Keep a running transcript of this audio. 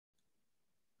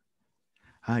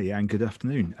Hi, and good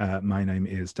afternoon. My name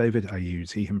is David. I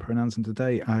use he, him pronouns, and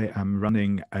today I am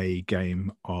running a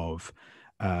game of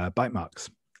Bite Marks.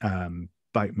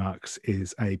 Bite Marks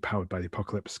is a powered by the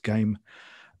apocalypse game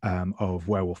of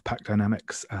werewolf pack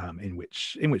dynamics, in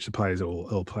which the players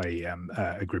all play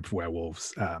a group of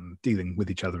werewolves dealing with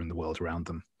each other in the world around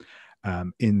them.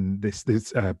 In this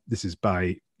is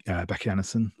by Becky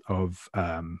Anderson of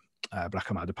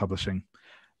Black Armada Publishing.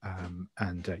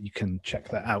 And you can check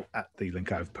that out at the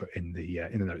link I've put in the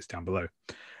notes down below.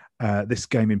 This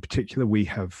game in particular, we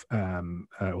have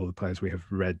all the players. We have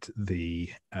read the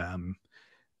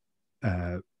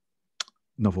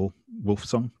novel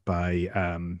Wolfsong by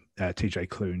T.J.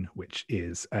 Klune, which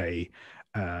is a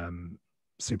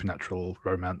supernatural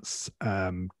romance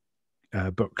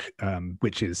book,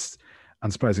 which is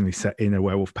unsurprisingly set in a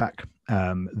werewolf pack.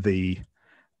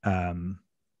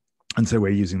 And so we're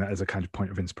using that as a kind of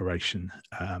point of inspiration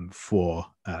for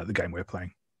the game we're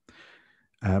playing.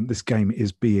 This game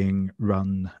is being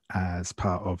run as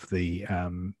part of the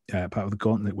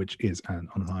Gauntlet, which is an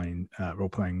online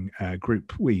role-playing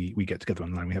group. We get together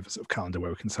online. We have a sort of calendar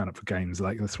where we can sign up for games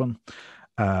like this one.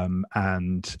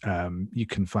 And you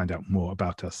can find out more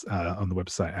about us on the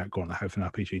website at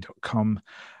gauntlet-rpg.com.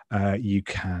 You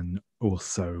can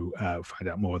also find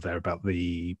out more there about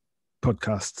the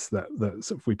podcasts that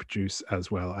sort of we produce,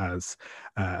 as well as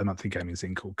a monthly gaming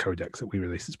zine called Codex that we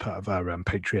release as part of our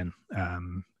Patreon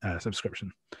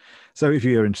subscription. So if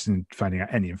you're interested in finding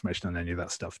out any information on any of that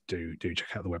stuff, do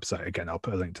check out the website. Again, I'll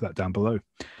put a link to that down below.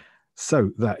 So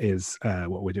that is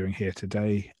what we're doing here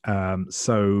today. I am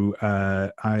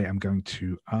going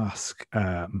to ask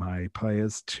my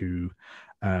players to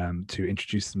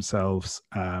introduce themselves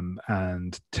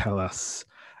and tell us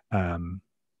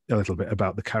a little bit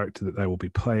about the character that they will be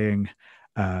playing,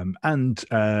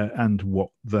 and what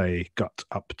they got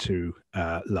up to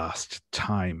last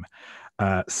time.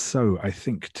 So I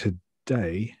think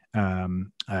today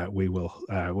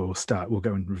we'll start. We'll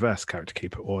go in reverse character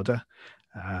keeper order,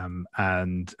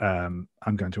 and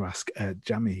I'm going to ask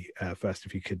Jamie first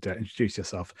if you could introduce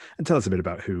yourself and tell us a bit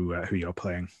about who you're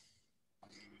playing.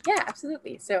 Yeah,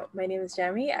 absolutely. So my name is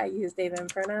Jamie. I use they, them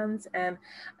pronouns, and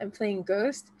I'm playing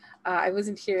Ghost. I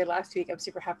wasn't here last week. I'm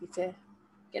super happy to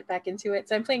get back into it.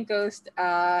 So I'm playing Ghost.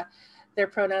 Their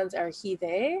pronouns are he,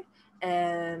 they,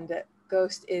 and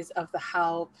Ghost is of the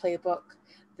Howl playbook.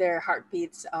 Their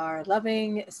heartbeats are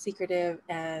loving, secretive,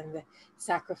 and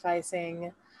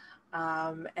sacrificing.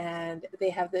 And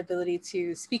they have the ability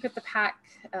to speak with the pack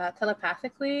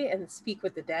telepathically and speak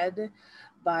with the dead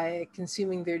by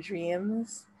consuming their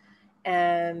dreams.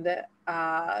 And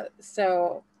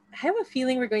so I have a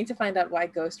feeling we're going to find out why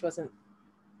Ghost wasn't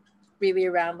really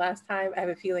around last time. I have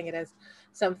a feeling it has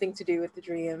something to do with the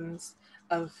dreams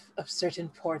of certain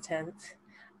portent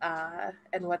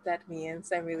and what that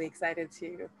means. I'm really excited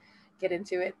to get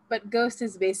into it. But Ghost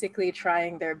is basically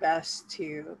trying their best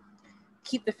to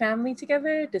keep the family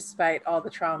together despite all the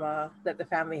trauma that the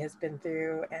family has been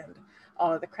through and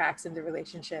all of the cracks in the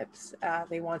relationships.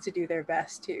 They want to do their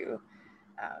best to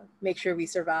make sure we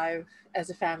survive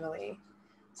as a family.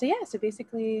 So yeah, so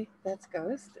basically that's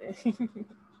Ghost.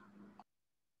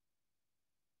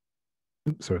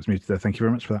 Sorry, it's muted there. Thank you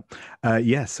very much for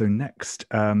that. So next,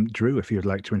 Drew, if you'd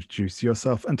like to introduce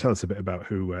yourself and tell us a bit about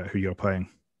who you're playing.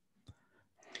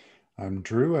 I'm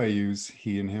Drew. I use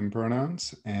he and him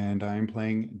pronouns, and I'm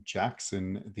playing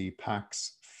Jaxon, the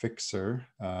pack's fixer.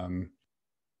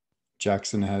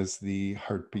 Jaxon has the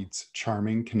heartbeats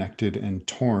charming, connected, and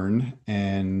torn,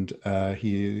 and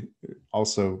he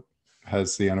also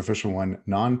has the unofficial one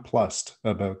nonplussed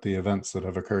about the events that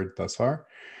have occurred thus far,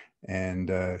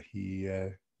 and he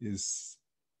is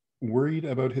worried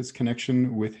about his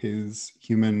connection with his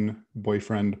human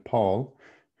boyfriend Paul,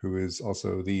 who is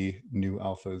also the new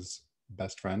Alpha's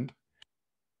best friend,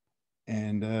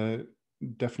 and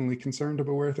definitely concerned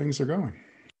about where things are going.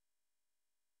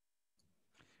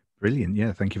 Brilliant.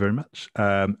 Yeah, thank you very much.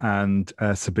 And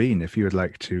Sabine, if you would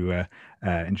like to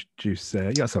introduce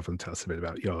yourself and tell us a bit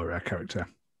about your character.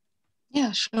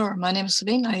 Yeah, sure. My name is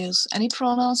Sabine. I use any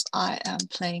pronouns. I am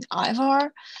playing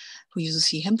Ivar, who uses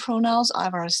he, him pronouns.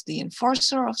 Ivar is the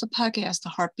enforcer of the pack. He has the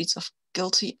heartbeats of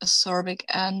guilty, acerbic,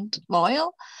 and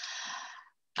loyal.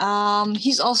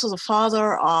 He's also the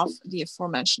father of the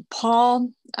aforementioned Paul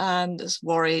and is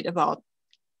worried about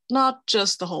not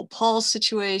just the whole Paul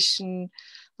situation,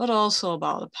 but also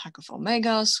about a pack of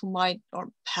Omegas who might, or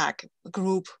pack, a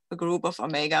group of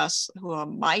Omegas who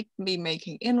might be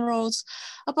making inroads,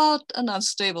 about an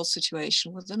unstable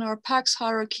situation within our pack's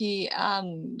hierarchy,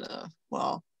 and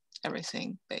well,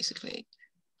 everything basically.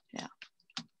 Yeah.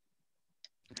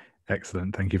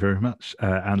 Excellent. Thank you very much.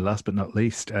 And last but not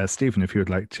least, Stephen, if you would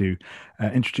like to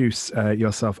introduce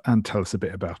yourself and tell us a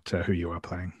bit about who you are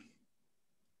playing.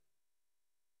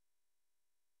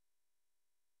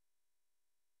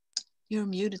 You're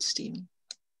muted, Stephen.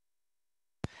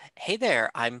 Hey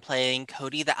there, I'm playing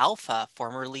Cody the Alpha,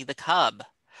 formerly the Cub.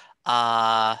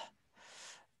 I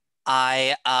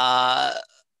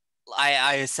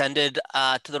ascended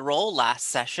to the role last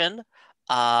session.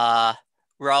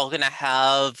 We're all gonna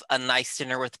have a nice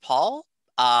dinner with Paul,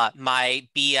 my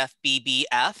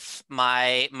BFBBF,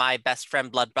 my best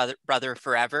friend, blood brother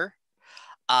forever,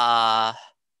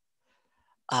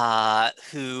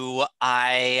 who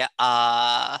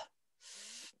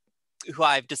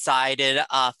I've decided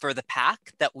for the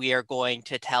pack that we are going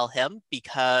to tell him,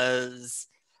 because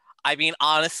I mean,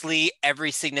 honestly, every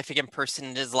significant person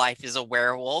in his life is a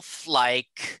werewolf.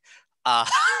 Like,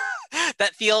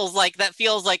 that feels like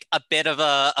a bit of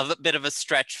a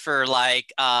stretch for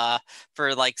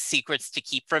secrets to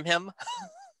keep from him.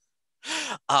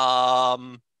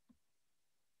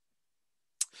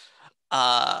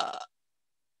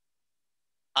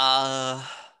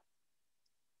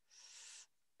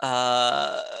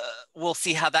 We'll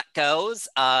see how that goes.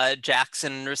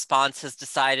 Jaxon, in response, has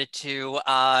decided to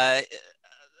I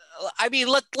mean,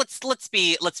 let's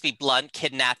be blunt,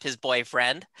 kidnap his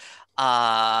boyfriend.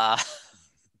 I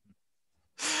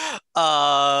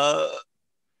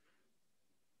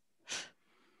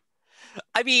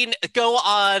mean, go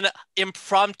on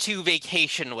impromptu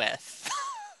vacation with.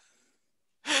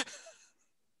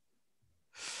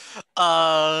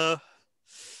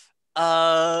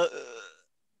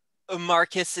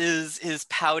 Marcus is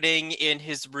pouting in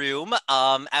his room,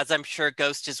 as I'm sure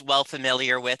Ghost is well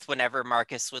familiar with whenever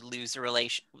Marcus would lose an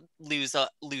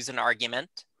argument.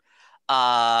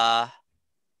 Yeah.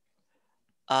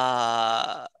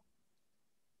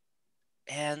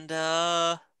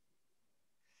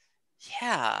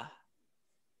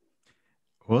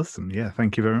 Awesome. Yeah,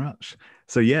 thank you very much.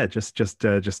 So yeah, just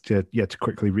to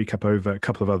quickly recap over a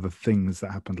couple of other things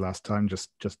that happened last time, just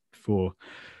for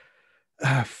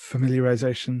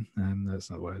familiarization. That's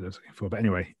not the word I was looking for, but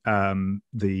anyway,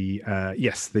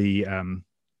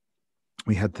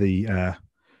 we had we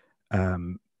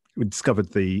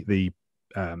discovered the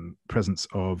presence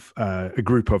of a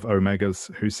group of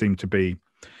Omegas who seemed to be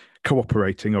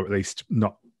cooperating, or at least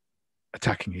not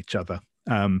attacking each other,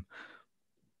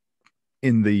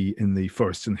 in the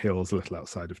forests and hills a little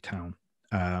outside of town.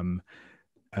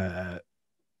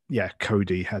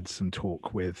 Cody had some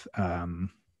talk with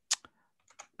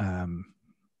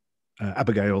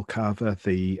Abigail Carver,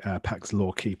 the pack's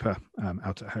lawkeeper,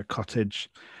 out at her cottage.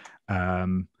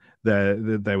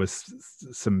 There was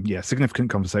some significant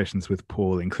conversations with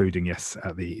Paul, including at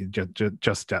the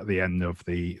just at the end of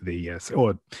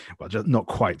just not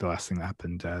quite the last thing that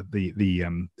happened.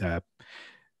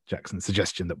 Jackson's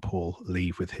suggestion that Paul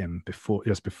leave with him before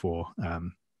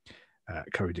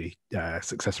Cody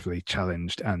successfully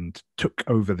challenged and took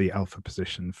over the alpha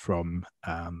position from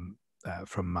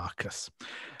Marcus.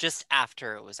 Just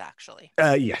after it was actually.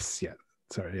 Yes, yeah.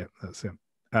 Sorry, yeah, that's it.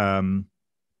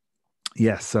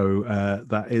 So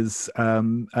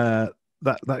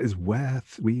that is where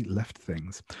we left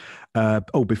things.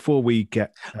 Before we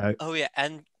get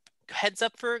and heads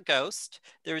up for a Ghost,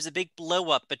 there was a big blow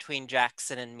up between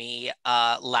Jaxon and me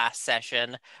last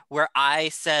session, where I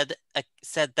said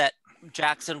that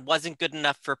Jaxon wasn't good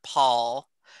enough for Paul,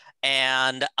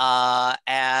 and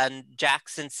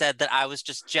Jaxon said that I was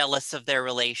just jealous of their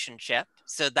relationship.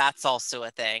 So that's also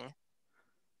a thing.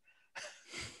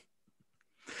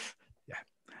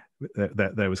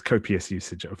 There was copious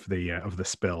usage of the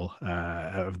spill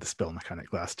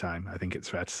mechanic last time. I think it's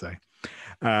fair to say.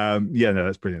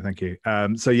 That's brilliant. Thank you.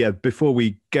 Before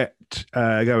we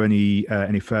go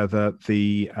any further,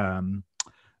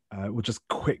 we'll just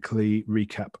quickly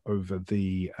recap over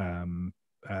the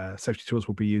safety tools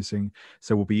we'll be using.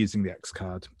 So we'll be using the X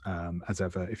card as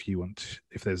ever. If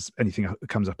there's anything that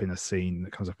comes up in a scene,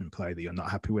 that comes up in play that you're not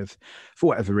happy with, for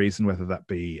whatever reason, whether that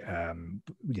be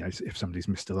if somebody's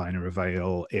missed a line or a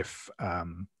veil, if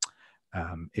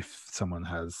someone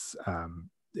has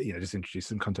just introduced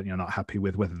some content you're not happy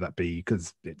with, whether that be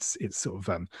because it's sort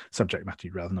of subject matter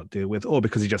you'd rather not deal with, or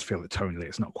because you just feel that tonally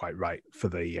it's not quite right for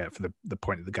the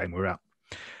point of the game we're at.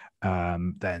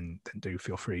 Then do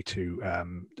feel free to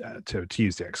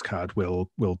use the X card. We'll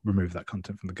remove that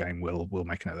content from the game. We'll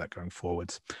make a note of that going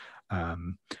forwards.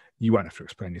 You won't have to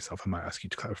explain yourself. I might ask you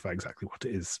to clarify exactly what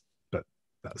it is, but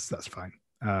that's fine.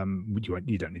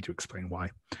 You don't need to explain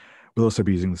why. We'll also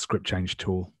be using the script change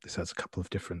tool. This has a couple of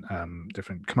different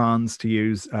commands to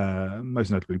use,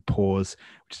 most notably pause,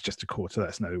 which is just a call to let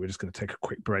us know we're just going to take a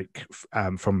quick break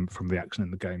from the action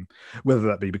in the game, whether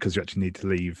that be because you actually need to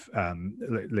leave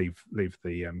the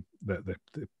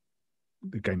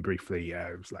game briefly,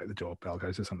 like the doorbell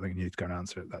goes or something and you need to go and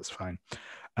answer it, that's fine.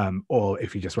 Or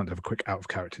if you just want to have a quick out of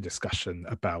character discussion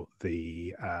about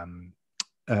the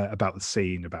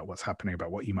scene, about what's happening,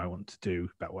 about what you might want to do,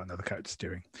 about what another character's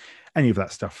doing, any of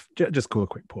that stuff, just call a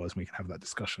quick pause and we can have that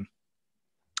discussion.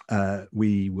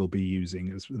 We will be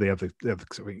using the other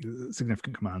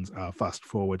significant commands are fast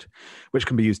forward, which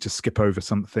can be used to skip over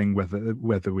something,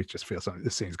 whether we just feel something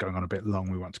the scene's going on a bit long,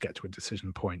 we want to get to a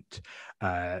decision point,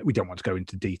 we don't want to go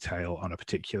into detail on a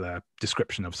particular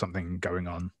description of something going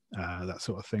on, that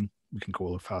sort of thing. We can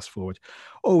call a fast forward,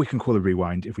 or we can call a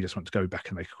rewind if we just want to go back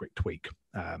and make a quick tweak.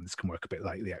 This can work a bit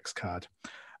like the X card.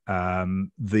 Or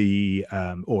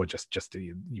just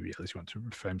you realize you want to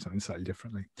frame something slightly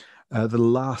differently.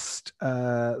 The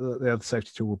other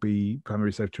safety tool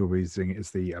primary safety tool we're using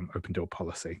is the open door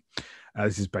policy.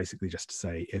 This is basically just to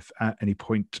say if at any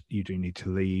point you do need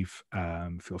to leave,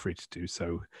 feel free to do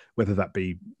so, whether that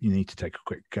be you need to take a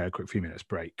quick few minutes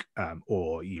break,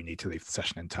 or you need to leave the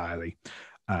session entirely.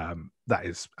 That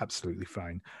is absolutely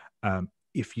fine.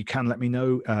 If you can let me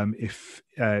know if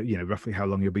roughly how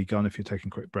long you'll be gone if you're taking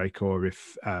a quick break, or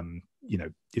if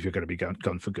if you're going to be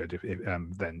gone for good,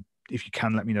 then if you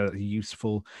can let me know, that's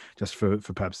useful just for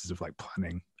purposes of like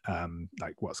planning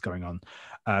like what's going on,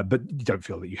 but you don't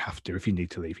feel that you have to. If you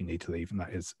need to leave, you need to leave, and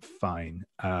that is fine.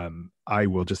 I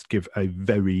will just give a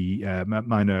very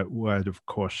minor word of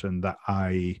caution that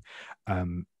I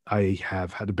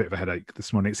have had a bit of a headache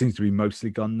this morning. It seems to be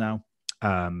mostly gone now.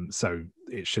 So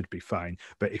it should be fine,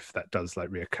 but if that does like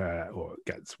reoccur or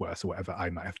gets worse or whatever, I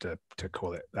might have to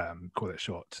call it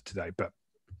short today, but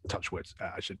touch wood,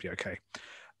 I should be okay.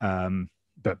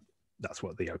 But that's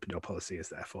what the open door policy is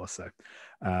there for. So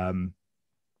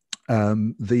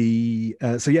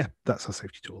so yeah, that's our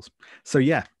safety tools. So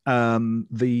yeah,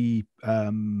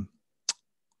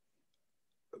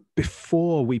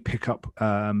 before we pick up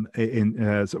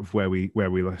in sort of where we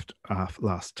left off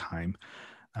last time,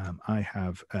 I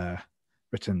have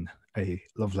written a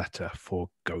love letter for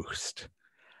Ghost.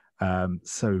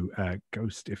 So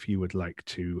Ghost, if you would like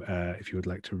to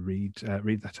read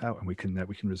that out, and we can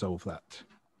resolve that.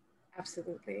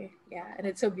 Absolutely, yeah, and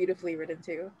it's so beautifully written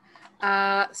too.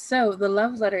 So the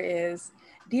love letter is,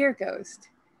 Dear Ghost,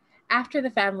 after the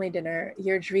family dinner,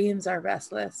 your dreams are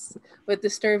restless, with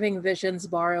disturbing visions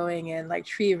burrowing in like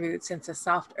tree roots into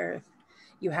soft earth.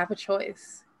 You have a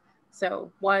choice.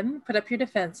 So 1, put up your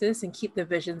defenses and keep the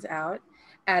visions out.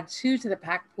 Add 2 to the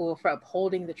pack pool for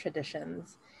upholding the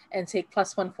traditions, and take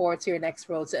 +1 forward to your next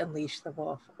roll to unleash the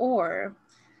wolf. Or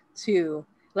 2,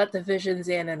 let the visions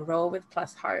in and roll with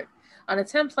 +heart. On a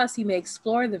 10+, you may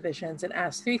explore the visions and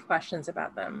ask 3 questions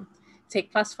about them.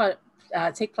 Take +1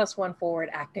 forward,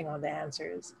 acting on the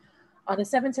answers. On a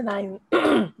 7 to 9,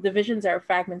 the visions are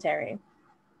fragmentary.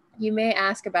 You may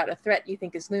ask about a threat you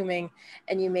think is looming,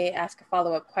 and you may ask a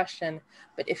follow-up question,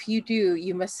 but if you do,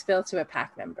 you must spill to a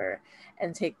pack member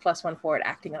and take +1 forward,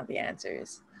 acting on the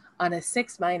answers. On a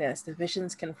 6-, the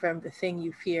visions confirm the thing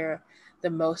you fear the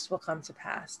most will come to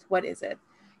pass. What is it?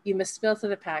 You must spill to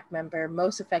the pack member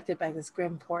most affected by this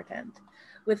grim portent.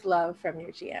 With love, from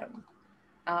your GM.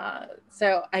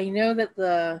 So I know that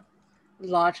the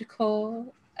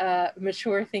logical,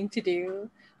 mature thing to do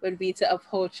would be to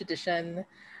uphold tradition,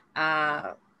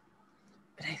 but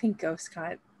I think Ghost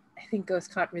can't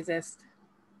resist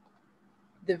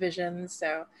the visions.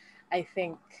 So I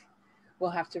think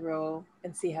we'll have to roll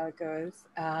and see how it goes.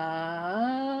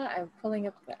 I'm pulling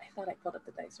up. I thought I pulled up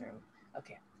the dice room.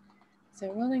 Okay,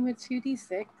 so rolling with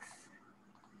 2d6,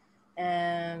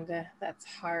 and that's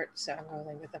heart. So I'm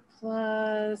rolling with a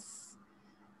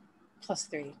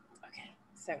 +3. Okay,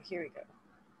 so here we go.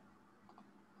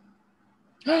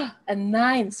 A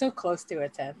 9, so close to a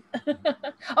 10.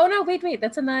 Oh no, wait,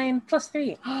 that's a 9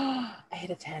 +3. I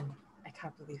hit a 10. I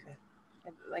can't believe it.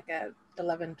 Like a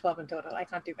 11, 12 in total. I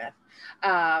can't do math.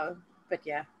 But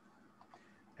yeah.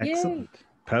 Excellent. Yay.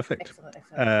 Perfect. Excellent.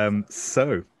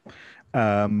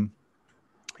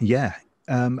 Yeah.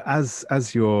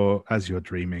 As you're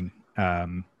dreaming,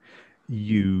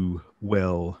 you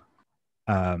will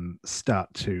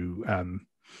start to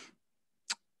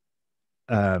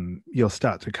you'll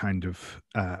start to kind of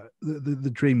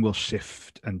the dream will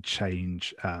shift and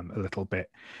change a little bit.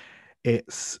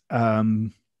 It's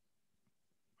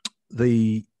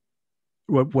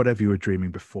whatever you were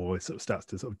dreaming before, it sort of starts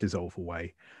to sort of dissolve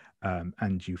away,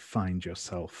 and you find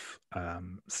yourself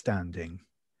standing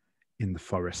in the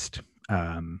forest.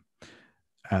 I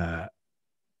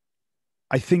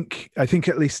think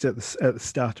at least at the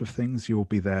start of things, you'll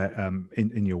be there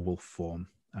in your wolf form.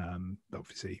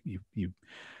 Obviously, you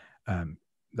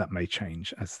that may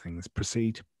change as things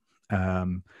proceed.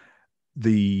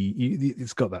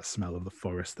 It's got that smell of the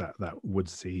forest, that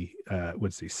woodsy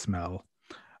smell,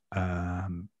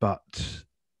 but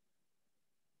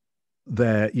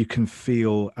there you can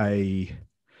feel a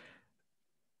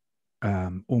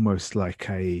almost like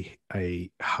a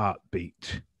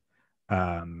heartbeat.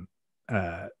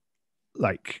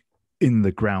 Like in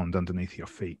the ground underneath your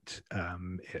feet.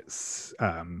 It's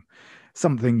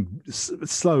something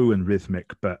slow and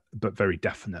rhythmic, but very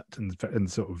definite and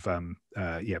sort of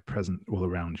present all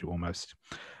around you almost.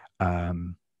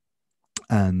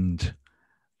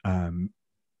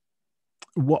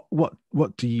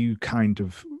 What do you kind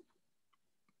of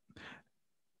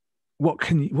what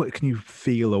can you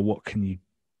feel, or what can you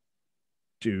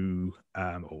do,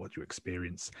 or what do you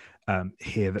experience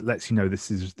here that lets you know this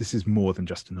is more than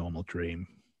just a normal dream?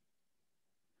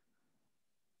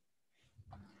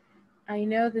 I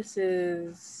know this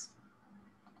is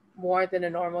more than a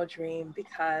normal dream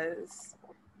because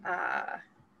I've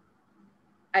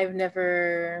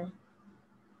never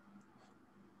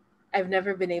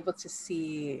been able to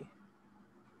see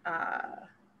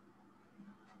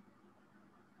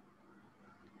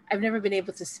I've never been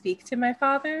able to speak to my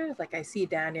father. Like, I see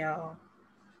Daniel,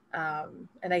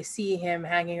 and I see him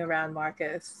hanging around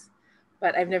Marcus,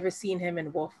 but I've never seen him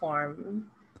in wolf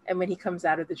form. And when he comes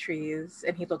out of the trees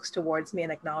and he looks towards me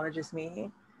and acknowledges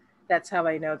me, that's how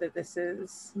I know that this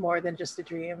is more than just a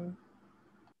dream.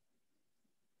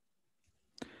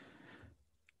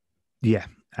 Yeah,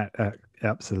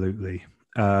 absolutely.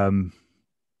 And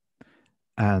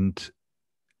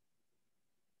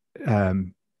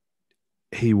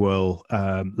he will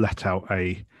let out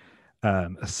a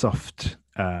soft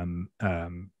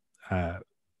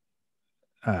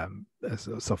a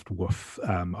soft woof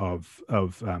of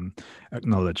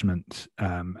acknowledgement,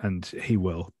 and he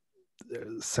will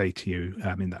say to you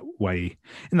in that way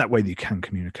that you can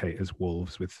communicate as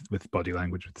wolves, with body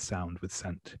language, with sound, with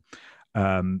scent.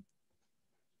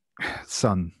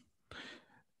 Son,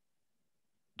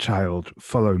 child,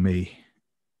 follow me.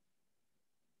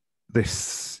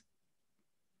 This,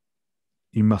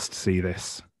 you must see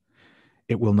this.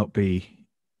 It will not be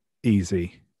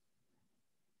easy,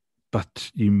 but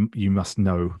you must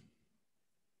know.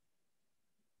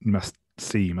 You must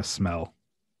see. You must smell.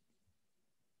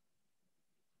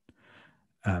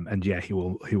 And yeah, he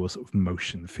will sort of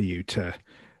motion for you to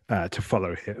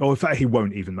follow him, or in fact, he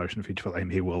won't even motion for you to follow him.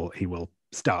 He will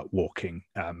start walking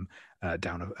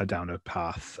down a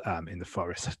path in the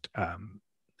forest,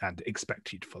 and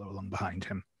expect you to follow along behind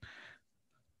him,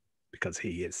 because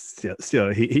he is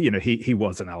still he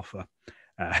was an alpha.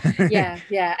 Yeah.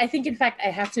 I think, in fact, I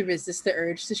have to resist the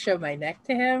urge to show my neck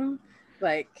to him,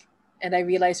 and I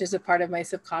realize there's a part of my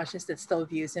subconscious that still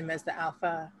views him as the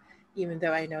alpha, even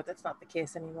though I know that's not the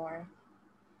case anymore.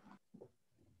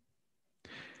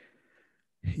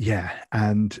 Yeah,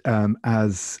 and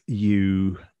as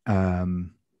you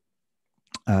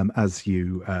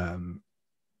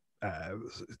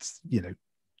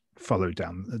follow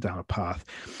down a path,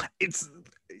 it's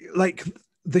like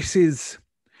it's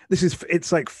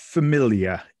like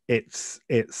familiar. It's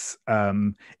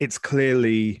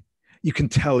clearly, you can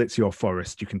tell it's your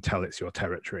forest, you can tell it's your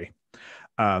territory,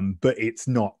 but it's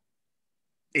not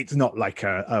like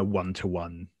a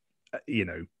one-to-one,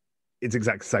 it's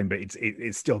exactly the same, but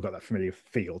it's still got that familiar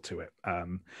feel to it.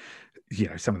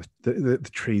 Some of the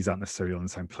trees aren't necessarily on the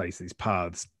same place. These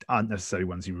paths aren't necessarily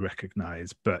ones you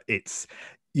recognize, but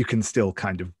you can still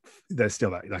there's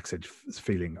still that, like I said,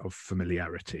 feeling of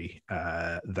familiarity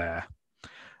there.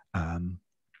 And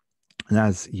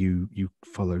as you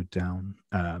follow down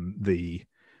these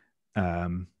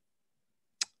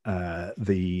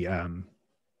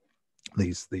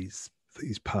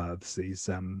paths,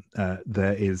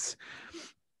 there is,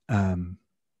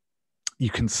 you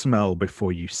can smell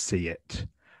before you see it,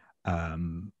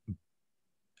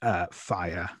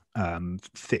 fire,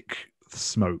 thick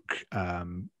smoke,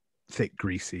 thick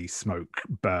greasy smoke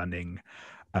burning,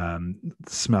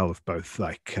 smell of both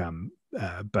like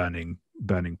burning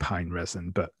pine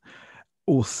resin, but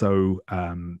also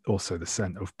the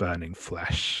scent of burning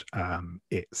flesh.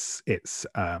 It's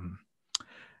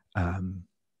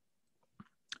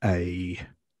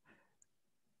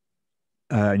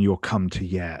and you'll come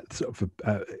to sort of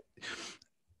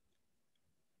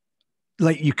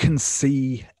like you can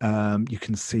see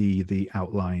the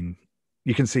outline.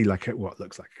 You can see like what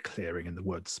looks like a clearing in the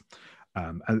woods,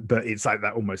 but it's like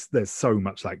that almost. There's so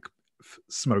much like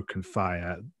smoke and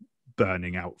fire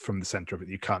burning out from the center of it.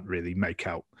 You can't really make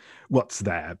out what's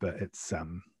there, but it's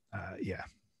yeah.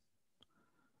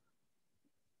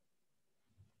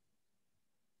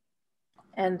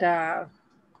 And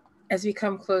as we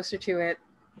come closer to it,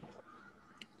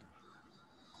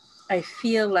 I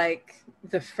feel like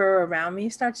the fur around me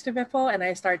starts to ripple, and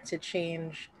I start to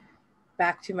change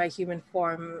back to my human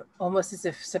form, almost as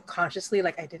if subconsciously,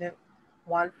 like I didn't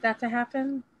want that to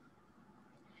happen.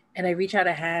 And I reach out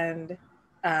a hand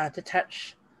to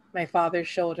touch my father's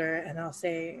shoulder, and I'll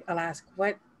ask,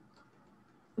 what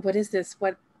is this?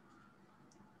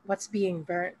 What's being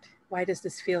burnt? Why does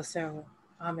this feel so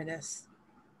ominous?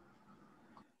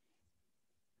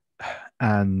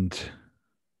 And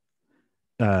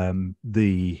and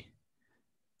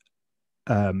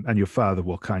your father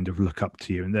will kind of look up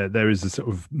to you, and there is a sort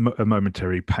of a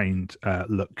momentary pained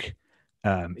look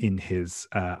in his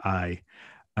eye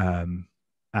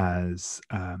as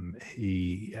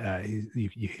you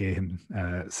hear him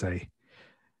say,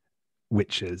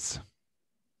 "Witches."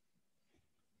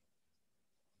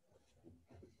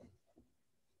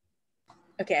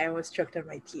 Okay, I almost choked on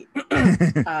my teeth.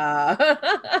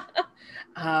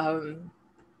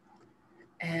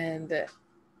 And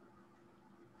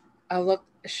I'll look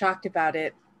shocked about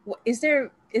it. Is there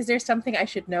something I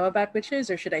should know about witches,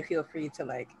 or should I feel free to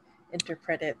like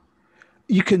interpret it?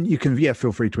 You can yeah,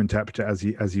 feel free to interpret it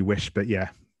as you wish, but yeah.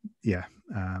 I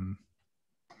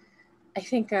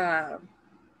think yeah,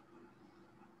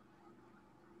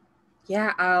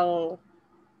 I'll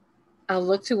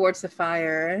look towards the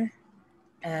fire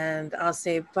and I'll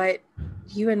say, but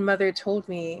you and Mother told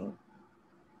me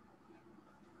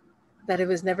that it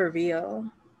was never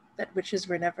real, that witches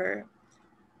were never,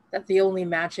 that the only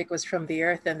magic was from the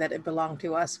earth and that it belonged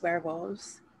to us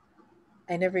werewolves.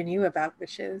 I never knew about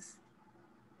witches.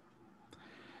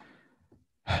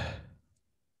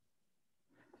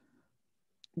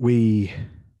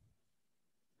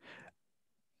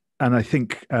 And I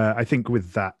think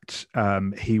with that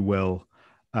he will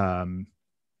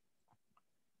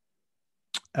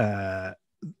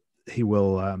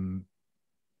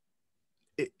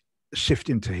shift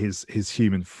into his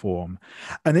human form,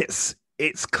 and it's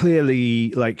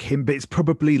clearly like him, but it's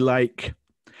probably like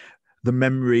the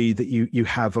memory that you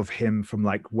have of him from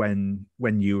like when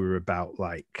you were about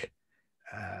like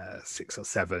 6 or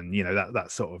 7, you know,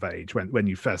 that sort of age, when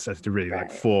you first started to really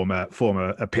like form a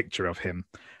picture of him.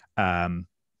 So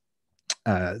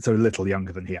a little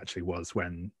younger than he actually was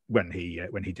when he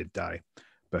did die,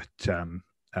 but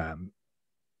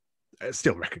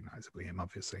still recognizably him,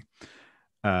 obviously.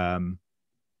 And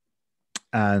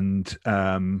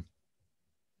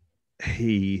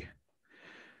he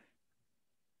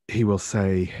will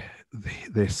say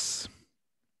this: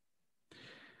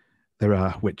 there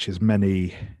are witches,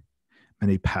 many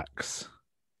packs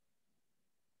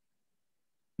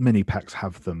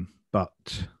have them,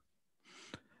 but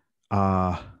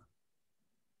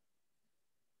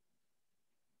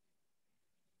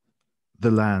the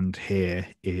land here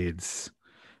is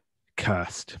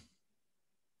cursed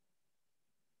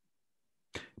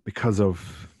because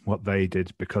of what they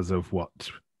did, because of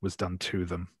what was done to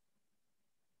them.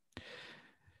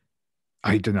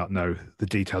 I do not know the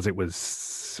details. It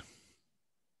was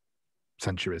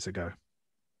centuries ago.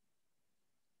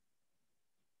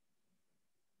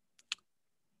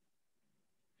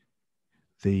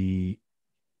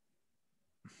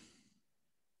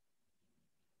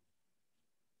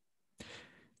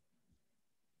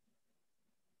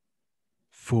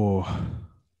 For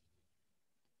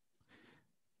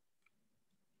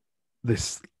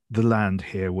the land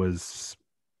here was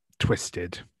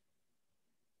twisted.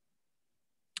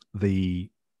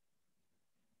 We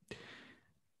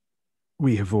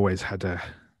have always had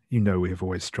we have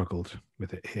always struggled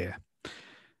with it here.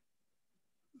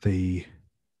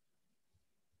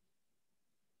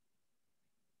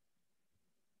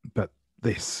 But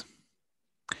this,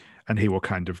 and he will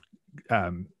kind of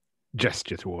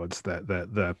gesture towards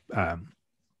the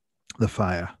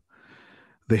fire.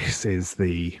 This is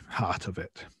the heart of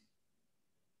it.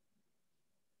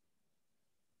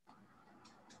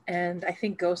 And I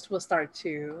think Ghost will start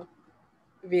to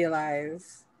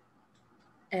realize,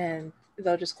 and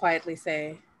they'll just quietly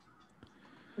say,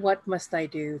 what must I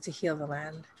do to heal the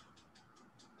land?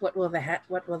 What will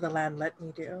the land let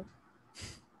me do?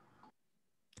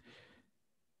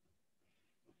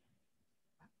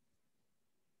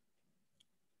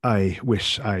 I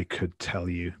wish I could tell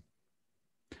you.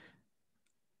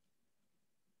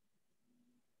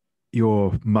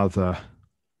 Your mother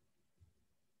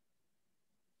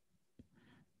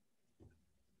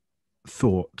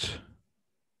thought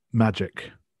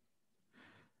magic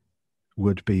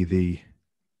would be the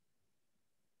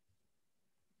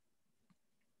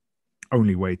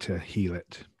only way to heal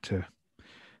it, to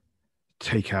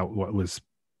take out what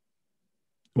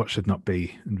should not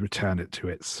be and return it to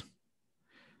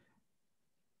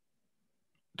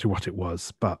what it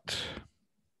was. But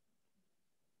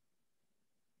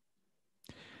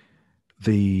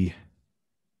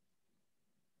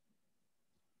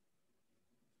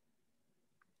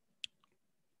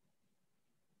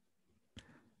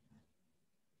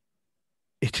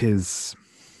it is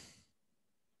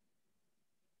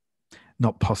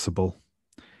not possible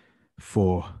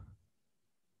for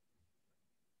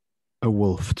a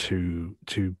wolf to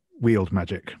wield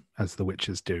magic as the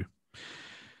witches do.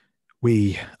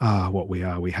 We are what we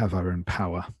are. We have our own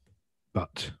power,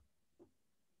 but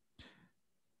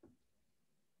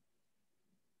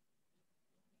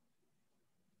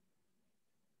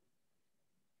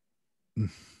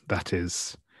that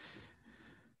is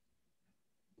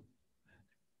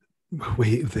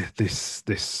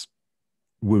this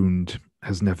wound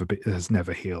has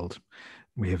never healed.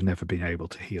 We have never been able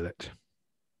to heal it.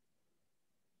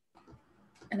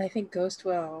 And I think Ghost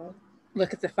will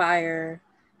look at the fire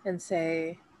and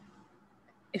say,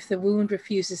 if the wound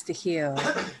refuses to heal,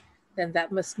 then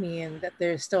that must mean that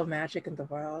there is still magic in the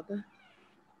world.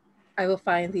 I will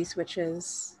find these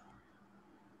witches.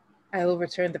 I will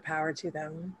return the power to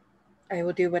them. I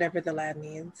will do whatever the land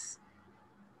needs.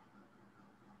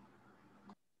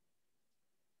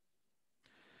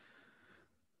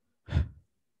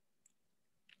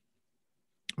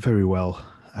 Very well.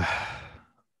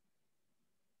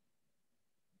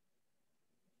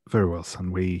 Very well,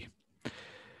 son.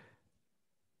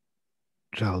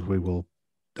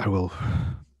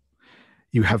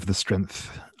 You have the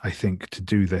strength, I think, to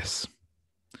do this.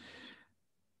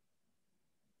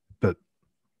 But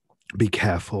be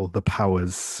careful. The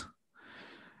powers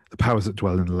that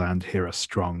dwell in the land here are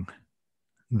strong.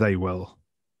 They will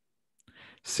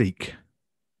seek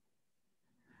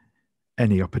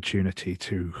any opportunity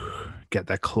to get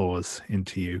their claws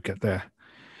into you,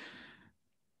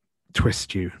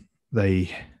 twist you.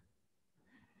 They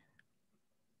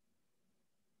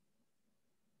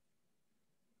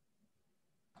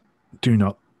do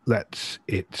not let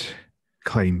them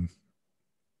claim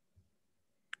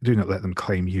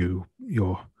you,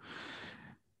 your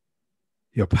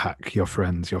pack, your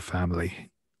friends, your family.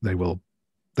 They will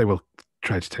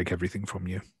try to take everything from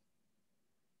you.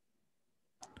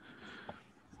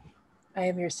 I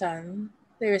am your son.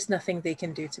 There is nothing they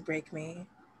can do to break me.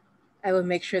 I will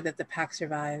make sure that the pack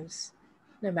survives,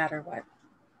 no matter what.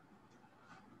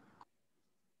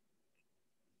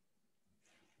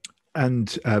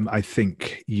 And I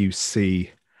think you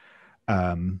see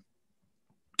a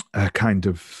kind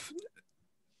of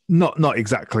not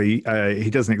exactly. He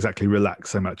doesn't exactly relax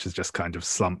so much as just kind of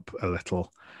slump a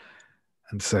little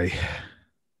and say,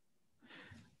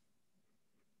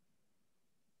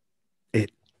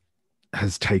 "It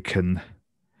has taken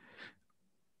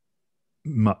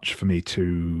much for me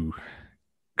to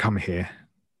come here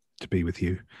to be with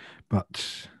you,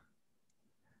 but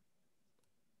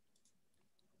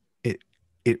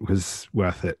it was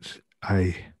worth it.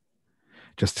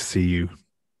 Just to see you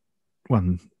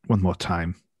one more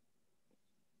time."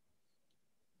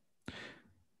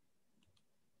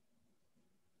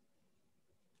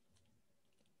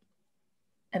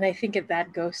 And I think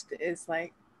that Ghost is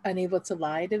like unable to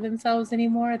lie to themselves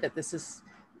anymore, that this is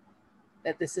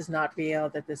not real,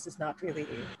 that this is not really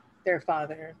their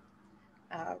father.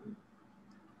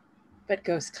 But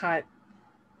Ghost can't.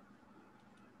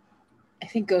 I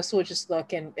think Ghost will just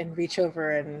look and reach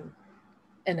over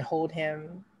and hold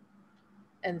him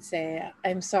and say,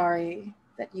 I'm sorry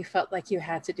that you felt like you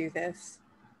had to do this.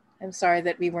 I'm sorry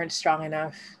that we weren't strong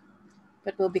enough,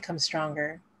 but we'll become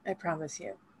stronger. I promise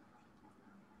you.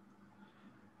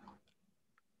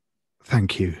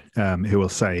 Thank you. He will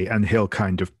say, and he'll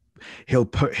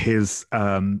put his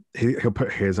arms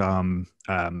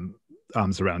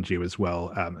around you as well,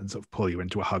 and sort of pull you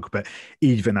into a hug. But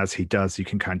even as he does, you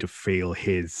can kind of feel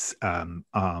his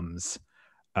arms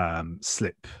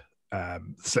slip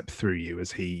through you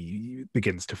as he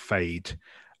begins to fade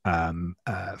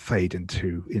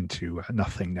into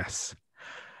nothingness.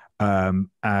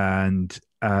 And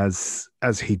as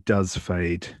he does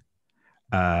fade,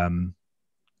 one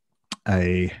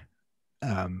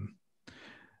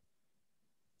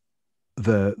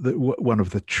of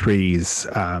the trees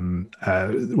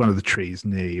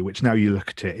near you, which now you look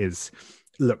at it, it's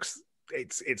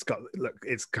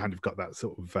kind of got that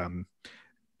sort of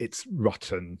it's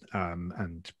rotten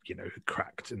and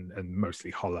cracked and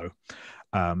mostly hollow,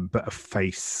 but a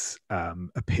face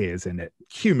appears in it,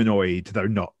 humanoid though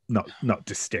not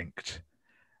distinct,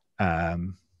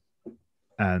 and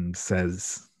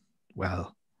says,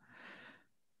 "Well,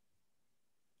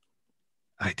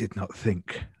 I did not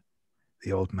think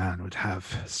the old man would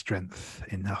have strength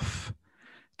enough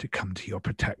to come to your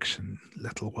protection,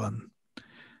 little one.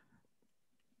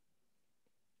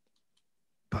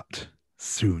 But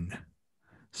soon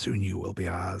you will be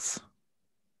ours."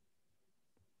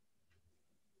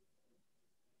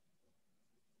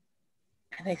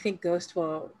 And I think Ghost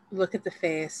will look at the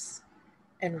face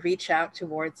and reach out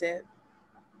towards it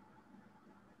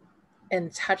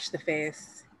and touch the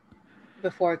face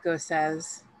before Ghost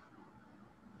says,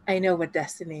 "I know what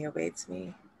destiny awaits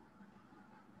me,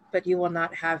 but you will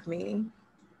not have me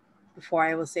before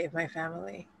I will save my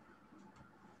family."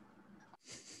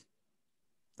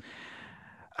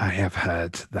 I have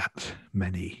heard that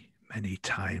many, many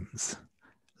times,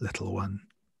 little one.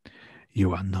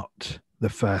 You are not the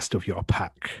first of your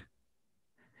pack.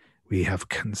 We have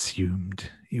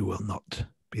consumed. You will not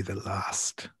be the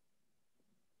last.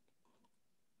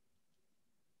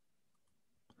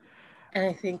 And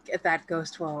I think at that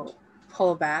Ghost will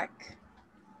pull back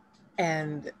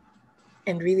and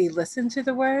really listen to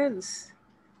the words.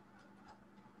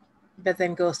 But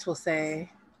then Ghost will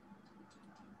say,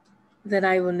 "Then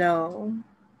I will know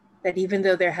that even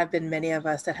though there have been many of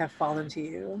us that have fallen to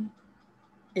you,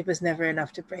 it was never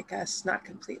enough to break us, not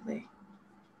completely."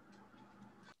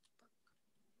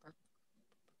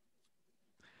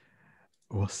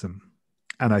 Awesome.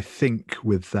 And I think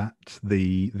with that,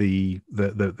 the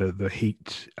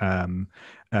heat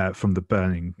from the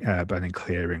burning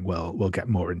clearing will get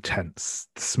more intense.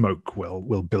 The smoke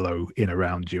will billow in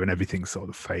around you, and everything sort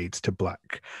of fades to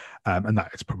black. And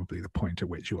that is probably the point at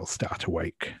which you will start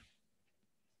awake.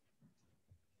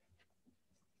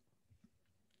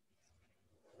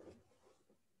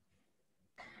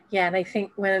 Yeah, and I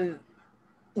think when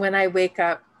I wake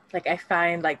up, like I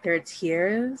find like there are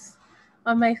tears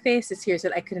on my face, the tears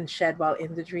that I couldn't shed while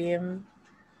in the dream.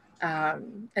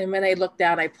 And when I look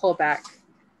down, I pull back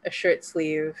a shirt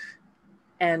sleeve,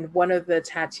 and one of the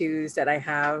tattoos that I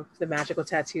have, the magical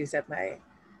tattoos that my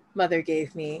mother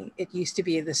gave me, it used to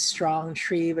be this strong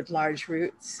tree with large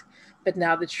roots, but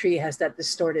now the tree has that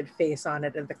distorted face on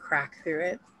it and the crack through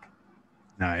it.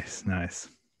 Nice.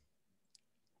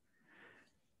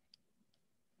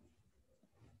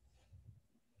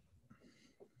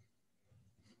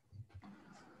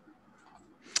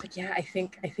 But yeah, I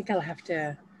think I'll have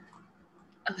to.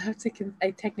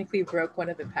 I technically broke one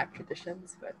of the pack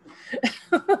traditions, but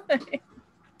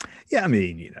Yeah, I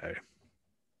mean,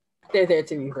 they're there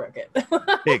to be broken.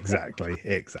 exactly.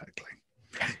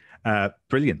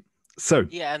 Brilliant. So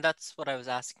Yeah, and that's what I was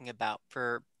asking about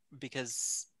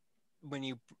because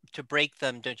when to break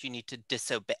them, don't you need to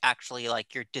disobey? Actually,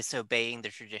 like you're disobeying the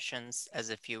traditions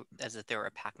as if they were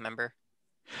a pack member.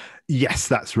 yes,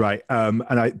 that's right.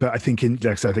 But I think in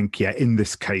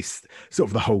this case, sort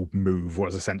of the whole move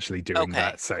was essentially doing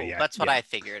that. So cool. yeah, That's what I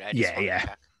figured. I just wanted to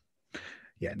check.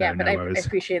 No, but no I worries.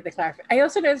 appreciate the clarification. I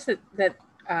also noticed that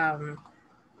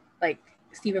like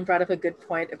Stephen brought up a good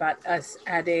point about us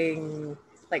adding,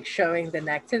 like showing the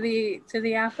neck to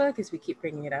the alpha, because we keep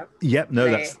bringing it up. Yep,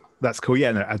 no, that's cool.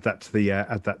 Yeah, no, add that to the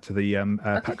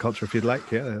Okay. pack culture if you'd like.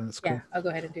 Yeah, that's cool. Yeah, I'll go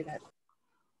ahead and do that.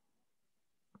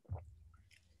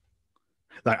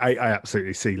 Like I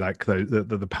absolutely see like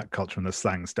the pack culture and the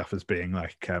slang stuff as being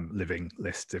like living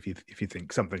lists. If you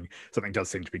think something does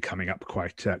seem to be coming up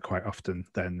quite often,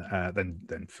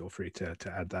 then feel free to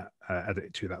add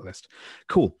it to that list.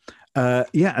 Cool.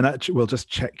 Yeah, and actually we'll just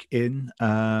check in.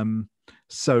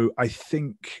 So I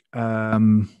think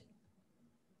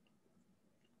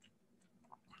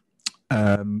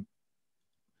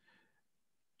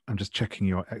I'm just checking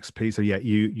your XP. So yeah,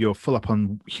 you're full up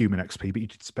on human XP, but you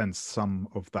did spend some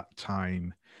of that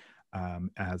time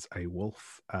as a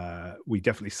wolf. We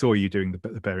definitely saw you doing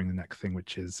the bearing the neck thing,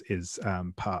 which is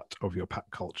part of your pack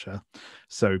culture.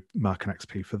 So mark an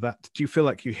XP for that. Do you feel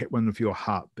like you hit one of your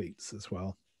heartbeats as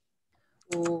well?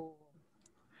 Ooh.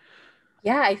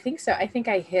 Yeah, I think so. I think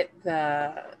I hit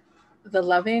the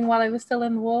loving while I was still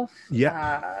in wolf.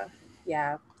 Yeah.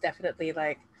 Yeah, definitely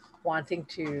like wanting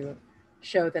to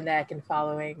show the neck and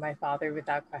following my father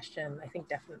without question. I think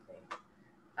definitely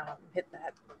hit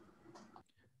that.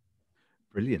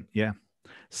 Brilliant. Yeah.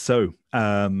 So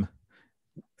well,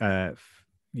 I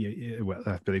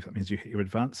believe that means you hit your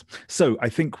advance. So I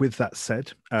think with that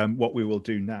said, what we will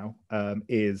do now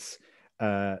is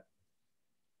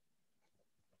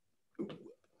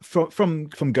from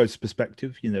Ghost's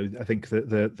perspective, I think that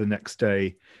the next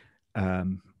day, I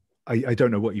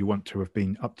don't know what you want to have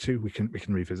been up to. We can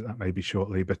revisit that maybe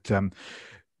shortly, but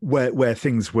where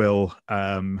things will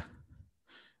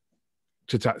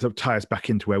to sort of tie us back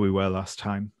into where we were last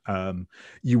time,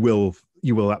 you will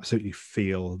absolutely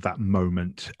feel that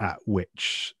moment at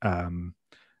which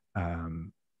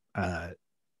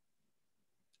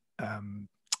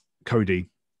Cody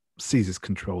seizes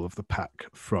control of the pack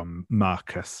from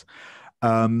Marcus.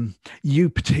 You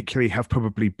particularly have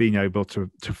probably been able to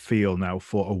feel now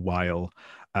for a while,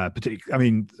 particularly, I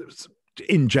mean,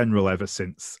 in general, ever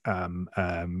since. So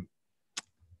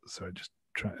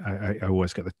I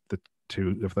always get the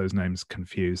two of those names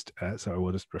confused. So I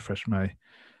will just refresh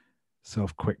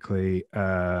myself quickly.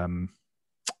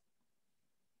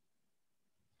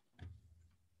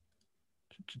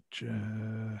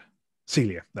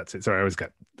 Celia, that's it. Sorry, I always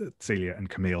get Celia and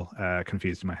Camille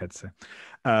confused in my head. So,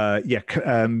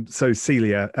 so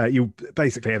Celia, you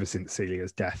basically ever since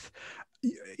Celia's death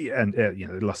and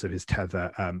the loss of his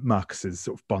tether, Marcus's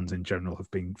sort of bonds in general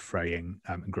have been fraying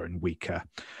and growing weaker,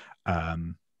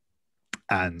 his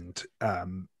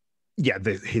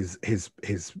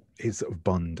sort of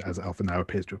bond as Alpha now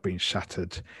appears to have been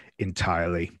shattered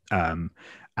entirely, and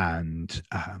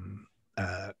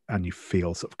you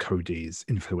feel sort of Cody's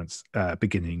influence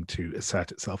beginning to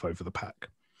assert itself over the pack.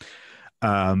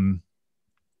 You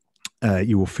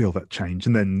will feel that change,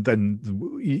 and then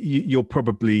you'll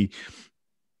probably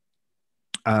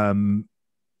but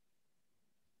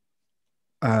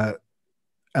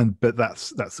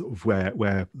that's sort of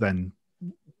where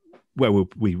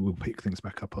we will pick things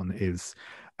back up on is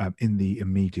in the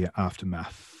immediate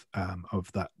aftermath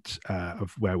of that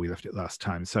of where we left it last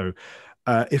time. So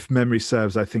if memory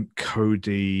serves, I think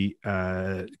Cody,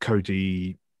 Ivar,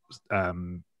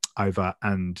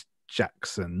 and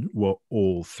Jaxon were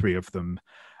all three of them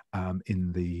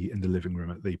in the living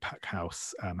room at the pack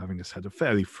house, having just had a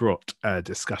fairly fraught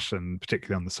discussion,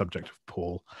 particularly on the subject of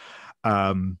Paul.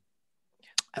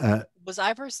 Was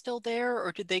Ivar still there,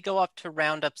 or did they go up to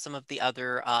round up some of the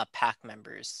other pack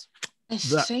members? I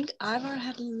think Ivar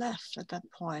had left at that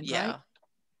point, right?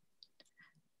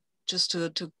 Just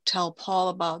to tell Paul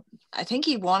about, I think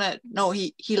he left,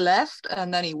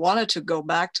 and then he wanted to go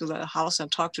back to the house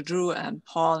and talk to Drew and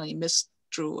Paul, and he missed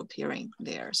Drew appearing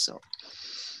there. So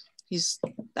he's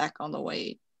back on the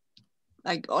way.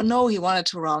 He wanted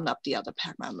to round up the other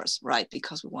pack members, right?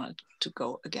 Because we wanted to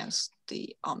go against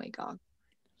the Omega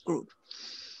group.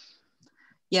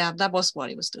 Yeah, that was what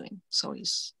he was doing. So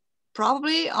he's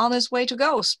probably on his way to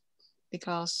Ghost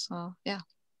because,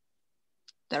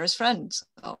 they're his friends.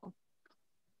 So.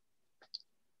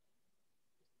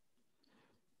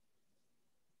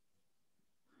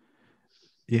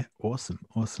 Yeah, awesome.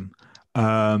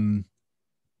 I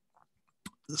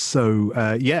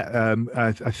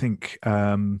think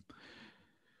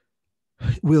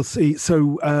we'll see.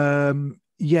 So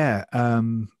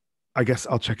I guess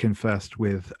I'll check in first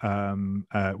with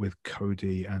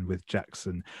Cody and with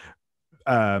Jaxon.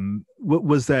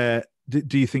 Was there?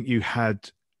 Do you think you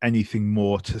had anything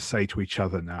more to say to each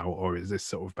other now, or is this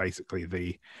sort of basically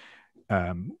the?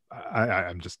 I'm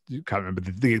just can't remember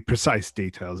the precise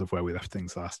details of where we left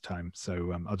things last time,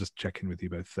 so I'll just check in with you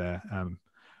both there.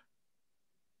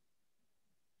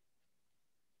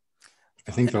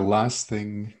 I think the last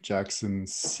thing Jaxon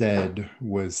said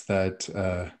was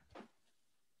that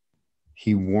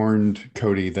he warned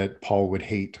Cody that Paul would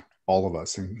hate all of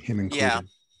us, and him included. Yeah.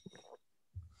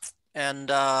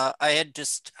 And I had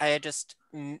just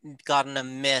gotten a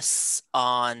miss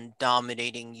on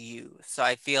dominating you, so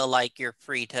I feel like you're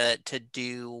free to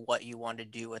do what you want to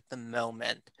do at the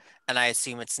moment, and I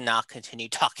assume it's not continue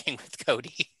talking with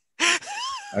Cody.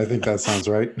 I think that sounds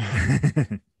right.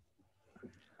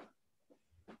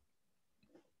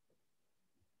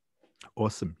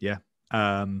 Awesome. Yeah.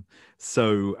 In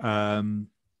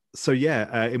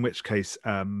which case,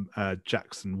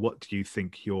 Jaxon, what do you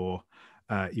think your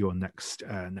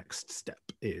next step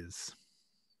is?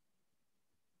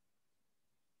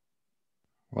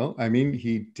 Well, I mean,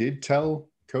 he did tell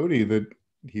Cody that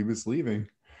he was leaving.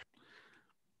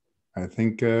 I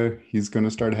think he's going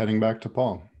to start heading back to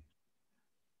Paul.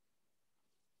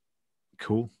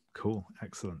 Cool.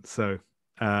 Excellent. So,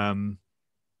 I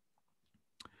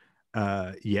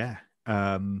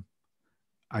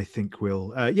think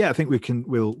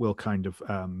we'll kind of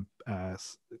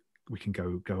we can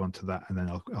go on to that, and then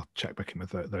I'll check back in with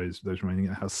those remaining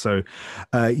in the house. So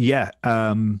I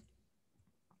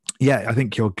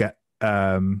think you'll get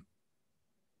back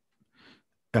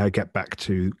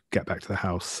to the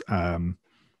house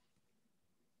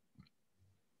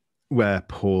where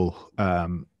Paul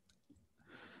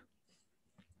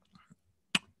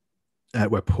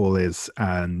is,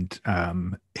 and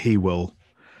he'll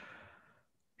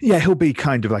be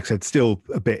kind of, like I said, still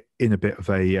a bit of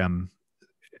a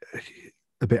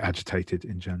bit agitated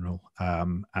in general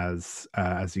as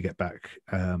you get back,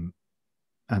 and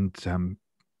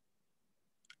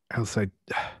he'll say,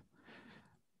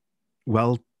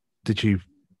 well, did you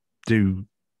do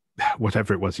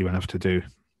whatever it was you went off to do?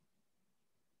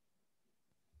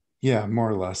 Yeah, more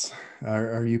or less.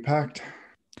 Are you packed?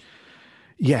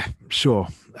 Yeah, sure.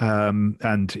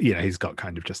 And he's got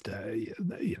kind of just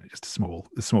just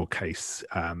a small case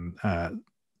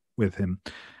with him.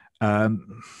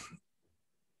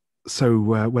 So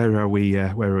where are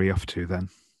we off to then?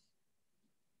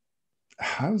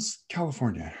 How's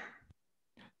California?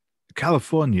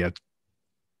 California.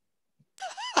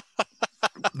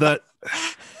 That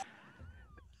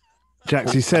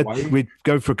Jax, you said we'd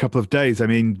go for a couple of days. I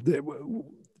mean,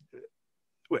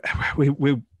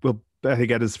 we'll barely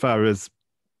get as far as,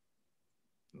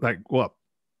 like, what,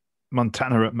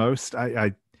 Montana at most.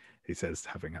 He says,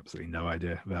 having absolutely no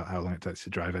idea about how long it takes to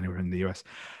drive anywhere in the US.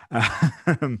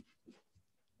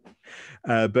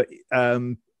 But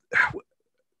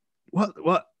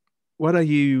what are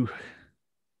you?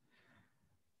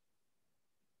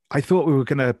 I thought we were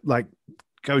gonna, like,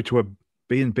 go to a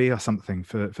B&B or something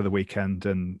for the weekend,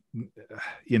 and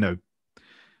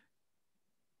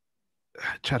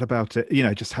chat about it.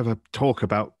 Just have a talk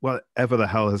about whatever the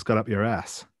hell has got up your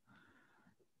ass.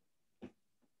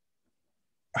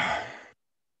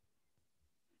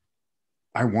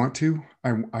 I want to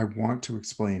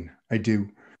explain. I do.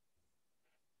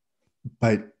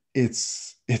 But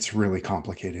it's really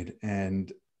complicated,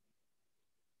 and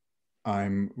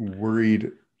I'm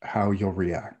worried how you'll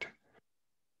react.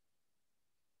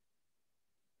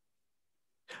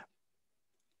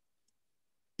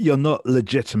 You're not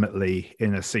legitimately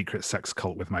in a secret sex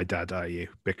cult with my dad, are you?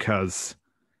 Because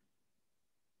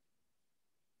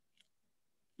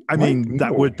I mean,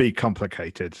 that would be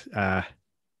complicated.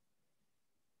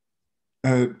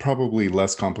 Probably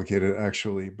less complicated,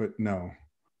 actually, but no.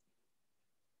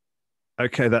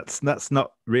 Okay, that's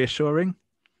not reassuring.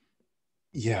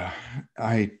 Yeah,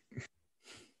 I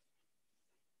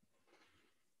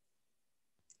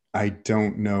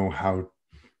don't know how.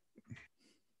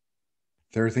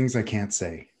 There are things I can't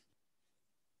say.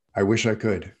 I wish I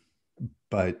could,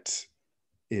 but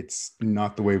it's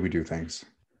not the way we do things.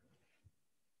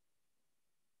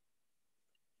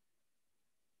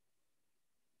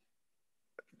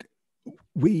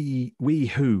 We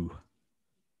who?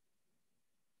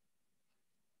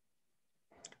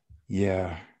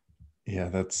 Yeah,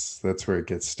 that's where it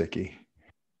gets sticky.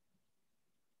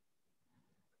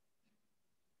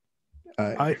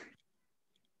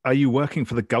 Are you working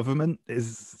for the government?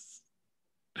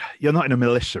 You're not in a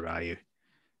militia, are you?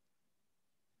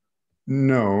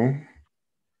 No,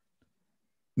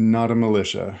 not a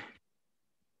militia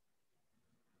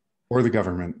or the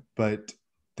government, but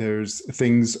there's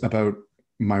things about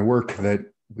my work that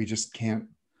we just can't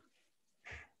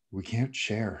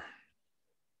share.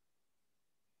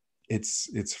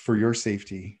 It's for your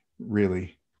safety,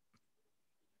 really.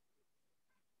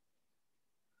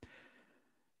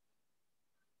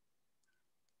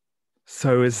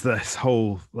 So is this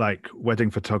whole, like, wedding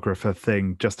photographer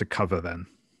thing just a cover then?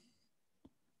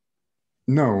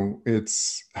 No,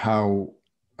 it's how,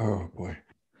 oh boy.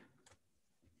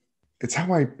 It's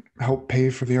how I help pay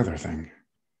for the other thing.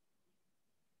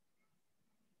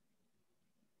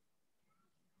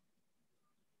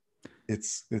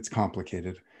 It's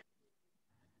complicated.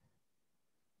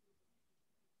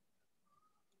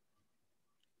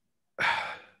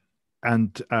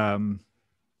 And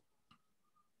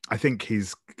I think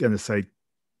he's going to say,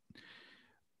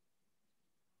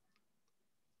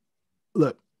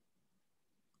 look,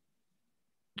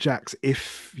 Jax,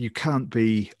 if you can't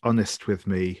be honest with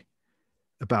me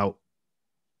about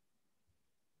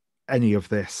any of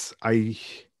this, I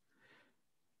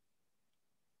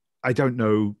don't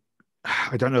know.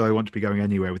 I don't know that I want to be going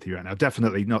anywhere with you right now.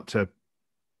 Definitely not to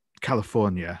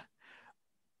California.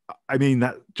 I mean,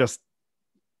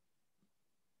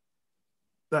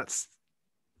 that's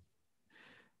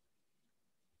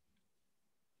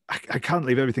I can't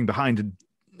leave everything behind. And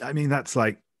I mean, that's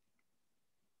like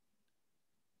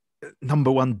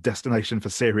number one destination for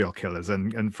serial killers.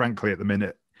 And frankly, at the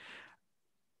minute,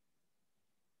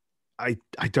 I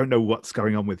don't know what's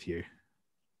going on with you.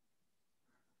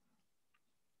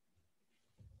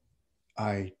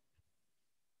 I'd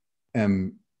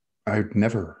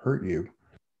never hurt you.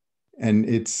 And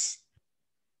it's,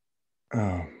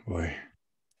 oh boy.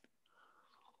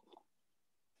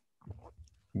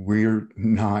 We're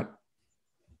not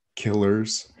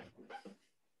killers.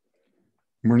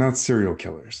 We're not serial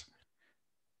killers.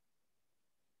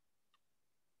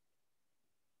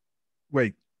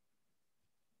 Wait.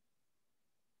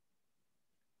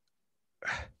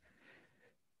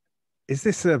 Is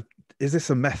this a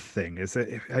meth thing?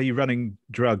 Are you running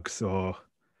drugs or?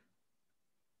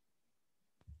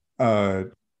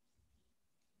 No,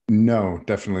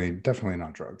 definitely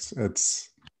not drugs.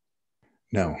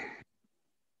 No,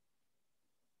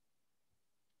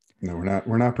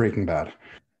 we're not Breaking Bad.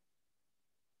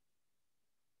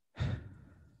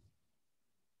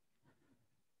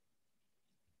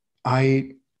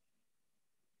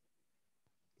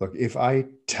 Look, if I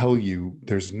tell you,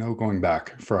 there's no going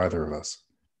back for either of us.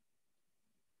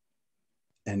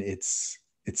 And it's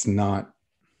not,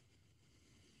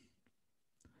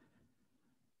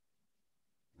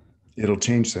 it'll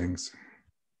change things.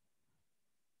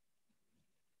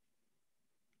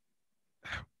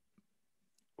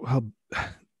 Well,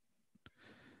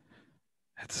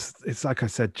 it's like I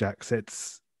said, Jax.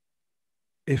 It's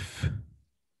if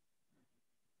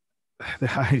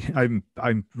I'm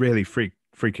really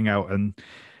freaking out, and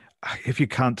if you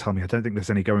can't tell me, I don't think there's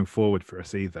any going forward for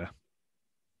us either.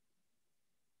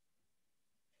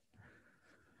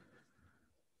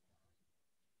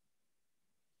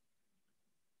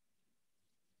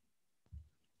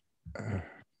 I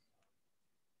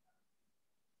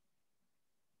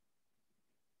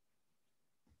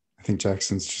think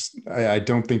Jackson's just, I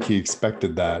don't think he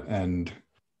expected that. And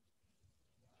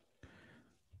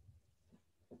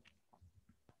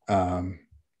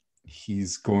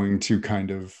he's going to kind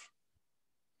of,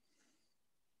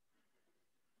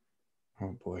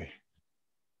 oh boy.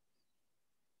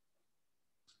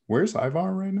 Where's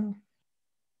Ivar right now?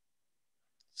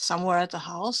 Somewhere at the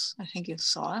house. I think you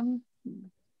saw him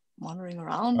wandering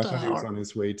around. I thought he was on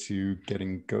his way to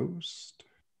getting Ghost.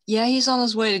 Yeah, he's on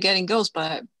his way to getting Ghost,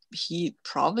 but he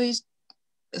probably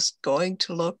is going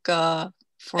to look for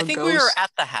I think Ghost. we were at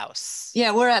the house.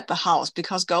 Yeah, we're at the house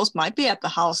because Ghost might be at the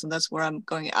house, and that's where I'm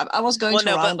going. I was going to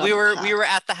round but we up were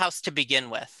at the house to begin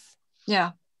with.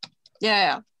 Yeah. We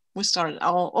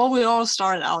all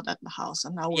started out at the house,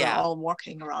 and now we're all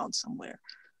walking around somewhere.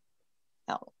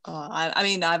 I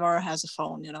mean, Ivar has a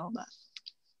phone, you know that.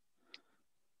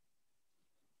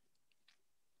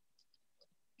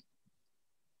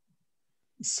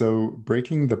 So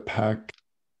breaking the pack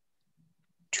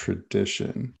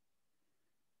tradition.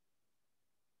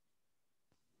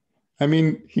 I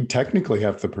mean, he'd technically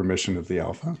have the permission of the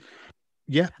Alpha.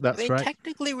 Yeah, that's right.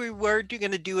 Technically, we were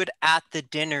going to do it at the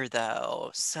dinner, though.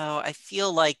 So I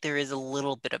feel like there is a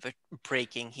little bit of a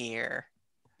breaking here.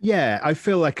 Yeah, I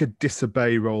feel like a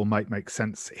disobey roll might make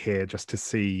sense here, just to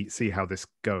see how this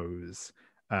goes,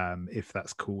 if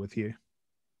that's cool with you.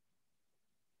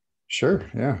 Sure,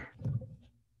 yeah.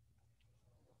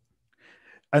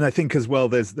 And I think as well,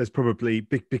 there's probably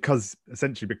because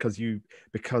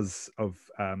of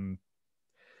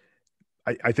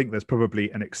I think there's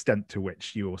probably an extent to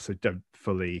which you also don't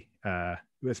fully,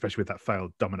 especially with that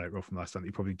failed dominate roll from last time,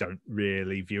 you probably don't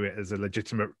really view it as a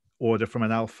legitimate order from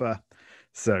an alpha.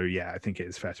 So yeah, I think it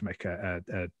is fair to make a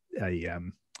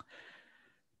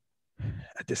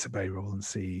disobey roll and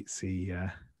see. All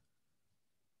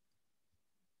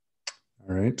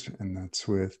right, and that's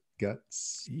with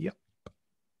guts. Yep.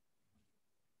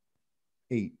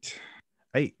 8.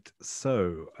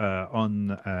 So on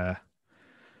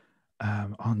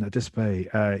the disobey,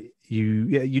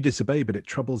 you disobey, but it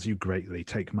troubles you greatly.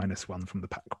 Take -1 from the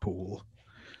pack pool,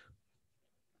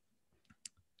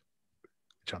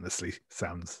 which honestly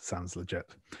sounds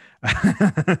legit.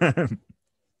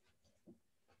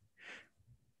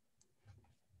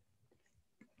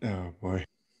 Oh boy.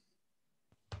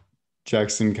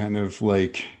 Jaxon kind of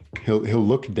like he'll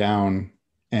look down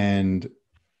and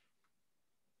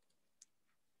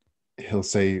he'll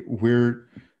say, we're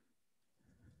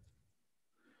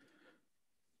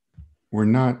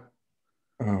not,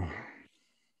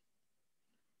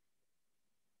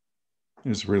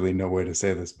 there's really no way to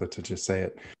say this but to just say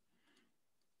it.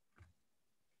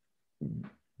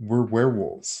 We're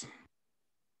werewolves.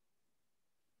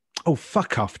 Oh,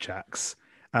 fuck off, Jax.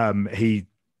 He's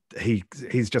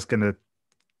just gonna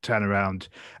turn around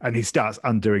and he starts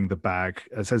undoing the bag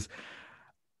and says,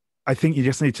 I think you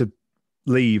just need to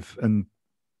leave and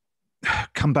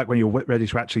come back when you're ready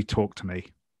to actually talk to me.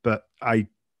 But I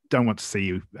don't want to see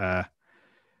you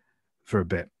for a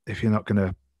bit if you're not going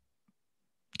to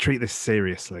treat this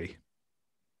seriously.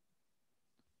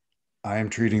 I am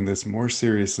treating this more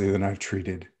seriously than I've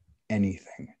treated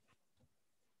anything.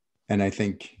 And I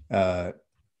think he'll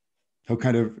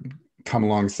kind of come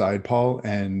alongside Paul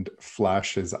and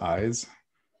flash his eyes.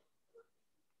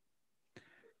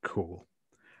 Cool.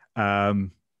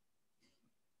 And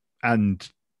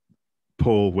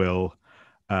Paul will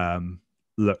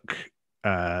look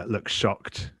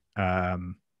shocked.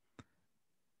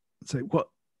 So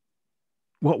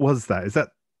what was that? Is that,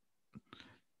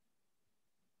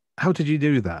 how did you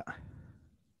do that?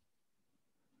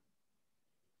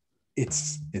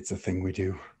 It's a thing we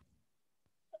do.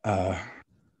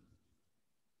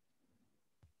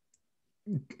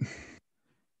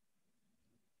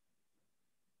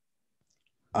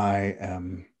 I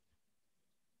am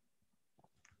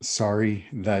sorry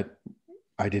that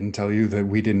I didn't tell you, that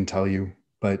we didn't tell you,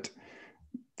 but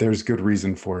there's good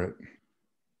reason for it.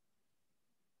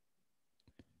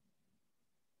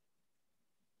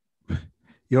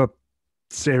 You're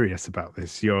serious about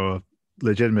this? You're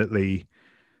legitimately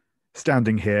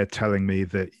standing here telling me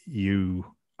that you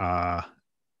are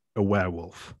a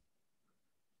werewolf?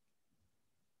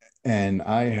 And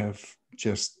I have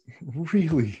just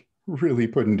really, really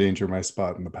put in danger my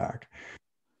spot in the pack.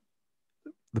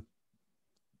 The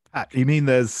pack? You mean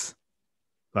there's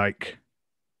like...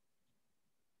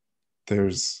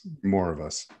 There's more of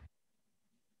us.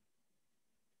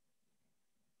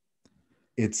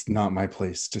 It's not my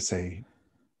place to say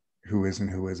who is and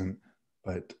who isn't,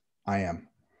 but I am.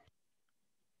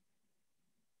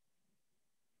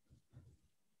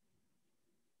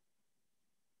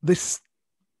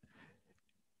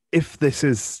 If this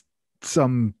is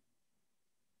some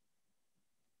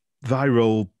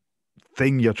viral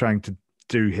thing you're trying to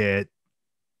do here,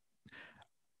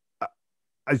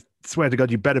 I swear to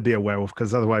God, you better be a werewolf,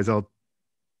 because otherwise I'll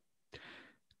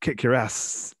kick your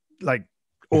ass like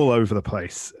all over the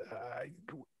place.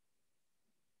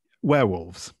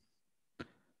 Werewolves.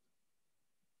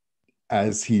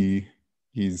 As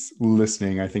he's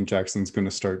listening, I think Jackson's going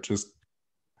to start just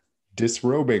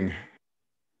disrobing.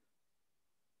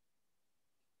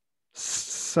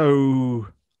 So,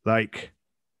 like,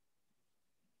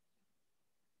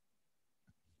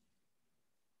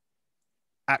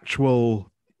 actual,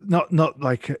 not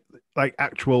like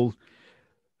actual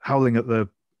howling at the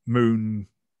moon,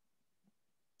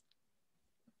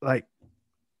 like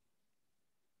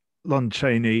Lon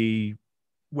Chaney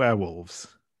werewolves.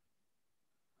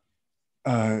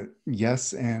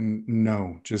 Yes and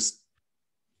no. Just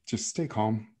stay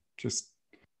calm. Just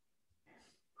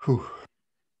whew.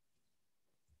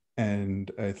 And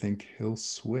I think he'll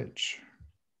switch.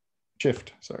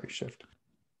 Shift.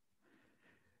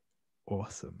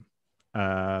 Awesome.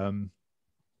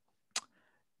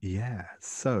 Yeah,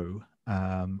 so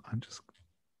I'm just...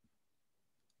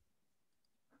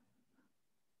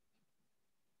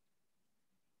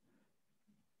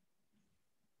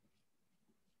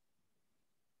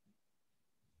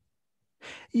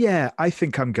 Yeah, I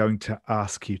think I'm going to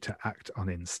ask you to act on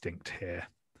instinct here.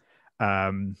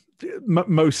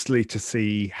 Mostly to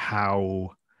see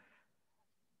how...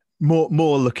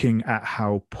 More looking at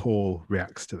how Paul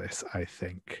reacts to this, I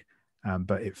think.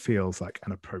 But it feels like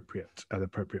an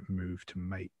appropriate move to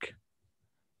make.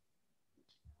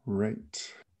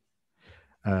 Right.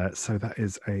 So that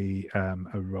is a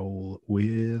roll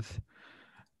with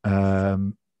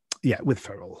with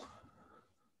Feral.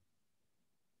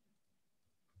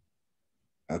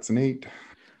 That's an 8.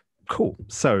 Cool.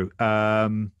 So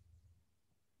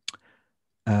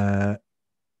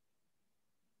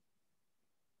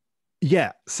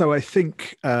so I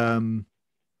think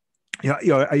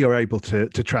you're able to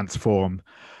transform.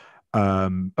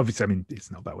 Obviously, I mean, it's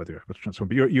not about whether you're able to transform,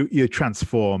 but you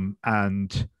transform,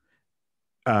 and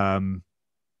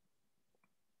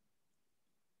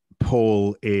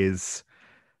Paul is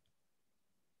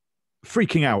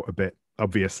freaking out a bit,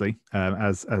 obviously,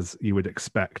 as you would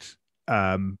expect.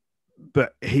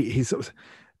 But he sort of,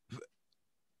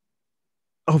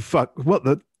 oh fuck,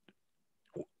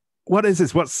 what is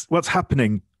this? What's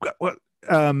happening? What?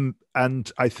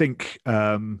 And I think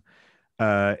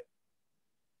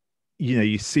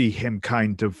you see him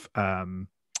kind of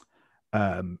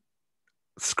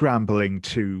scrambling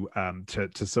to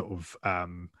sort of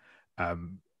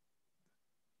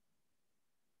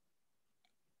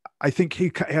I think he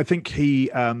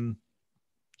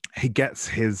gets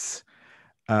his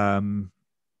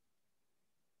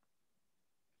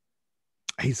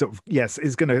he sort of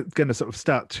is gonna sort of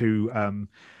start to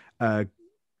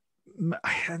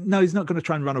no, he's not going to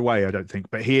try and run away, I don't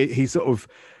think, but he sort of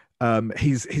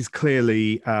he's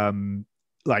clearly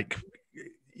like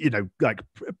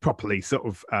properly sort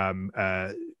of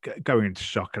going into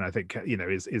shock, and I think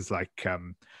is like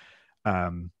kind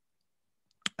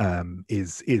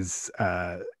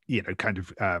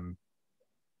of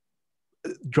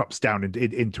drops down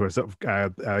into a sort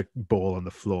of ball on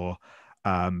the floor,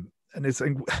 and it's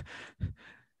saying,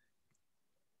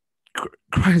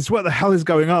 Christ, what the hell is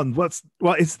going on? What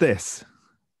is this?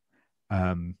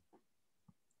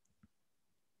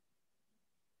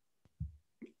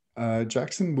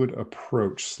 Jaxon would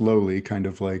approach slowly, kind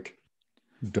of like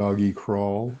doggy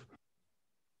crawl.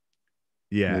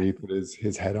 Yeah. Maybe put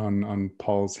his head on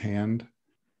Paul's hand.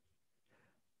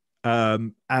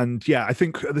 And yeah, I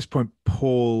think at this point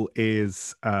Paul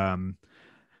is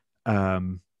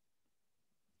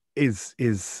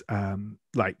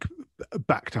like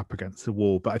backed up against the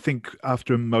wall, but I think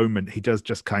after a moment he does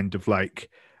just kind of like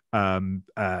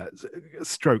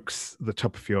strokes the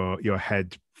top of your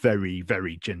head very,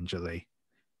 very gingerly.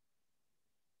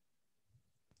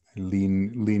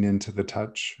 Lean into the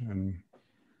touch and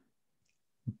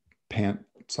pant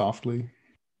softly.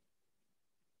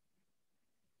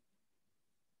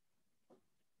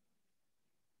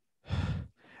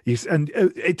 And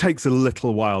it takes a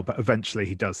little while, but eventually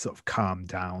he does sort of calm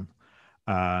down,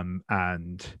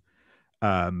 and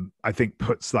I think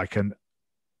puts an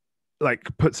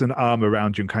arm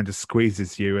around you and kind of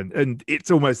squeezes you, and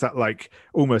it's almost like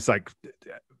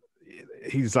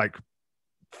he's like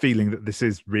feeling that this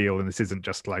is real and this isn't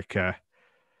just like a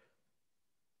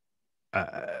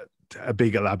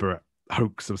big elaborate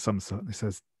hoax of some sort. And he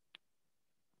says,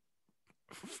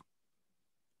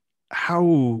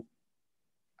 how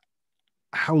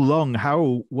long,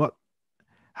 how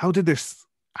did this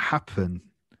happen?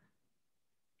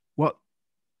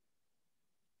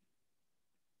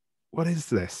 What is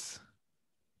this?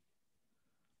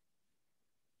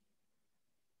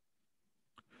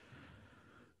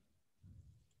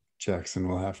 Jaxon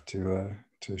will have to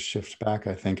shift back.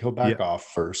 I think he'll back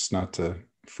off first, not to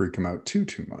freak him out too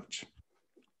much.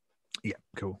 Yeah,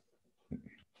 cool.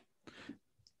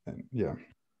 And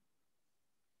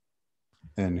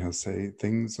and he'll say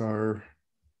things are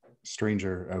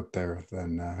stranger out there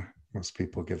than most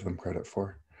people give them credit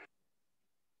for.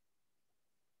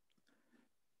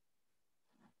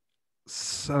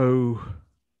 So,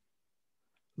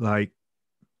 like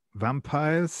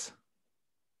vampires?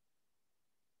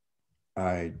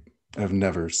 I have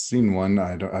never seen one.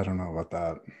 I don't know about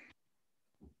that.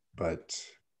 But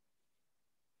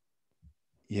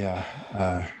yeah,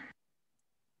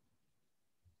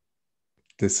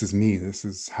 this is me. This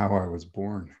is how I was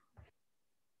born.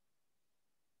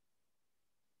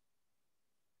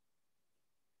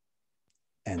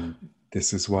 And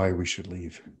this is why we should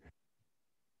leave.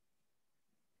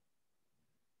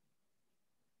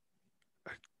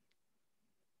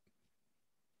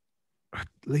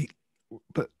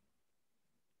 But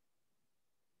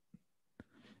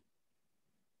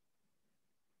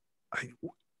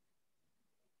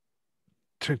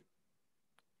to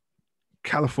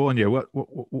California, what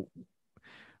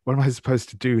am I supposed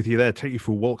to do with you there? Take you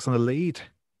for walks on a lead?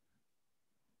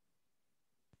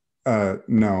 No,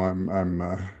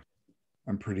 I'm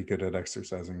pretty good at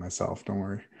exercising myself. Don't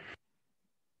worry.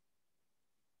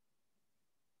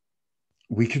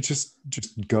 We could just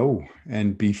go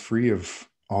and be free of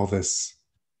all the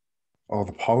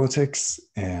politics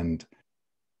and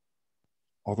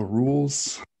all the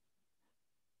rules.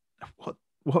 What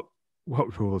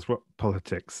rules? What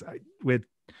politics?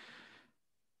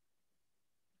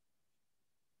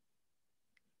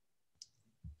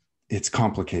 It's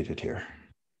complicated here.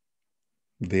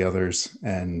 The others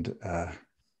and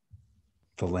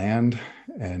the land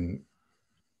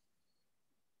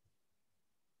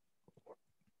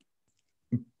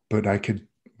but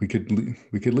we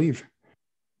could leave.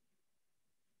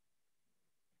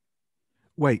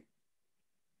 Wait.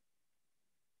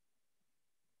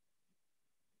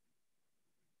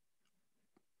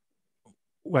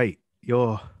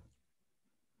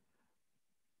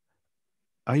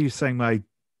 Are you saying my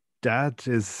dad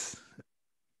is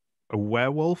a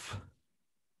werewolf?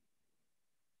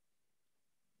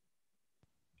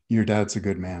 Your dad's a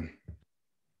good man,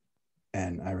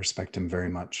 and I respect him very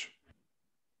much.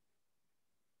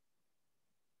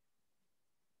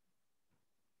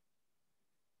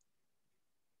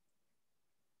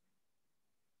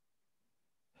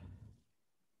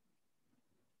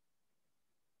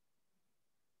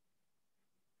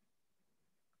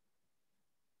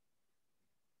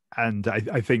 And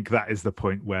I think that is the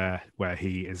point where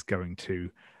he is going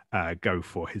to go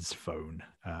for his phone,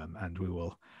 and we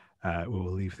will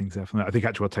leave things there from there. I think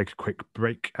actually we'll take a quick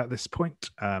break at this point,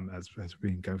 as we've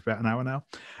been going for about an hour now,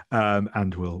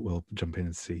 and we'll jump in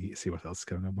and see what else is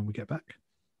going on when we get back.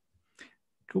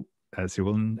 Cool. See you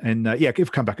all, and if you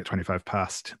come back at 25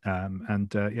 past,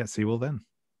 and see you all then.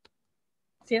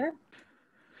 See you then.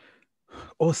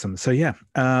 Awesome. So yeah,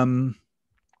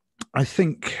 I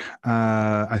think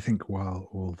while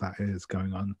all that is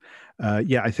going on,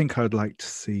 yeah, I think I would like to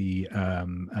see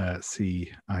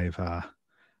Ivar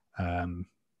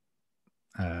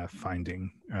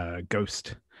finding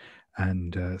Ghost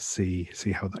and see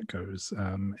how that goes.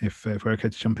 If we're okay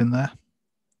to jump in there.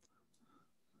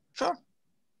 Sure.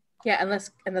 Yeah,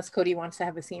 unless Cody wants to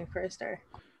have a scene first, or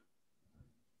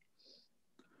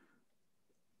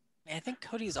I think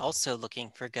Cody's also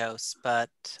looking for Ghost, but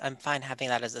I'm fine having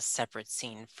that as a separate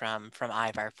scene from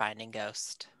Ivar finding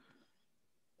Ghost.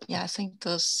 Yeah, I think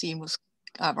the scene with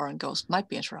Ivar and Ghost might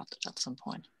be interrupted at some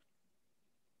point.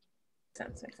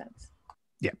 makes sense.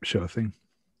 Yeah, sure thing.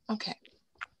 Okay.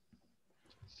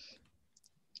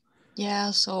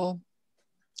 Yeah, so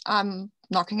I'm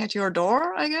knocking at your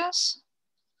door, I guess,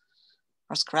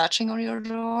 or scratching on your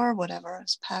door, whatever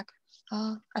is pack.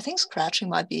 I think scratching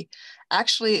might be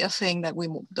actually a thing that we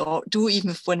do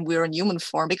even when we're in human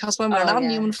form, because when we're not in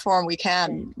human form, we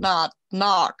can not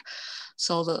knock.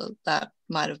 So that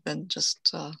might have been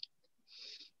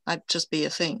might just be a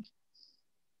thing.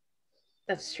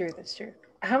 That's true.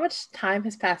 How much time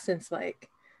has passed since like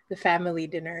the family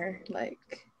dinner? Like,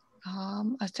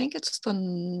 I think it's the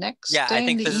next day. Yeah, I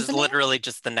think in the this evening. is literally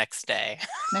just the next day.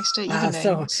 Next day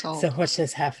evening. So much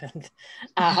has happened.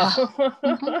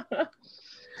 Mm-hmm.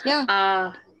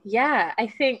 Yeah. Yeah. I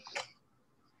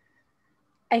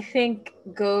think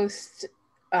Ghost.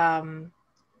 I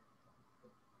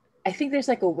think there's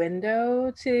like a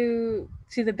window to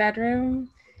the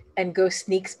bedroom, and Ghost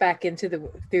sneaks back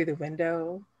through the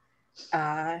window,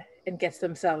 and gets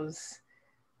themselves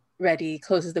ready.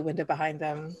 Closes the window behind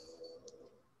them,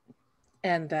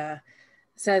 and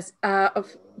says,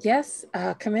 "Yes,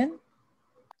 come in."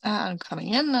 I'm coming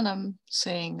in and I'm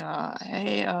saying,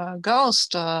 "Hey,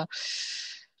 Ghost.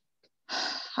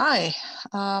 Hi.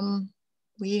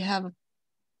 We have a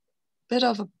bit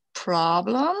of a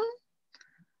problem.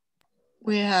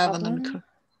 We have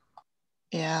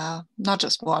yeah, not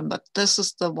just one, but this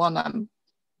is the one I'm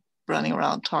running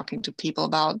around talking to people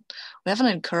about. We have an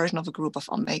incursion of a group of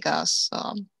Omegas.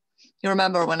 You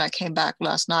remember when I came back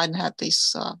last night and had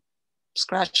these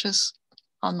scratches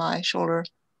on my shoulder?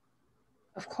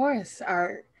 Of course.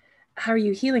 How are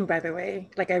you healing, by the way?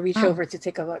 Like, I reach over to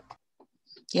take a look.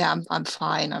 Yeah, I'm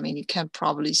fine. I mean, you can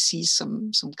probably see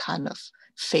some kind of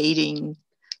fading,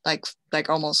 like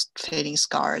almost fading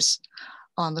scars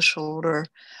on the shoulder.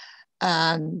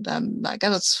 And I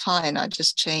guess it's fine. I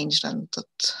just changed and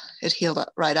it healed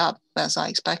right up as I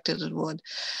expected it would.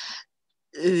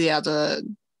 The other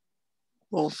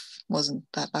wolf wasn't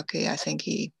that lucky. I think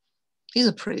he's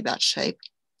in pretty bad shape.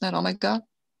 That Omega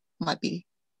might be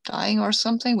dying or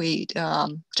something.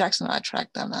 Jaxon and I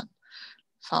tracked them and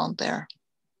found their,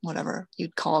 whatever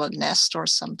you'd call it, nest or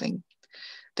something.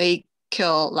 They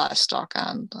kill livestock,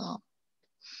 and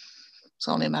it's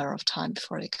only a matter of time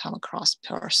before they come across a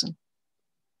person.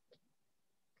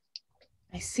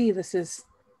 I see. This is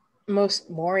most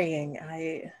worrying.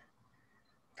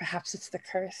 Perhaps it's the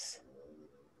curse.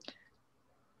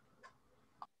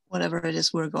 Whatever it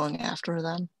is, we're going after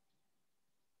them.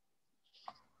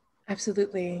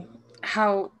 Absolutely.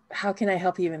 How can I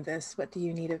help you in this? What do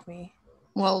you need of me?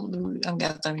 Well, I'm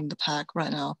gathering the pack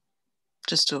right now,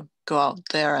 just to go out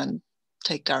there and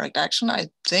take direct action. I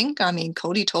think. I mean,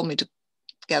 Cody told me to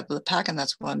gather the pack, and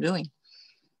that's what I'm doing.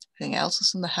 Everything else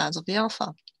is in the hands of the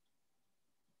Alpha.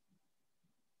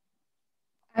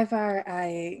 Ivar,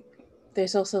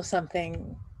 there's also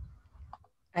something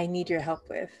I need your help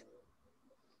with.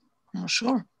 Oh,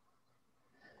 sure.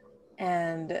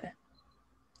 And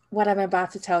what I'm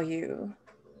about to tell you,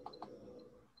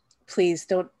 please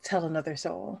don't tell another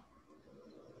soul.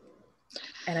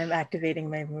 And I'm activating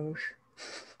my move.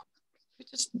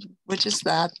 Which is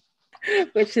that?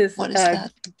 Which is, what is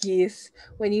that? Geese.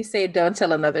 When you say don't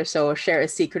tell another soul, share a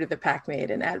secret of the pack mate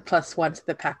and add +1 to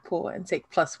the pack pool and take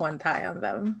 +1 tie on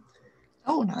them.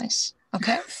 Oh, nice.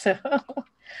 Okay. So,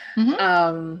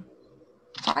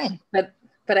 fine.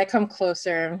 But I come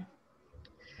closer,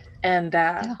 and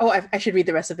I should read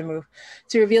the rest of the move.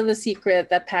 To reveal the secret,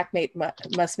 that pack mate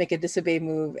must make a disobey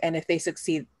move, and if they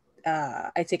succeed,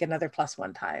 I take another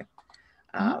 +1 tie.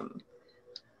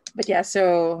 But yeah,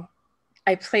 so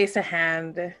I place a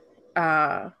hand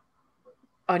on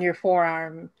your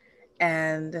forearm,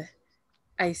 and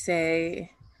I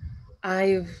say,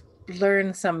 I've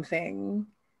learned something,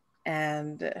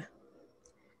 and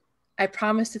I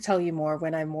promise to tell you more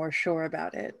when I'm more sure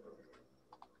about it.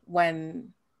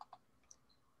 When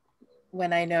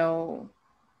I know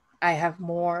I have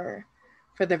more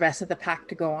for the rest of the pack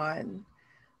to go on.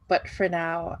 But for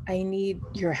now, I need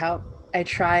your help. I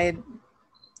tried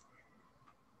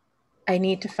I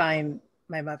need to find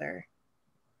my mother,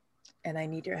 and I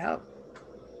need your help.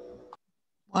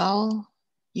 Well,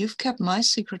 you've kept my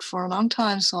secret for a long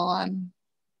time, so I'm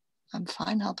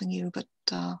fine helping you. But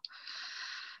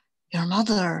your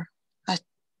mother,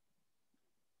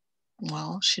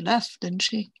 well, she left, didn't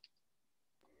she?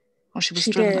 Or she was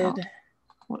driven out.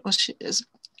 What was she?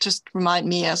 Just remind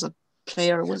me as a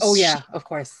player. Oh yeah, of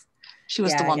course. She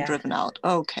was the one driven out.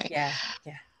 Okay. Yeah.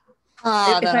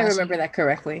 If then I remember that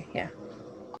correctly, yeah.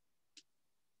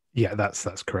 Yeah,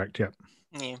 that's correct. Yep.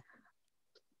 Yeah.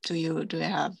 Do you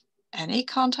have any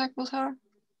contact with her?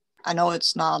 I know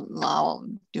it's not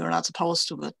allowed. You're not supposed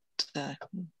to, but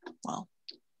well.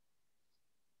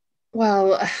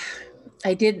 Well,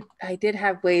 I did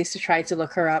have ways to try to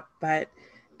look her up, but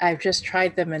I've just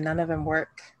tried them and none of them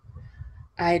work.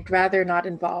 I'd rather not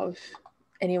involve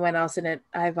anyone else in it,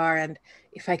 Ivar, and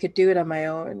if I could do it on my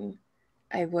own,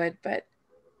 I would, but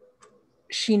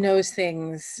she knows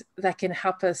things that can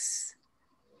help us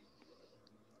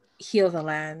heal the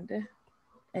land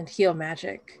and heal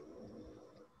magic.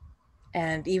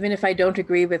 And even if I don't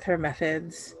agree with her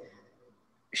methods,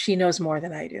 she knows more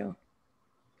than I do.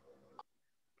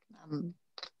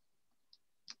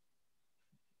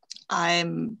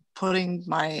 I'm putting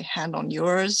my hand on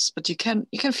yours, but you can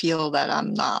feel that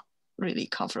I'm not really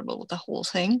comfortable with the whole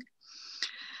thing.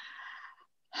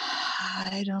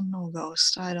 I don't know,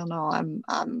 Ghost. I don't know.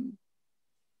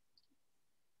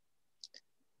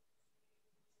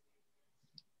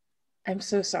 I'm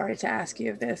so sorry to ask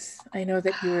you of this. I know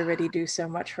that you already do so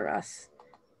much for us.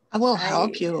 I will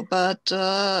help you, but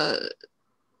I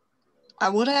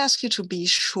would ask you to be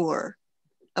sure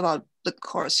about the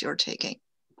course you're taking.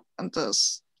 And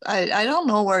this, I don't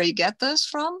know where you get this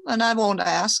from, and I won't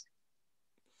ask.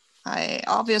 I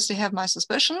obviously have my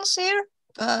suspicions here,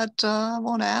 but I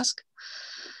won't ask.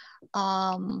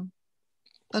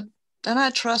 But then I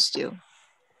trust you.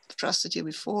 I've trusted you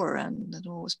before, and it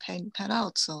always pan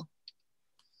out, so.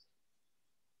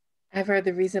 Ivar,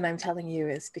 the reason I'm telling you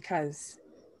is because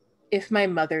if my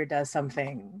mother does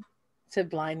something to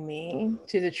blind me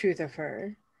to the truth of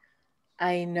her,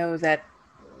 I know that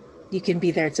you can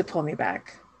be there to pull me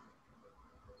back.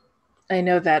 I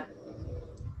know that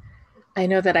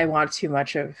I want too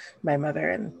much of my mother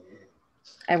and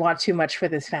I want too much for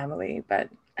this family, but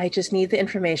I just need the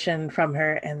information from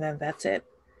her and then that's it.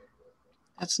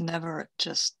 That's never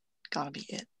just gotta be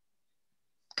it.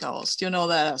 Ghost, you know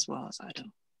that as well as I do,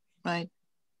 right?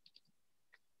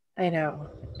 I know.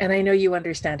 And I know you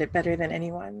understand it better than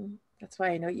anyone. That's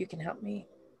why I know you can help me.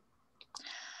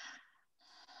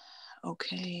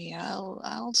 Okay,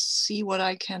 I'll see what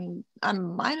I can. I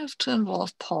might have to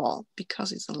involve Paul because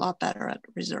he's a lot better at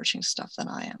researching stuff than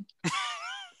I am.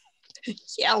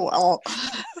 Yeah, well,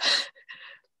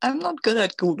 I'm not good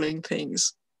at Googling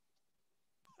things.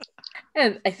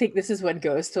 And I think this is when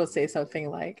Ghost will say something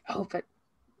like, oh, but,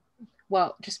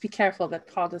 well, just be careful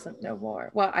that Paul doesn't know more.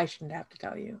 Well, I shouldn't have to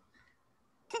tell you.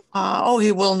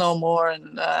 He will know more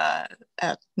and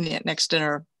at next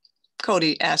dinner.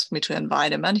 Cody asked me to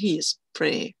invite him, and he's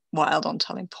pretty wild on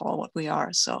telling Paul what we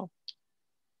are, so.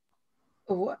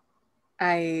 What?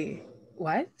 I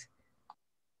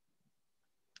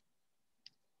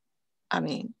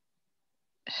mean,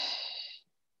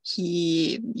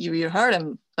 you heard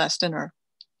him last dinner.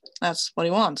 That's what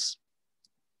he wants.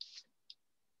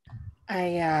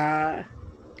 And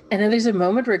then there's a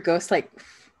moment where Ghost, like,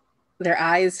 their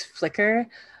eyes flicker.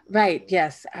 Right,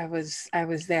 yes, I was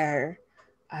there.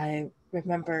 I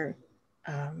remember,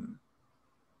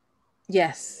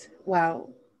 yes, well,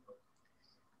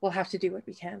 we'll have to do what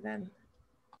we can then.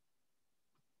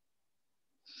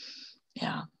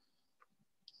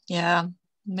 Yeah,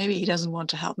 maybe he doesn't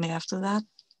want to help me after that.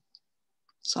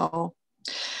 So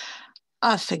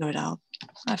I'll figure it out.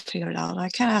 I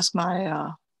can ask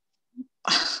my,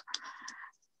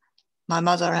 my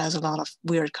mother has a lot of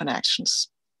weird connections.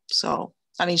 So,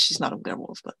 I mean, she's not a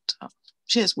werewolf, but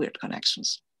she has weird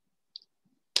connections.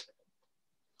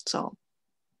 So,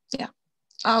 yeah.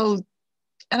 And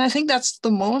I think that's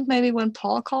the moment maybe when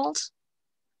Paul calls.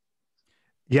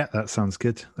 Yeah, that sounds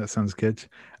good.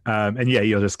 And yeah,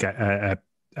 you'll just get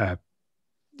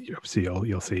obviously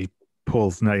you'll see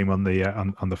Paul's name on the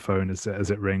on the phone as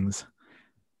it rings.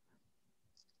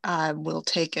 I will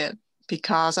take it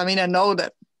because I mean I know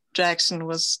that Jaxon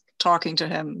was talking to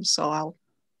him, so I'll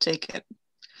take it.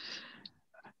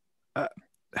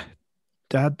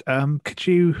 Dad, could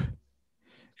you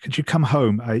come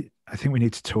home? I think we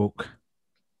need to talk.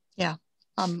 Yeah,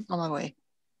 I'm on my way.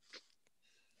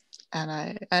 And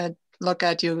I look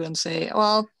at you and say,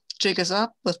 well, jig is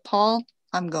up with Paul.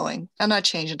 I'm going. And I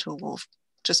change into a wolf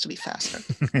just to be faster.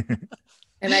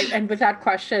 And without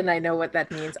question, I know what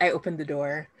that means. I open the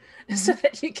door so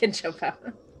that you can jump out.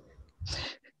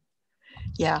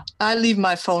 Yeah, I leave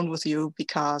my phone with you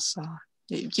because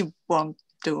you won't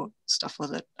do stuff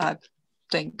with it, I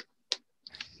think.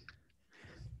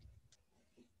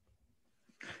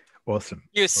 Awesome.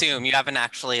 You assume you haven't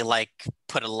actually like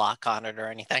put a lock on it or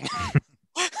anything.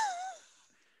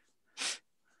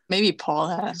 Maybe Paul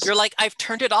has. You're like, I've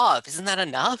turned it off. Isn't that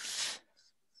enough?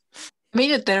 I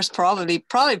mean, there's probably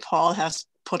Paul has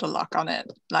put a lock on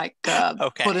it, like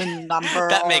Okay. put a number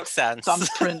That or makes sense.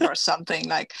 thumbprint or something.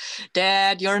 Like,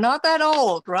 Dad, you're not that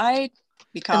old, right?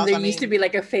 Because And there used to be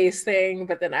like a face thing,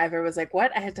 but then Ivar was like,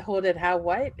 what? I had to hold it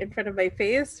what? In front of my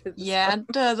face? Yeah, and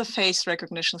the face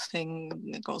recognition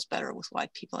thing goes better with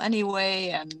white people anyway,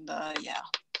 and yeah.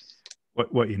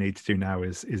 What you need to do now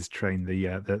is train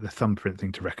the thumbprint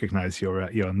thing to recognize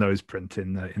your nose print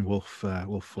in wolf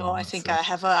form. No, I think I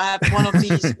have one of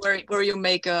these where you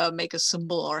make a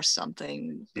symbol or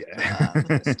something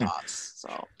with the dots.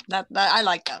 So that I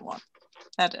like that one.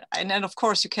 And then of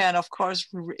course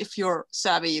if you're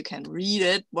savvy you can read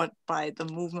it by the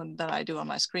movement that I do on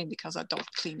my screen, because I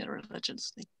don't clean it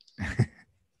religiously.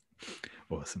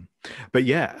 Awesome. But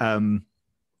yeah,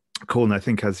 cool. And I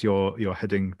think as you're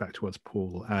heading back towards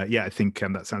Paul, I think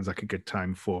that sounds like a good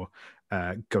time for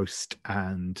Ghost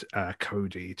and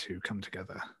Cody to come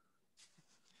together.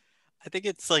 I think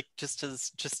it's like just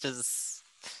as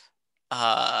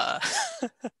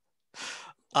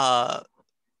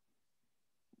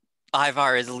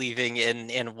Ivar is leaving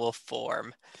in wolf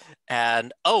form,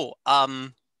 and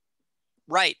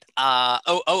right.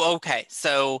 Okay.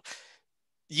 So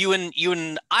you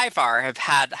and Ivar have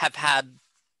had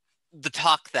the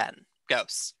talk then,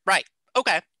 Ghost. Right.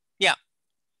 Okay. Yeah.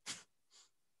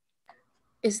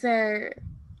 Is there,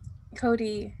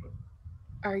 Cody,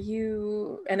 are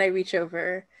you, and I reach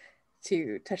over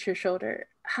to touch your shoulder.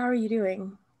 How are you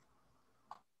doing?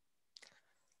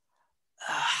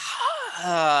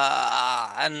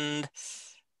 And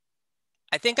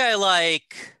I think I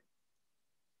like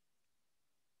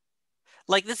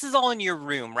this is all in your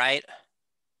room, right?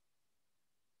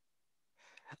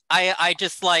 I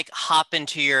just like hop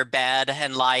into your bed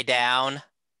and lie down.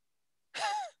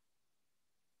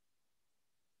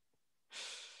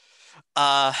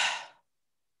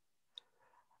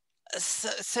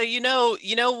 So you know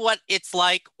what it's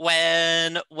like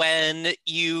when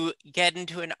you get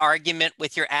into an argument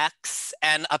with your ex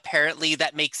and apparently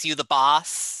that makes you the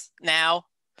boss now?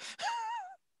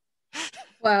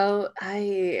 Well,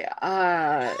 and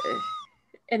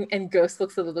Ghost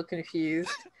looks a little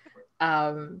confused.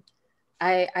 I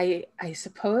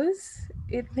suppose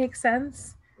it makes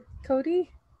sense, Cody.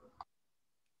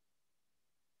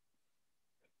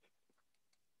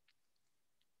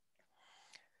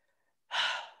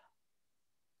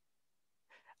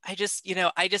 I just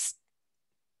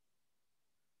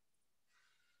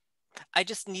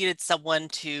needed someone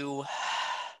to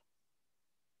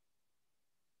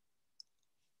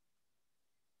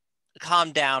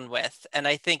calm down with, and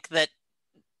I think that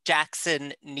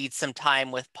Jaxon needs some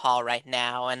time with Paul right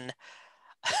now, and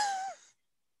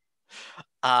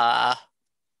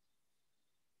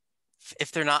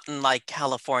if they're not in like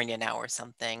California now or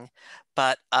something,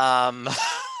 but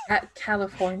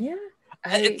California?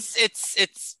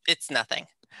 It's nothing.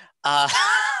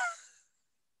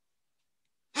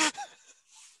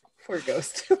 Poor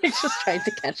Ghost. Like just trying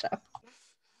to catch up.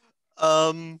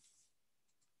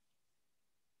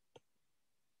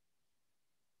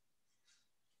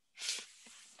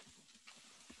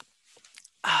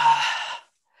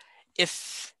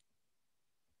 If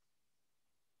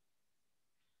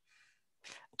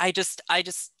I just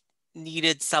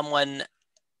needed someone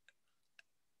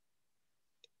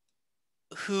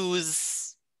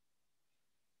who's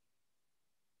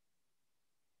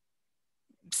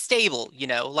stable,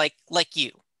 like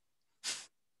you.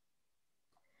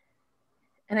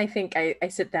 And I think I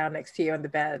sit down next to you on the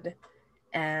bed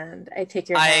and I take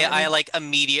your hand. I like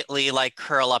immediately like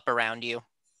curl up around you.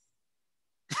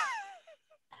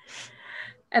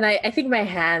 And I think my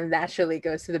hand naturally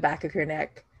goes to the back of your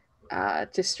neck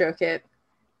to stroke it.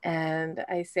 And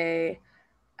I say,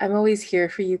 I'm always here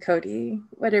for you, Cody.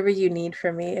 Whatever you need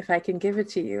from me, if I can give it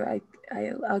to you,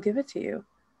 I'll give it to you.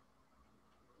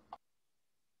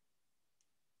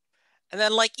 And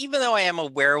then like, even though I am a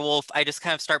werewolf, I just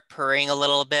kind of start purring a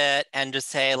little bit and just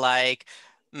say like,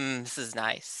 this is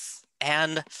nice.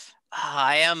 And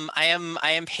I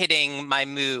am hitting my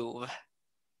move.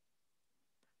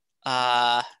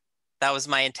 That was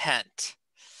my intent.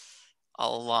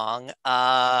 all along.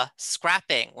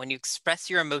 Scrapping, when you express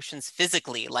your emotions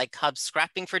physically, like cubs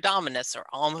scrapping for dominus or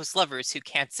almost lovers who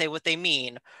can't say what they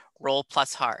mean. Roll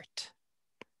plus heart.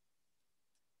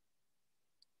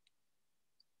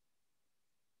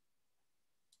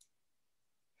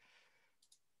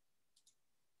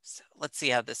 So let's see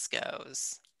how this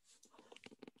goes.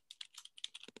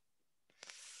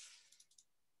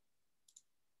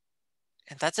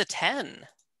 And that's a 10.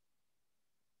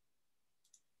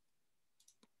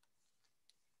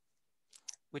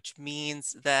 Which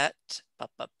means that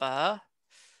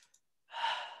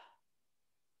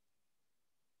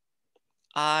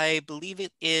I believe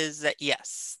it is that,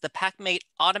 yes, the packmate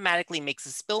automatically makes a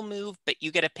spill move, but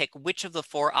you get to pick which of the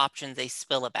 4 options they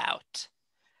spill about.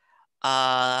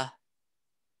 Right,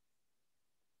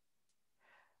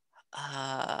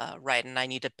 and I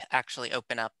need to actually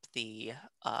open up the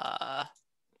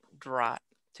draw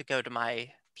to go to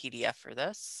my PDF for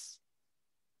this.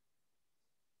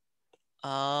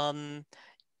 Yeah.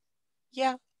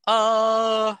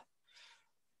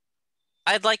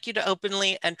 I'd like you to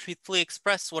openly and truthfully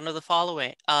express one of the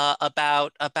following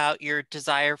about your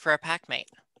desire for a packmate.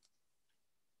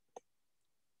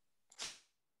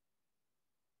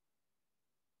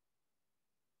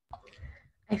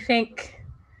 I think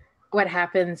what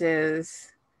happens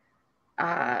is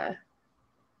I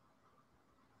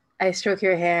stroke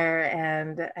your hair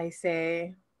and I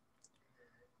say,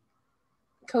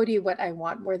 Cody, what I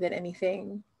want more than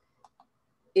anything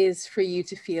is for you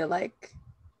to feel like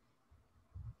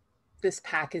this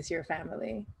pack is your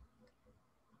family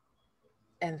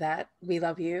and that we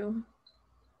love you.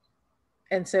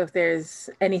 And so if there's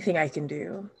anything I can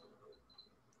do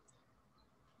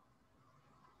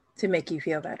to make you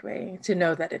feel that way, to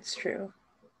know that it's true.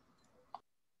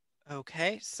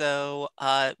 Okay, so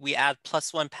we add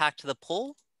 +1 pack to the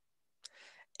pull.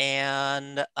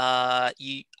 And I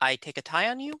take a tie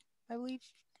on you, I believe.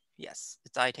 Yes,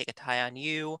 it's I take a tie on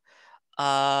you.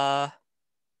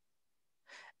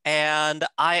 And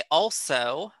I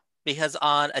also, because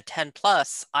on a 10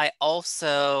 plus, I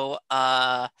also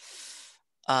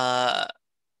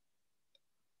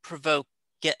provoke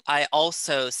I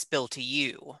also spill to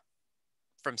you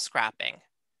from scrapping.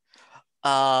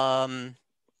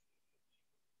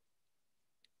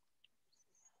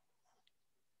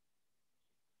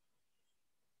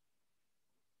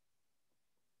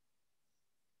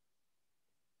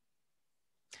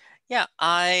 Yeah,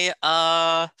 I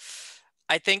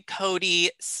think Cody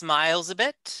smiles a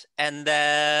bit and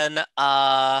then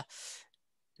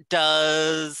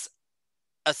does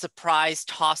a surprise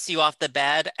toss you off the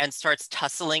bed and starts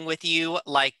tussling with you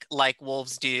like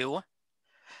wolves do.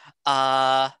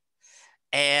 And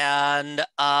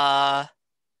I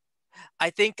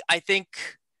think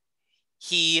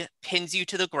he pins you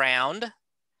to the ground.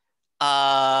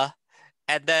 And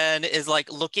then is like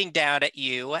looking down at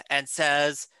you and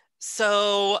says,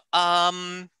 so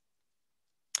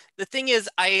the thing is,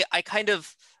 I kind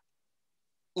of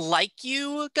like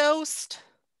you, Ghost.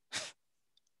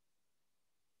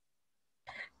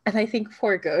 And I think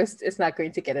poor Ghost is not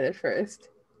going to get it at first.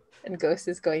 And Ghost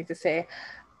is going to say,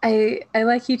 I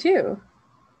like you too.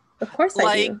 Of course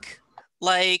I do.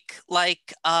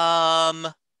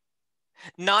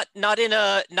 Not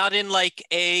in like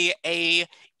a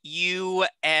you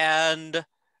and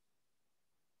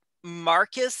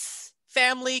Marcus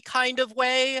family kind of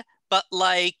way, but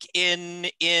like in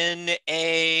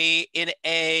a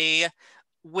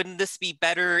wouldn't this be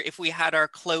better if we had our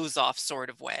clothes off sort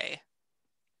of way.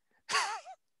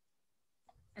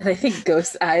 And I think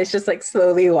Ghost's eyes just like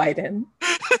slowly widen.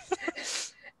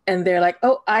 And they're like,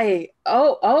 I.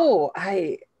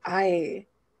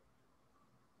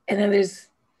 And then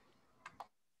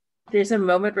there's a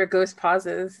moment where Ghost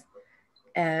pauses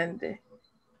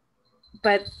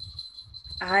but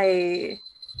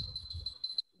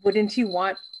wouldn't you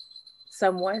want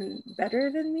someone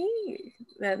better than me?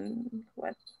 Then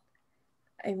what?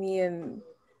 I mean,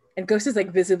 and Ghost is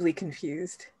like visibly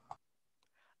confused.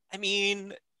 I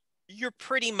mean, you're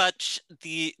pretty much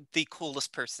the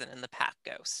coolest person in the pack,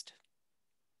 Ghost.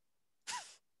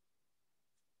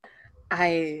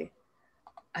 I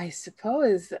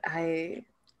suppose and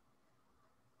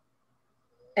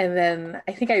then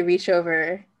I think I reach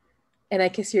over and I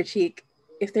kiss your cheek.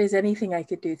 If there's anything I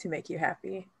could do to make you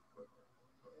happy.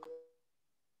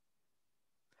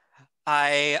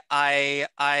 I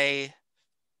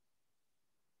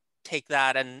take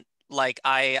that and like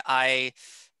I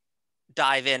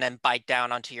dive in and bite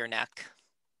down onto your neck.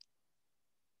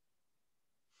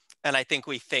 And I think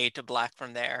we fade to black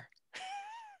from there.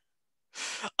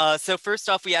 So first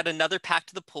off, we add another pack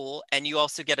to the pool, and you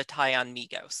also get a tie on me,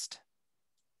 Ghost.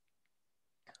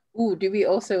 Ooh, do we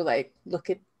also like look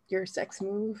at your sex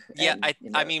move? Yeah,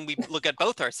 And, I mean, we look at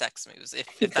both our sex moves if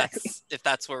Exactly.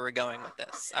 that's where we're going with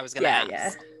this. I was gonna Yeah,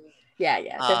 ask. yeah,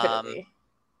 definitely.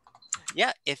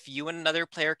 Yeah, if you and another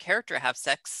player character have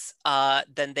sex,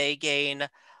 then they gain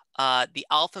the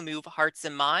alpha move Hearts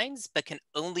and Minds, but can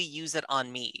only use it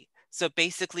on me. So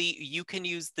basically, you can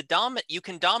use you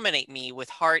can dominate me with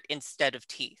heart instead of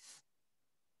teeth.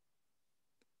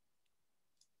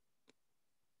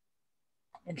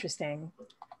 Interesting.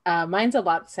 Mine's a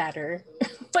lot sadder.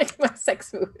 Like my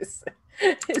sex move is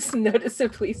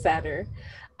noticeably sadder.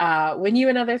 When you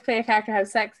and another player character have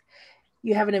sex,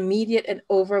 you have an immediate and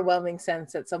overwhelming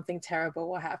sense that something terrible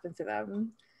will happen to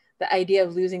them. The idea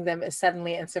of losing them is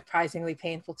suddenly and surprisingly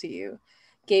painful to you.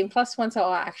 Gain +1 to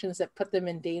all actions that put them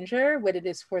in danger when it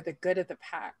is for the good of the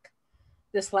pack.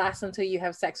 This lasts until you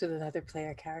have sex with another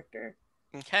player character.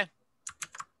 Okay.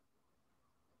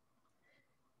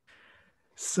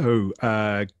 So,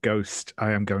 Ghost,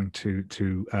 I am going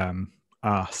to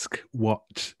ask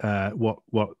what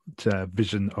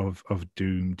vision of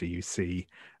doom do you see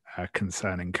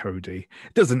concerning Cody?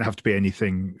 It doesn't have to be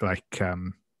anything like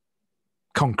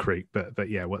concrete, but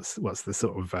yeah, what's the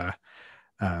sort of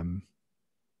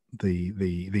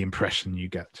the impression you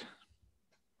get?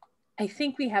 I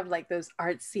think we have like those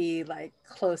artsy, like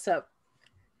close up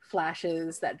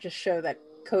flashes that just show that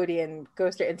Cody and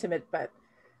Ghost are intimate, but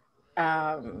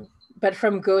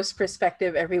from Ghost's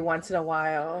perspective, every once in a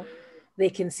while, they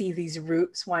can see these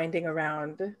roots winding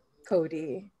around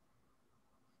Cody,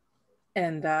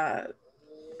 and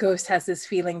Ghost has this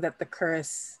feeling that the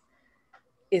curse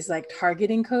is like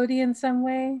targeting Cody in some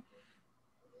way.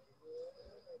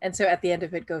 And so at the end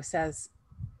of it, Ghost says,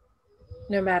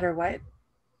 "No matter what,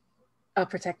 I'll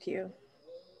protect you."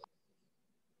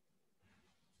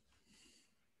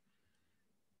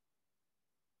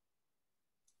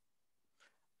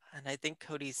 And I think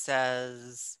Cody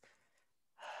says,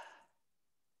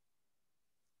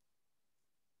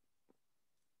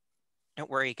 "Don't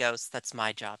worry, Ghost. That's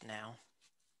my job now."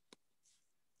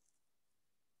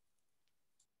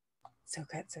 So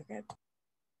good, so good.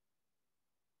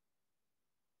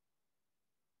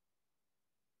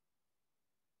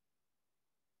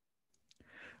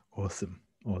 Awesome.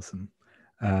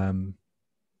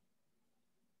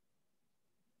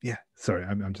 Yeah, sorry,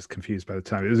 I'm just confused by the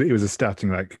time. It was a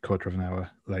starting like quarter of an hour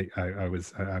late.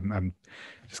 I'm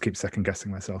just keep second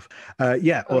guessing myself.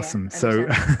 Yeah, awesome. Yeah, So,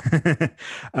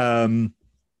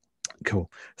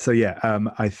 cool. So yeah,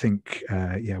 I think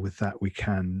yeah, with that we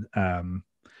can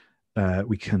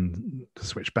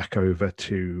switch back over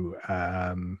to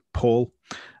Paul.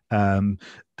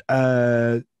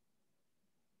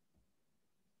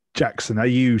 Jaxon, are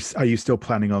you still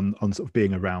planning on sort of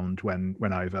being around when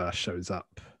Ivar shows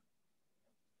up?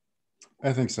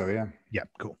 I think so, yeah. Yeah,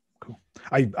 cool.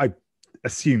 I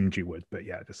assumed you would, but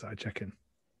yeah, just I check in.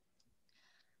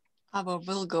 Ivar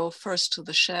will go first to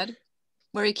the shed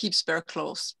where he keeps bare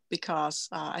clothes because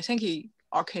I think he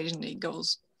occasionally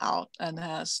goes out and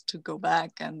has to go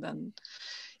back, and then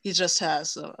he just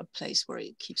has a place where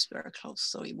he keeps bare clothes,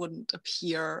 so he wouldn't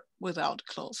appear without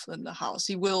clothes in the house.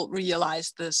 He will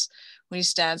realize this when he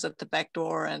stands at the back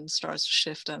door and starts to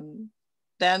shift, and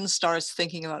then starts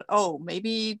thinking about, oh,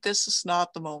 maybe this is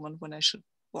not the moment when I should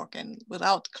walk in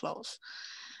without clothes,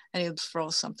 and he'll throw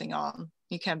something on.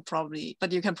 You can probably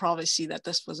see that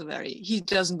this was he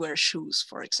doesn't wear shoes,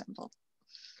 for example,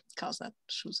 because that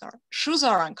shoes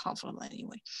are uncomfortable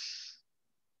anyway.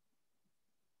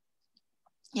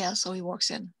 Yeah, so he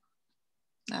walks in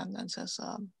and then says,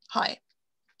 hi.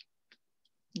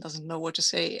 Doesn't know what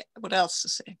else to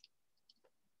say.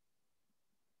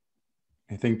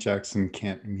 I think Jaxon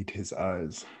can't meet his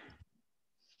eyes.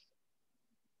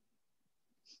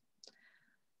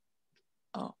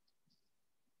 Oh.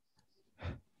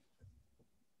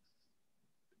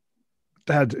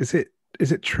 Dad, is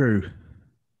it true?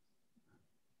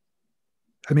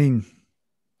 I mean,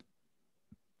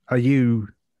 are you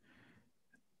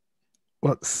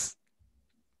what's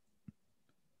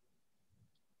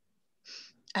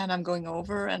And I'm going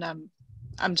over and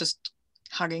I'm just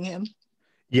hugging him.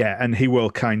 Yeah, and he will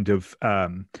kind of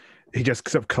he just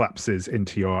sort of collapses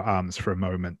into your arms for a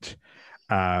moment.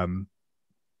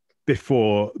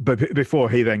 Before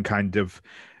he then kind of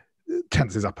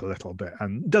tenses up a little bit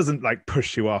and doesn't like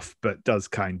push you off, but does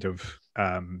kind of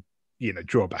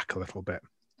draw back a little bit.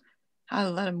 I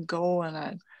let him go and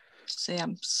I say,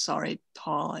 I'm sorry,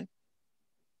 Paul.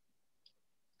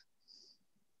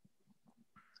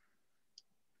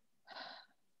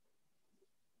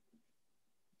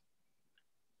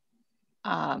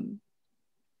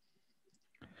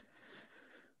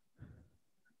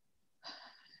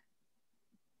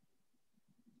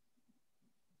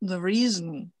 the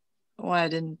reason why I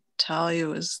didn't tell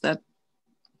you is that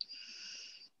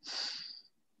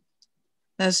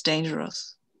that's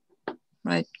dangerous,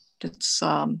 right? It's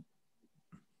not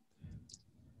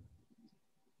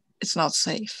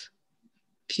safe.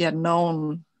 If you had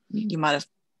known, you might have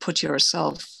put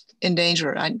yourself in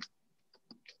danger.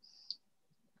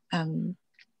 And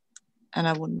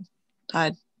I wouldn't.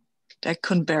 I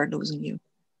couldn't bear losing you.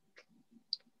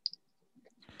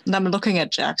 And I'm looking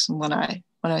at Jaxon when I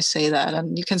say that,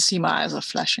 and you can see my eyes are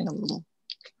flashing a little.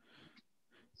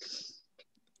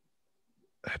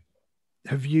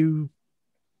 Have you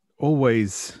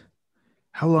always?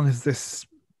 How long has this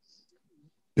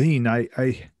been? I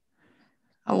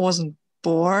wasn't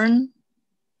born.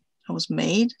 I was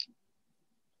made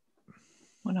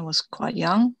when I was quite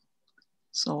young.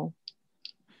 So.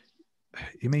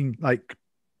 You mean like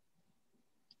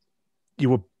you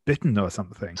were bitten or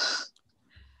something?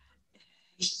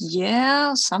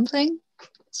 Yeah, something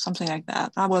like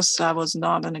that. I was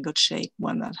not in a good shape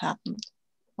when that happened.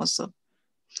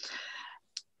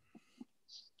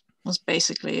 Was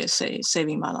basically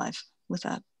saving my life with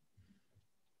that.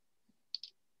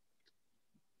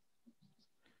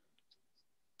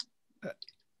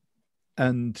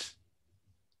 And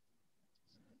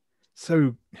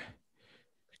so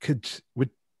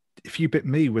if you bit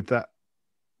me, would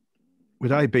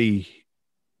I be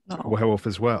a werewolf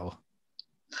as well?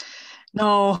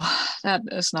 No, that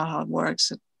is not how it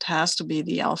works. It has to be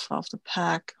the alpha of the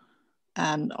pack,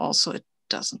 and also it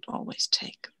doesn't always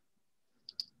take.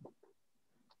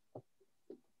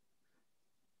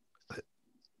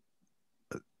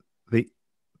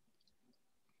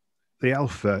 The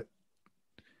alpha,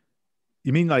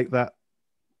 you mean like that,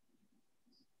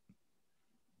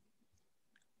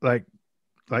 like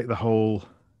the whole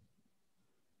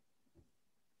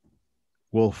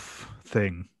wolf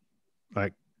thing,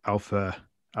 like alpha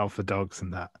dogs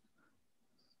and that?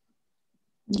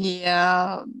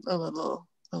 Yeah, a little.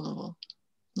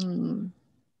 It's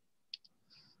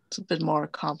a bit more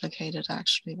complicated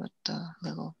actually, but a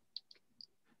little.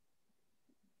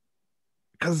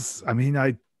 Because I mean,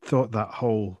 I thought that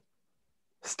whole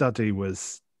study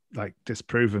was like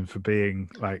disproven for being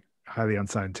like highly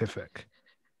unscientific.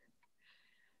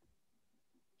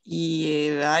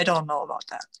 Yeah, I don't know about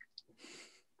that.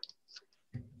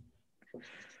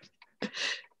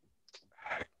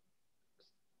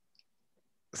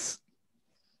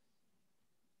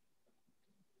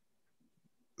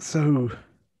 So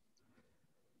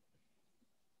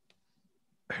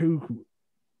who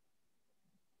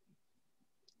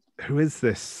is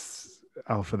this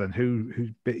alpha then? Who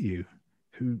bit you?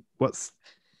 What's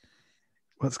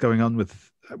going on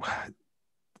with?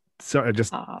 Sorry,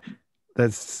 just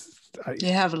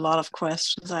you have a lot of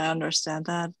questions. I understand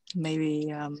that.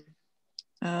 Maybe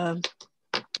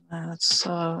let's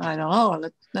I don't know.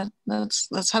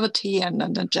 Let's have a tea, and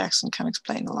then Jaxon can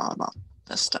explain a lot about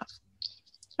this stuff.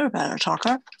 You're a better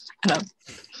talker. No.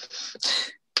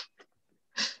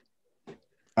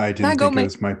 I didn't think it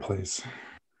was my place.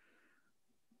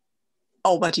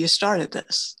 Oh, but you started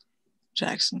this,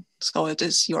 Jaxon. So it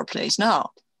is your place now.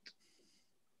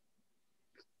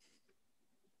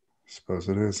 Suppose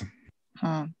it is.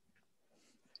 And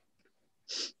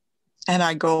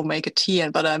I go make a tea,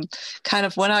 but I'm kind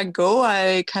of, when I go,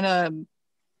 I kind of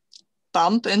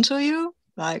bump into you,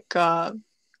 like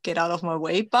get out of my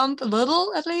way, bump a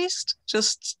little at least,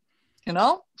 just, you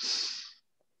know.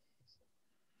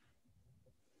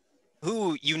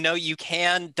 You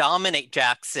can dominate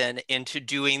Jaxon into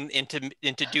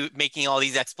making all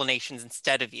these explanations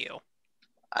instead of you.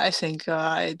 I think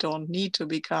I don't need to,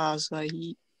 because I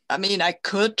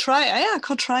could try. I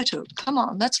could try to. Come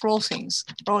on, let's roll things.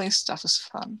 Rolling stuff is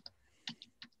fun.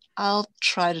 I'll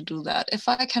try to do that if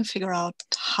I can figure out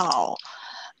how.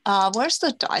 Where's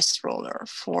the dice roller,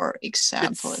 for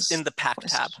example? It's in the pack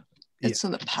tab. It's in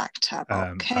the pack tab.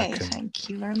 Okay, thank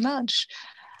you very much.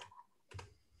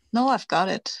 No, I've got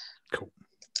it. Cool.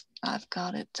 I've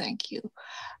got it, thank you.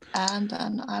 And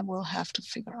then I will have to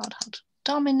figure out how to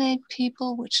dominate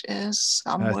people, which is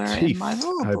somewhere in my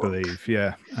rule book. I believe,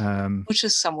 yeah. Which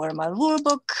is somewhere in my rule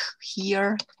book.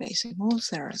 Here, basic moves,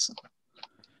 there is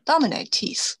dominate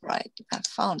teeth, right? I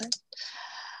found it.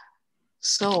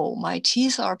 So my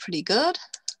teeth are pretty good.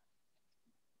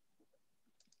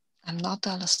 I'm not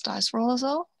the last dice roller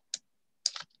though.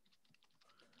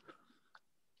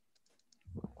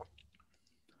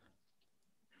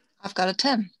 I've got a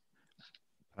 10.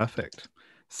 Perfect.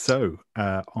 So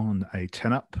on a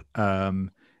 10 up,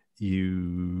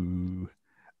 you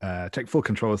take full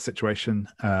control of the situation.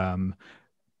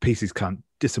 PCs can't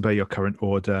disobey your current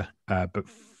order, but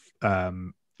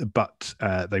but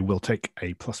they will take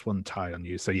a +1 tie on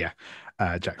you. So yeah,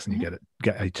 Jaxon, you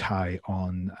get a tie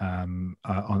on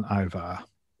Ivar.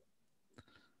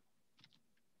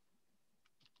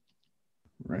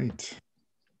 Right.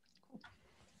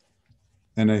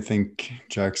 And I think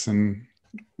Jaxon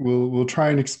will try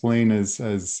and explain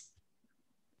as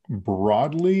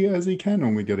broadly as he can,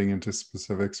 only getting into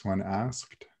specifics when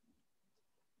asked.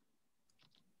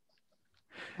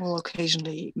 We'll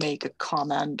occasionally make a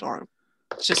comment or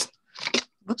just,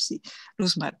 whoopsie,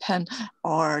 lose my pen,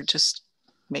 or just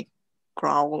make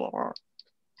growl, or,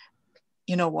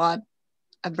 you know what,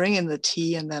 I bring in the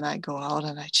tea and then I go out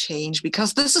and I change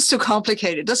because this is too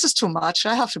complicated. This is too much.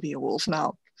 I have to be a wolf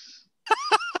now.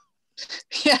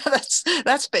 Yeah,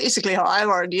 that's basically how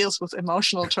Ivar deals with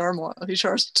emotional turmoil. He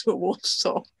turns into a wolf,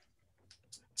 so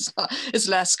it's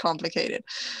less complicated.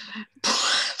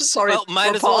 Sorry. Well,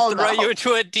 might as well throw you into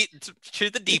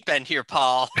the deep end here,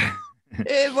 Paul.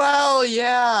 Well,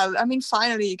 yeah. I mean,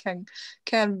 finally, he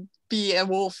can be a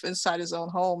wolf inside his own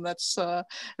home. That's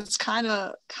it's kind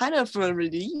of a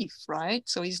relief, right?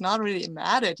 So he's not really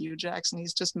mad at you, Jaxon.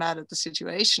 He's just mad at the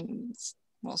situation. It's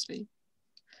mostly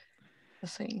the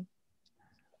thing.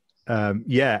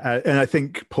 Yeah, and I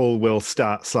think Paul will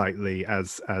start slightly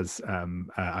as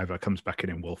Ivar comes back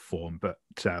in wolf form, but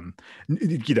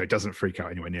doesn't freak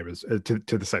out anywhere near as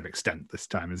to the same extent this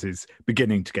time, as he's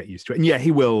beginning to get used to it. And yeah,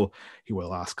 he will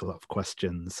ask a lot of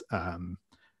questions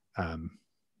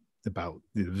about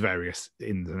the various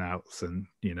ins and outs, and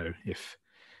if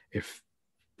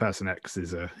person X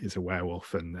is a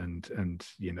werewolf and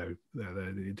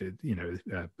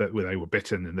but they were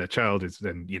bitten and their child is,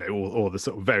 then all the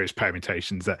sort of various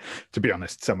permutations that, to be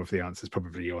honest, some of the answers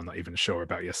probably you're not even sure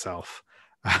about yourself.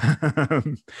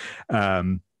 But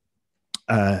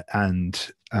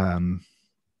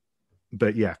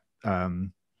yeah,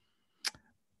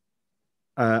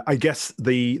 I guess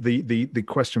the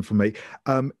question for me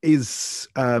is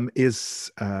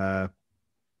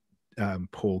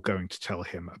Paul going to tell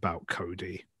him about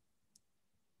Cody?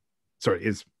 Sorry,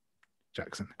 is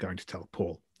Jaxon going to tell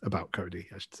Paul about Cody,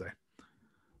 I should say?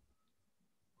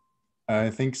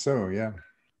 I think so, yeah.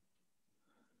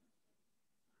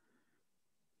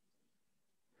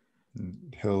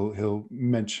 He'll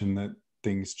mention that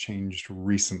things changed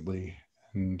recently,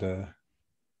 and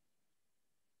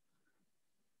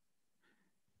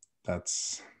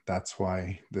that's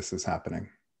why this is happening.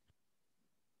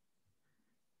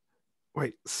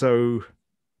 Wait, so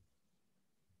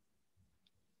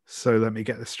let me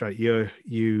get this straight. You're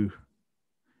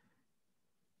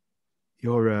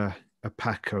a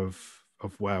pack of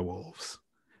werewolves,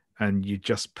 and you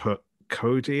just put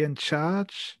Cody in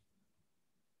charge?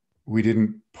 We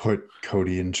didn't put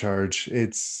Cody in charge.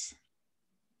 It's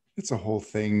a whole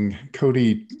thing.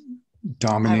 Cody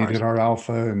dominated our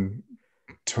alpha and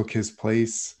took his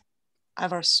place.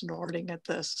 Ivar snorting at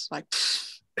this, like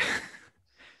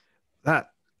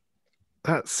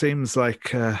that seems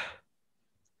like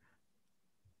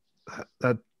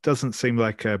that doesn't seem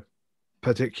like a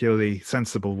particularly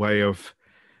sensible way of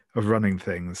running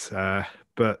things.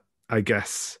 But I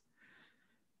guess,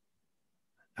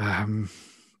 well,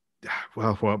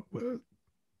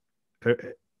 who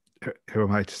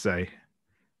am I to say?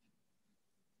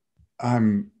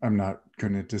 I'm not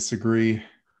going to disagree,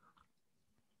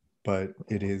 but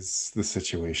it is the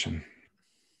situation.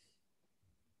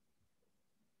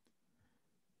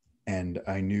 And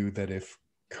I knew that if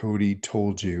Cody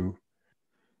told you,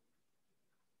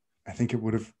 I think it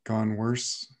would have gone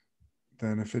worse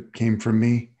than if it came from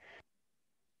me.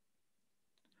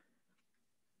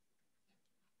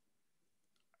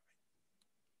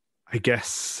 I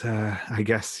guess,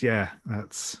 yeah,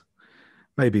 that's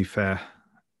maybe fair.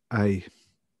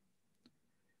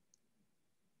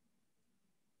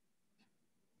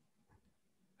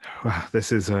 Wow,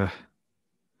 this is a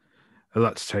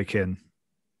lot to take in.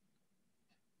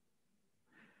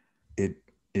 It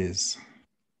is.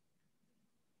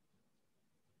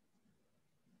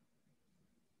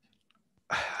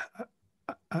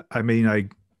 I mean,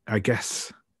 I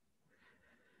guess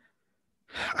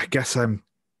I'm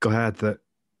glad that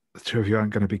the two of you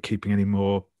aren't going to be keeping any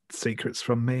more secrets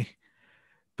from me.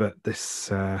 But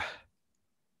this,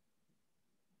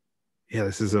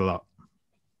 this is a lot.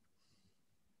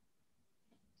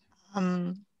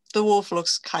 The wolf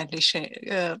looks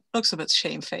looks a bit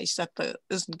shamefaced that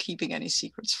isn't keeping any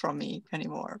secrets from me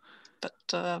anymore.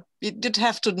 But you did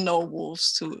have to know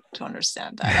wolves to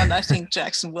understand that, and I think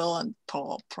Jaxon will, and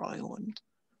Paul probably wouldn't.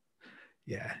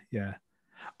 Yeah.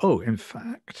 Oh, in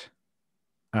fact,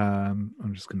 I'm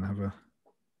just going to have a.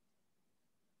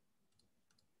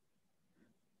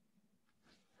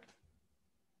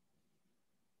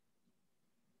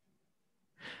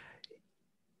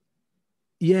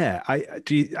 Yeah,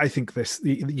 I think this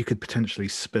you could potentially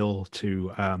spill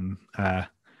to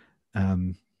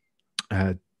Jaxon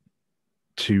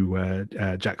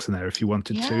there if you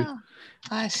wanted to. Yeah,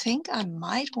 I think I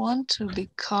might want to,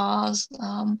 because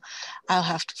I'll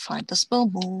have to find the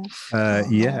spell move.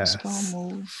 Yes. Spell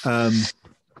move.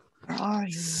 Where are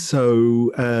you?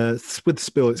 So with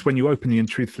spill, it's when you openly and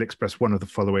truthfully express one of the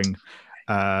following,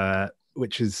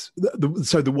 which is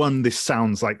the one this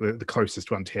sounds like the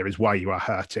closest one to here is why you are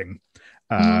hurting.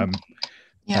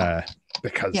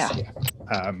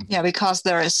 Because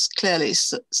there is clearly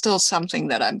still something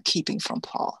that I'm keeping from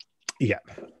Paul. Yeah.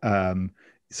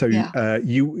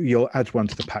 You'll add one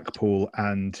to the pack pool,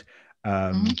 and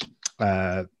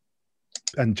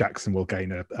Jaxon will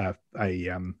gain a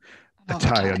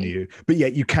tie on you. But yeah,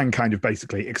 you can kind of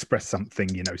basically express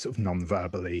something, sort of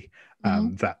non-verbally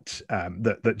that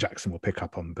Jaxon will pick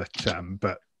up on, but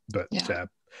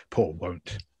Paul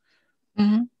won't.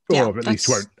 Or at least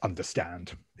won't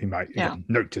understand. He might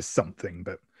notice something,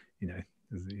 but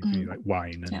like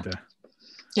wine and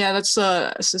that's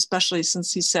especially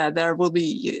since he said there will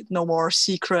be no more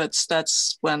secrets.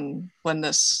 That's when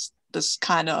this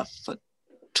kind of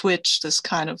twitch, this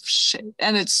kind of shame,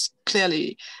 and it's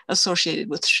clearly associated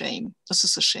with shame. This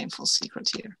is a shameful secret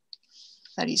here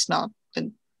that he's not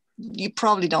been. You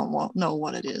probably don't know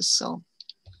what it is, so.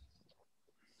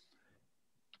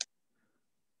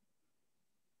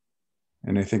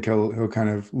 And I think he'll kind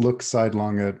of look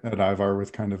sidelong at Ivar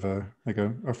with kind of a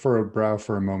furrowed brow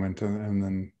for a moment, and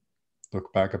then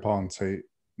look back at Paul and say,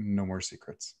 "No more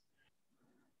secrets."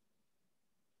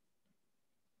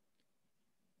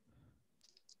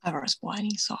 Ivar is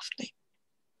whining softly.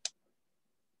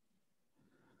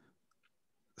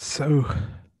 So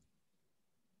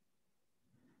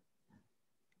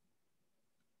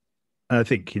I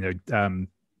think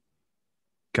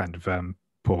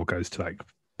Paul goes to like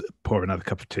pour another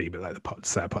cup of tea, but like the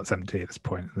pot's empty at this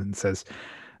point, and then says,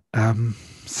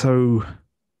 so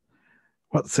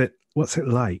what's it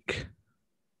like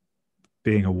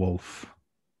being a wolf?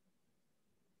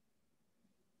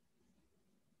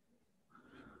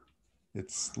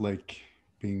 It's like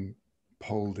being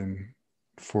pulled in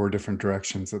 4 different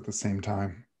directions at the same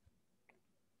time.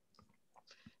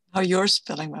 Oh, you're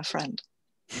spilling, my friend.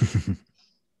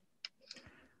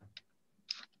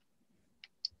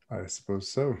 I suppose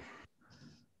so.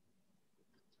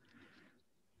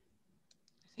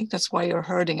 I think that's why you're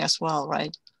hurting as well,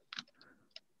 right?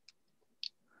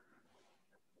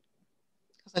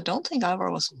 Because I don't think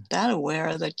Ivar was that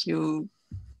aware that you're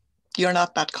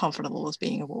not that comfortable with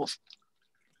being a wolf.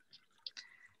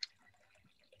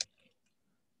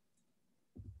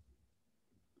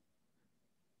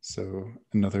 So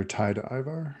another tie to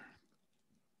Ivar?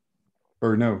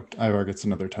 Or no, Ivar gets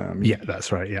another tie on me. Yeah,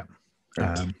 that's right, yeah.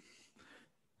 Right.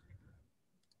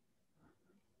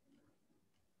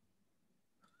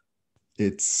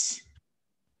 It's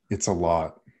a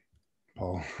lot,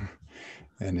 Paul,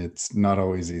 and it's not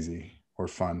always easy or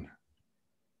fun.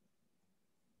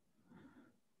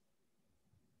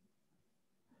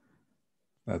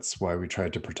 That's why we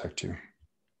tried to protect you.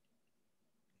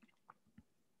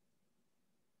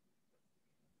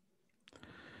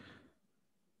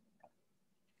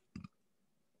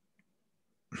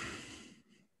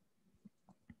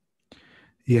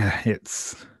 Yeah, it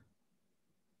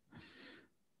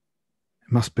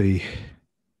must be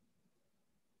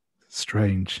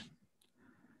strange.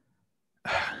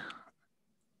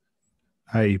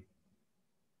 I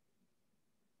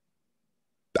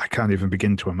can't even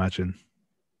begin to imagine.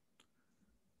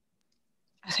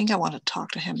 I think I want to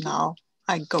talk to him now.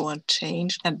 I go and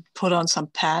change and put on some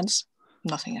pants.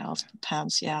 Nothing else.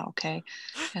 Pants, yeah, okay.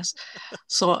 Yes.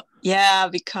 So yeah,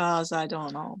 because I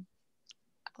don't know.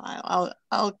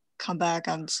 I'll come back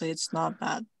and say it's not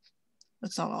bad.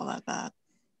 It's not all that bad.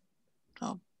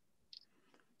 So,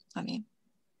 I mean,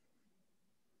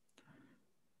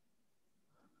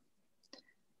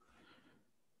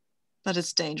 but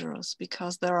it's dangerous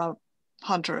because there are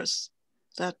hunters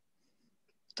that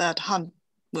hunt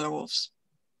werewolves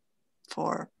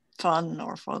for fun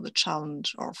or for the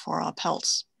challenge or for our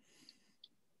pelts.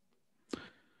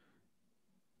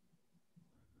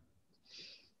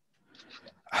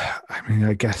 I mean,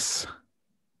 I guess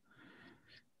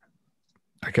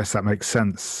that makes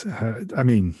sense. I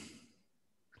mean,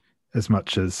 as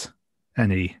much as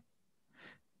any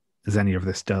of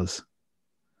this does,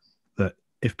 that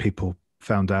if people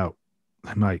found out,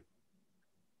 they might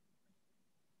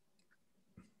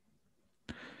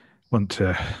want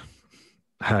to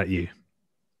hurt you.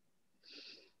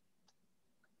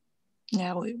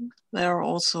 Yeah, there are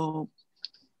also,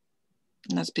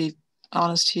 let's be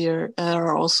honest here. There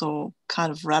are also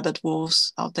kind of rabid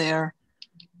wolves out there.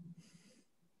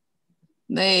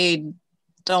 They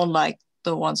don't like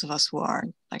the ones of us who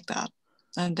aren't like that,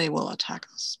 and they will attack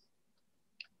us.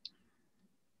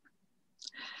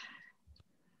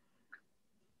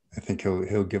 I think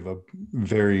he'll give a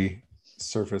very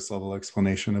surface level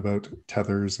explanation about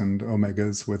tethers and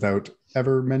omegas without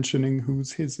ever mentioning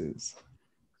whose his is.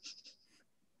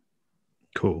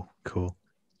 Cool.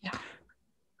 Yeah.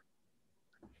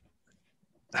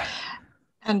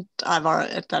 And Ivar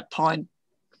at that point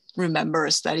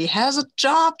remembers that he has a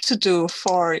job to do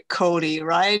for Cody,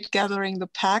 right? Gathering the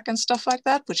pack and stuff like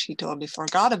that, which he totally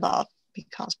forgot about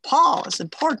because Paul is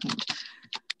important.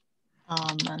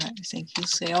 And I think he'll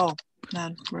say, oh,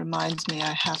 that reminds me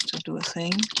I have to do a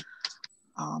thing.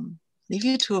 Leave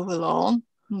you two alone.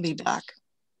 I'll be back.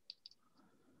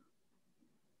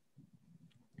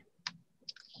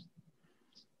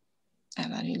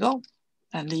 And then you go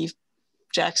and leave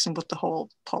Jaxon with the whole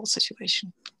Paul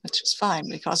situation, which is fine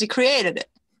because he created it.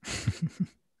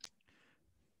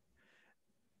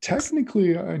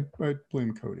 Technically, I'd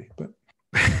blame Cody, but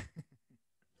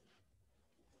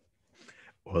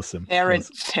Awesome. Fair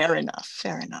enough.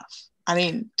 I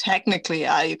mean, technically,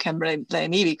 you can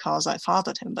blame me because I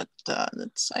fathered him, but I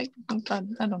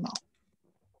don't know.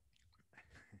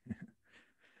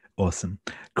 Awesome.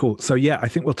 Cool. So yeah, I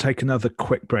think we'll take another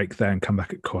quick break there and come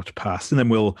back at 1:15, and then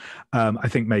we'll I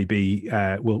think maybe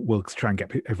we'll try and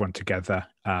get everyone together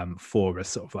for a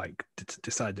sort of like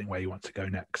deciding where you want to go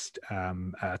next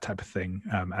type of thing,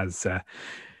 as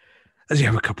you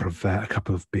have a couple of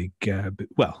big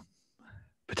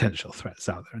potential threats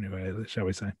out there anyway, shall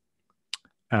we say.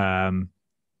 Yeah,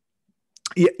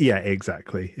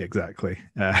 exactly.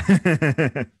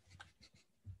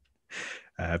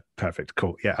 Perfect.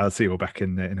 Cool. Yeah, I'll see you all back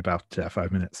in about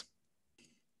 5 minutes.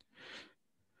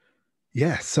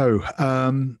 Yeah. So,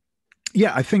 I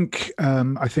think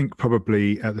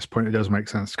probably at this point it does make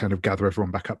sense to kind of gather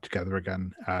everyone back up together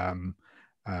again. Back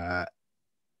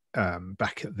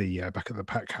at the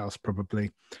pack house,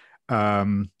 probably.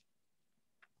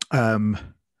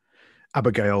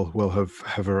 Abigail will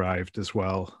have arrived as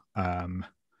well.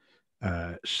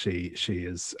 She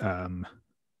is.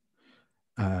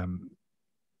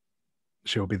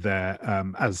 She'll be there,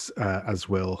 as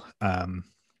will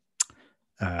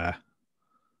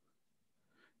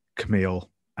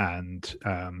Camille and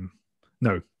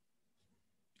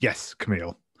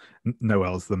Camille.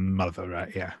 Noelle's the mother,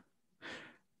 right? Yeah.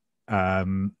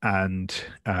 And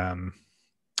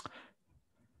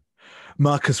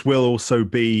Marcus will also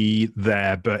be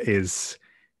there, but is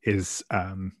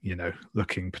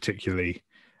looking particularly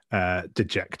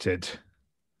dejected,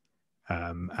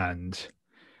 and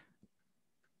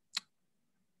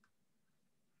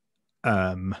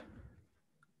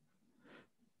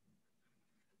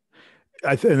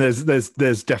I think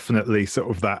there's definitely sort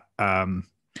of that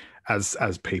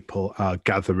as people are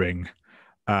gathering,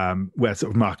 where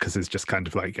sort of Marcus is just kind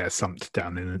of like slumped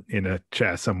down in a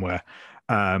chair somewhere,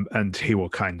 and he will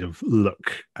kind of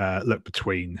look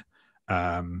between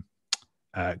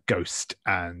Ghost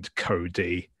and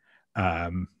Cody,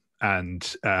 and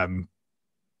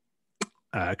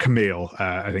Camille.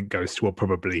 I think Ghost will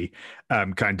probably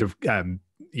kind of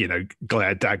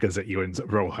glare daggers at you and sort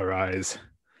of roll her eyes.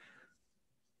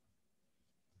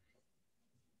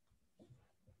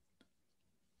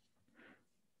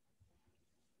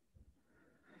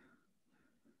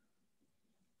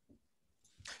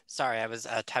 Sorry, I was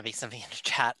typing something in the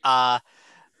chat.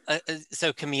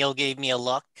 So Camille gave me a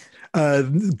look.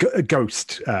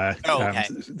 Ghost. Okay.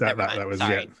 That was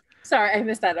Sorry. yeah. Sorry, I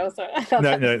missed that. Oh, sorry.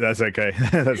 No, that's okay.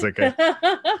 That's okay.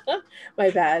 My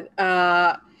bad.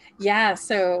 Yeah.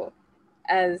 So,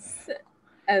 as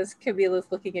Camille is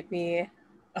looking at me,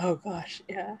 oh gosh,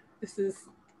 yeah, this is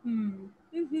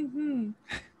this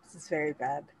is very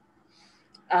bad.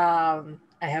 I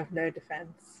have no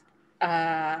defense.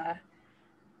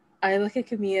 I look at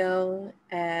Camille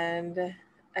and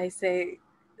I say,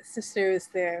 "Sister, is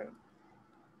there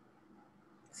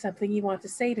something you want to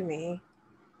say to me?"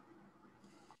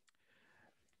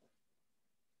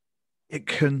 It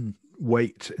can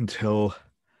wait until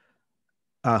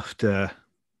after.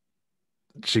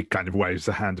 She kind of waves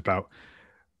a hand about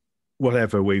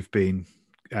whatever we've been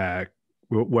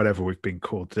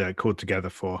called together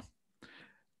for.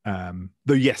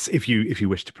 Though yes, if you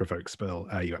wish to provoke Spill,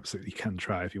 you absolutely can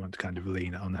try if you want to kind of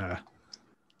lean on her.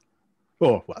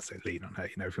 Or well, I say lean on her,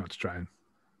 if you want to try and.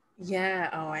 Yeah,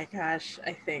 oh my gosh.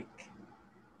 I think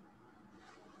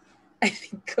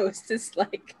Ghost is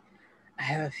like, I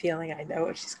have a feeling I know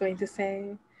what she's going to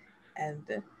say.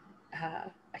 And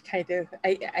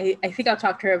I think I'll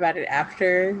talk to her about it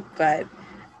after, but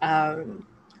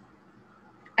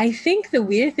I think the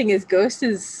weird thing is Ghost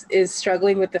is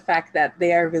struggling with the fact that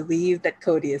they are relieved that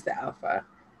Cody is the alpha.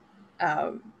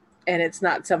 And it's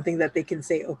not something that they can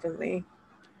say openly.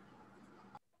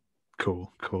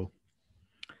 Cool.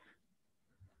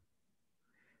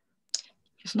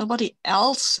 If nobody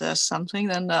else says something,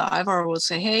 then Ivar will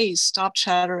say, hey, stop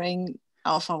chattering.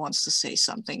 Alpha wants to say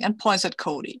something, and points at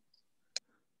Cody.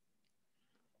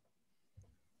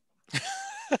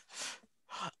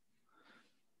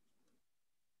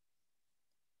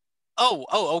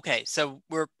 Okay. So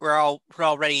we're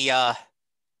already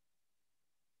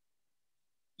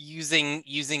using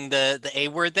the A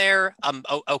word there.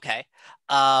 Okay.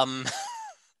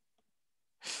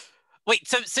 Wait.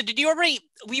 So did you already?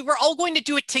 We were all going to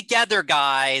do it together,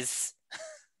 guys.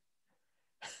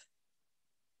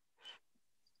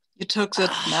 You took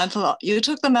the mantle. You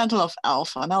took the mantle of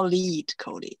Alpha. Now lead,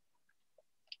 Cody.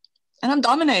 And I'm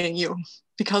dominating you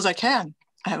because I can.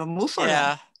 I have a move for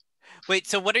them. Wait.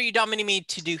 So what are you dominating me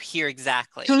to do here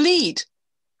exactly? To lead.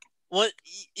 Well,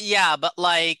 yeah, but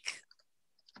like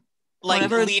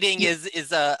Whatever leading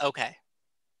is okay.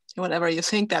 Whatever you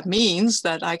think that means,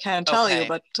 that I can't tell you,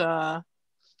 but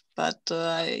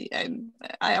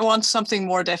I want something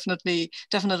more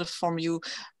definitive from you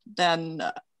than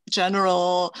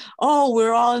general. Oh,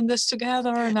 we're all in this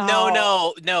together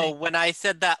now. No. When I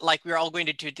said that, like we were all going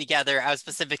to do it together, I was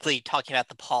specifically talking about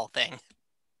the Paul thing.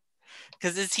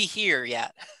 Because is he here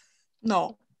yet?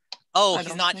 No. Oh,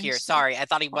 he's not here. So. Sorry, I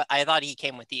thought he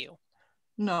came with you.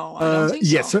 No, I don't think so.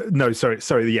 Yes, no,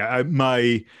 sorry. Yeah,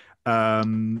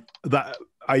 that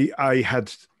I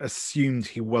had assumed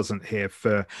he wasn't here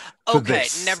for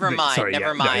this. Never mind. Sorry,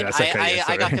 never mind. No, that's okay,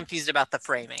 I got confused about the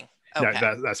framing. Okay.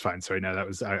 No, that's fine. Sorry, no, that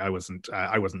was I wasn't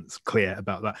clear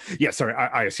about that. Yeah, sorry,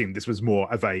 I assumed this was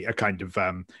more of a kind of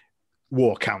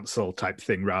war council type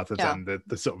thing rather than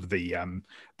the sort of the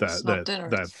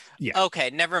yeah. Okay,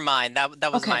 never mind.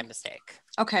 That was my mistake.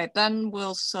 Okay, then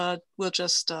we'll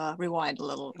just rewind a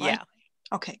little, right? Yeah.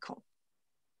 Okay, cool.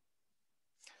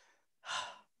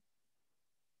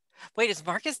 Wait, is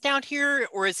Marcus down here,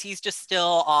 or is he just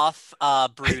still off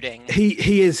brooding?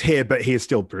 He is here, but he is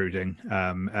still brooding.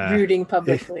 Brooding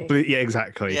publicly. Yeah,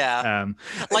 exactly. Yeah.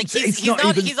 Like he's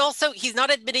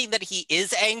not admitting that he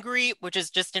is angry, which is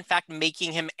just in fact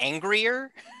making him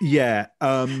angrier. Yeah.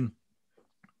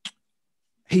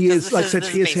 He is, like I said,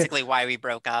 he is basically why we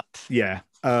broke up. Yeah.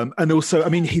 And also, I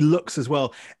mean, he looks as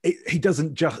well. He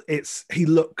doesn't just. He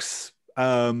looks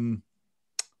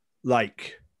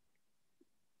like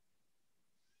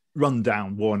run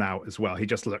down, worn out as well. He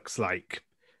just looks like,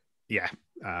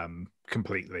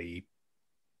 completely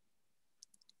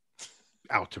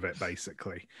out of it.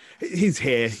 Basically, he's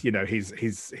here. You know,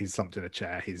 he's slumped in a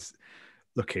chair. He's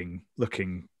looking.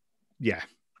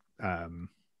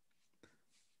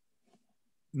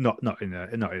 Not in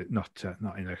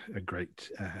a great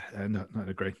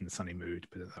and sunny mood,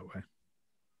 put it that way.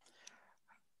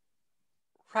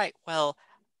 Right. Well,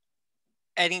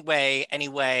 anyway,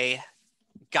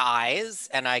 guys,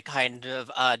 and I kind of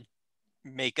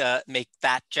make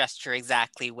that gesture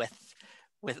exactly with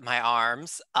my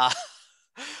arms. Ivar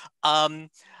and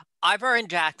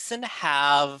Jaxon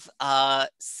have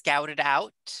scouted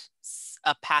out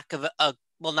a pack of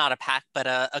not a pack, but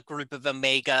a group of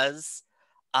Omegas.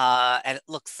 And it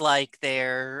looks like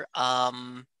they're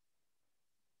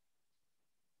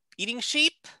eating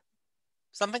sheep,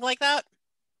 something like that.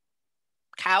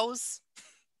 Cows.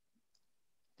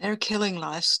 They're killing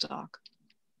livestock.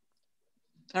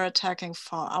 They're attacking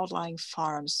outlying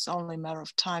farms. It's only a matter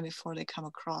of time before they come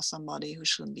across somebody who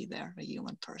shouldn't be there, a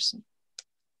human person.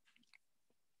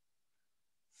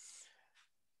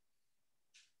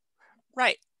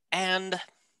 Right. And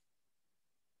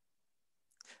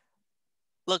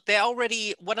look,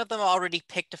 one of them already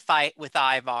picked a fight with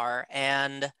Ivar,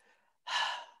 and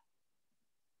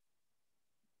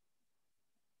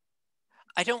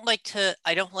I don't like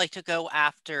to go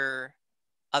after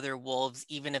other wolves,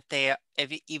 even if they are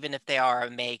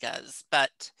Omegas,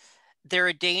 but they're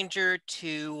a danger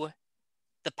to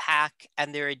the pack,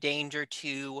 and they're a danger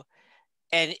to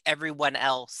everyone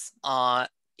else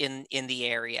in the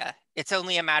area. It's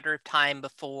only a matter of time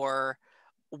before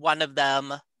one of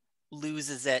them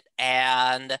loses it,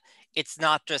 and it's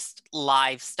not just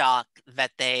livestock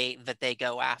that they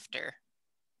go after.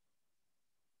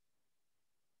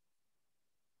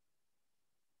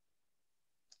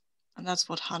 And that's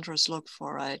what hunters look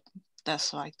for, right?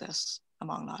 Deaths like this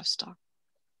among livestock.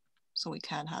 So we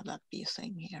can't have that be a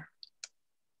thing here.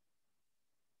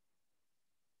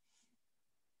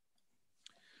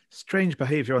 Strange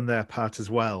behaviour on their part as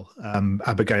well.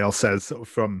 Abigail says, sort of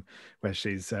from where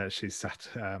she's sat.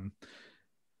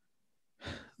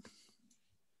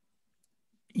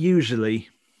 Usually,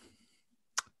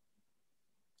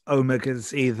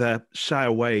 Omegas either shy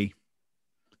away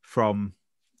from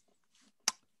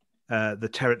the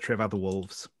territory of other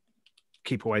wolves,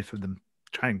 keep away from them,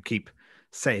 try and keep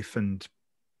safe and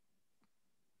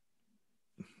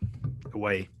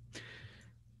away,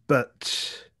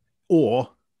 or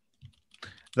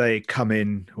they come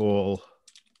in all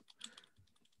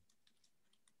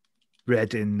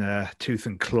red in tooth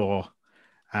and claw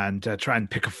and try and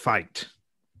pick a fight.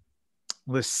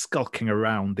 This skulking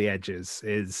around the edges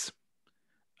is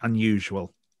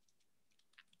unusual.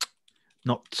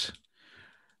 Not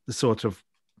the sort of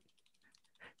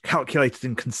calculated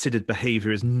and considered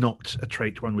behavior is not a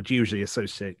trait one would usually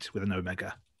associate with an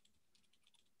Omega.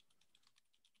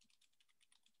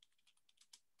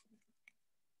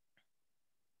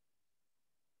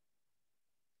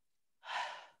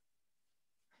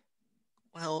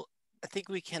 Well, I think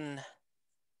we can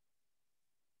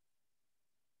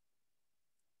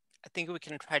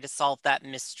try to solve that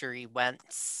mystery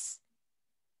once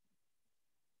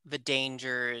the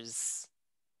dangers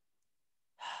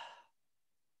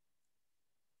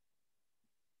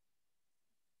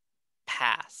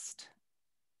past.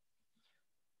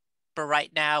 But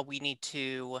right now we need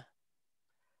to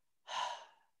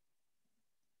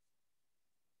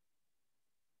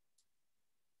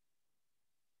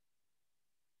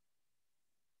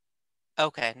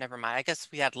okay, never mind. I guess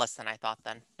we had less than I thought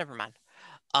then. Never mind.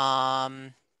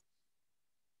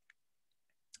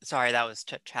 Sorry, that was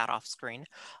to chat off screen.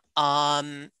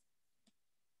 Right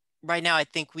now, I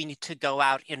think we need to go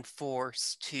out in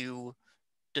force to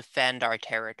defend our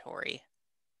territory.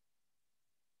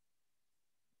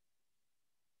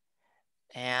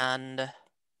 And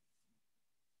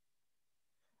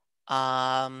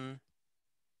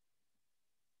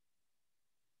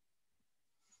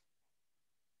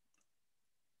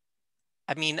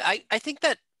I mean, I think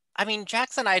that, I mean,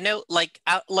 Jaxon, I know,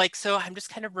 so I'm just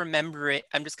kind of remembering,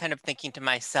 I'm just kind of thinking to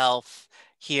myself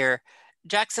here,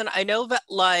 Jaxon, I know that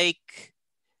like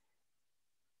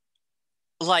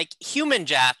human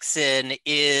Jaxon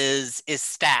is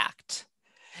stacked.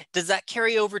 Does that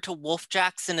carry over to Wolf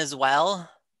Jaxon as well?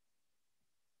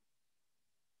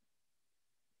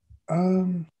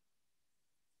 I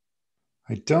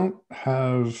don't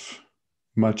have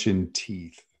much in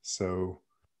teeth, so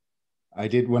I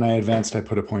did when I advanced. I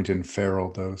put a point in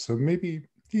feral though, so maybe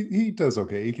he does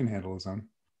okay. He can handle his own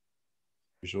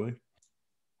usually.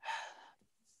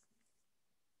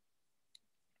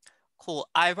 Cool.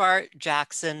 Ivar,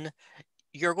 Jaxon,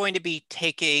 you're going to be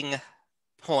taking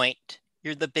point.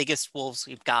 You're the biggest wolves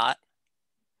we've got.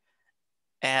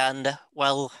 And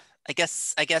well, I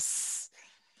guess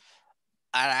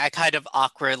I kind of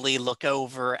awkwardly look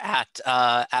over at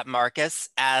Marcus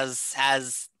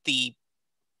as the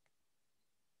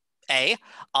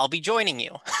I'll be joining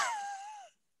you.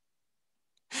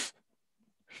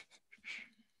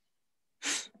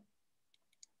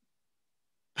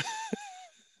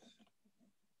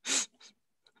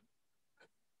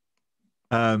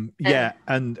 Yeah,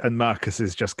 and Marcus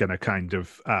is just going to kind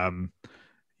of,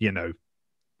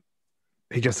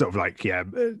 he just sort of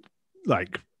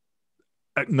like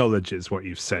acknowledges what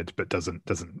you've said, but doesn't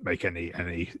make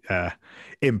any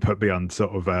input beyond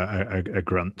sort of a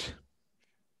grunt.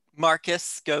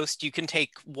 Marcus, Ghost, you can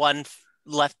take the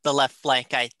left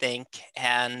flank, I think,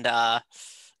 and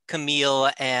Camille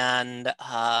and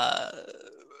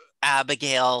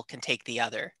Abigail can take the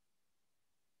other.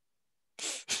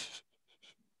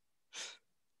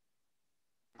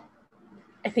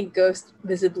 I think Ghost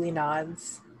visibly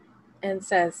nods and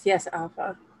says, "Yes,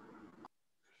 Alpha."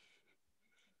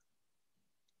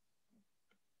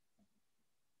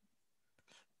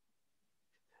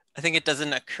 I think it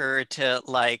doesn't occur to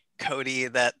like Cody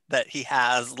that he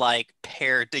has like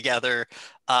paired together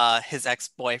his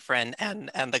ex-boyfriend and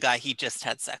the guy he just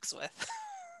had sex with.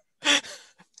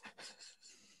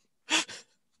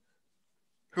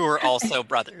 Who are also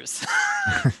brothers.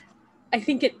 I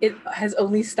think it has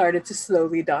only started to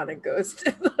slowly dawn on Ghost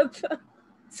about the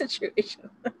situation.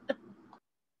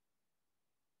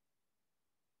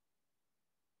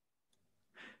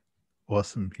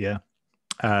 Awesome. Yeah.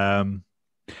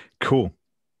 Cool.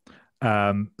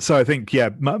 So I think, yeah,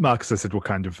 Marcus, I said, will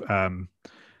kind of,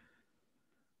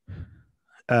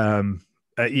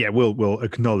 we'll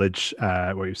acknowledge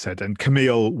what you've said, and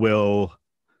Camille will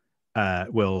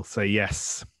say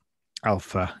yes,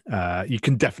 Alpha. You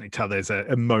can definitely tell there's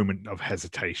a moment of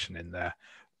hesitation in there,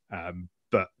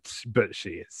 but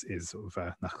she is sort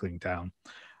of knuckling down.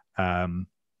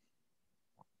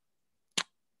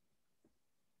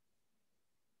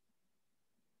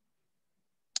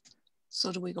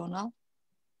 So do we go now?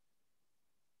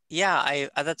 Yeah, I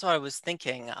that's what I was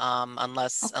thinking.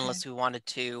 Unless Okay. we wanted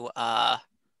to, I'll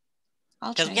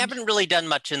because we change. haven't really done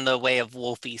much in the way of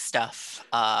wolfy stuff.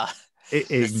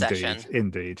 This session.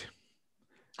 Indeed.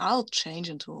 I'll change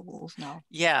into a wolf now.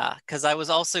 Yeah, because I was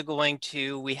also going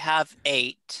to. We have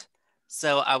 8,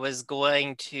 so I was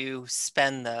going to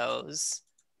spend those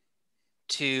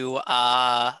to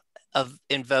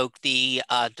invoke the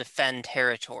defend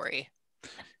territory.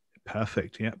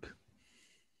 Perfect. Yep.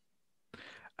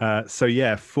 So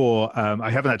yeah, for I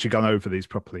haven't actually gone over these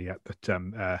properly yet, but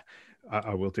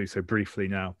I will do so briefly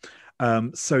now.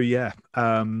 So yeah,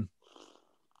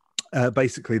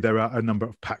 basically there are a number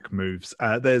of pack moves.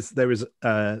 There is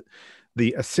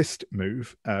the assist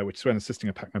move, which is when assisting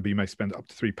a pack member, you may spend up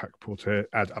to 3 pack pool to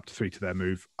add up to 3 to their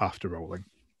move after rolling.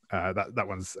 That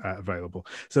one's available.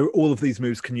 So all of these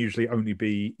moves can usually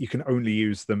you can only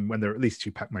use them when there are at least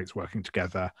 2 pack mates working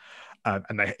together.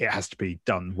 And it has to be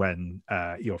done when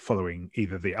you're following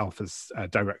either the alpha's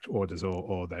direct orders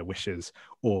or their wishes,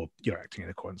 or you're acting in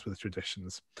accordance with the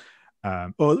traditions,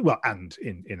 and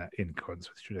in accordance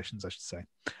with traditions, I should say.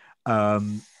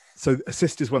 So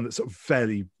assist is one that's sort of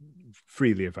fairly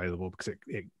freely available because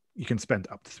you can spend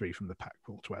up to 3 from the pack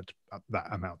pool to add up that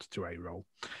amount to a roll.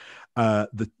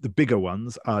 The bigger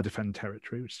ones are defend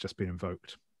territory, which has just been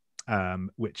invoked,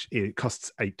 which it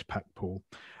costs 8 pack pool.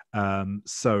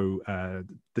 So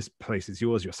this place is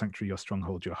yours, your sanctuary, your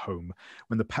stronghold, your home.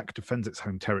 When the pack defends its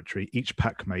home territory, each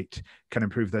pack mate can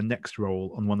improve their next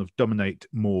roll on one of dominate,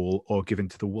 maul, or give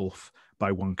into the wolf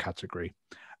by 1 category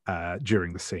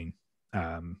during the scene.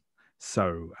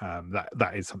 So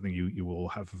that is something you will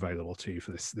have available to you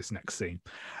for this next scene.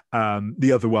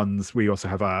 The other ones we also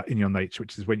have are in your nature,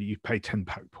 which is when you pay 10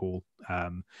 pack pool.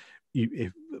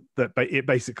 It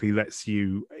basically lets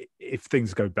you, if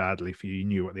things go badly for you, you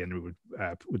knew what the enemy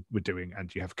were doing,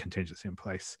 and you have contingency in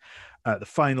place. The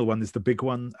final one is the big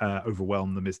one.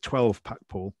 Overwhelm them is 12 pack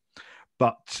pool,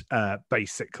 but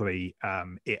basically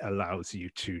it allows you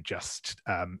to just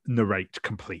narrate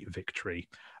complete victory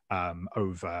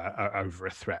over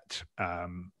a threat,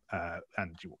 and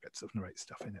you will get sort of narrate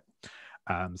stuff in it.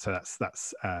 So that's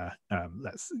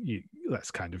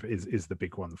kind of is the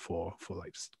big one for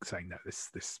like just saying no,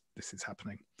 this is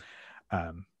happening.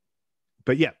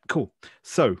 But yeah, cool.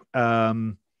 So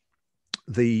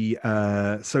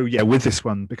with this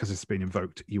one, because it's been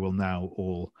invoked, you will now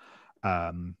all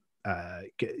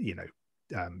get,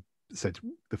 so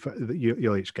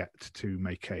you'll each get to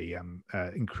make a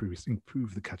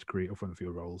improve the category of one of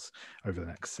your roles over the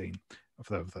next scene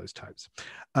of those types.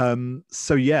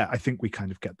 So yeah, I think we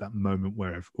kind of get that moment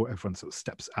where everyone sort of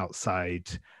steps outside,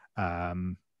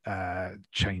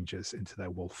 changes into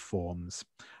their wolf forms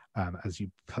as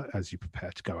you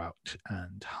prepare to go out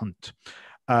and hunt.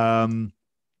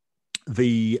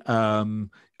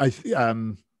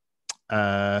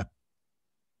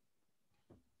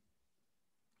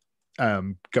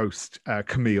 Ghost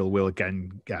Camille will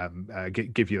again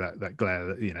give you that glare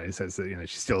that it says that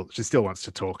she still wants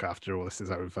to talk after all this is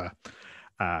over,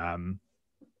 and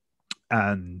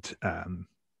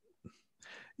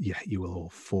you will all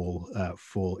fall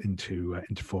into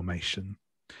formation.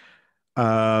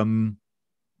 So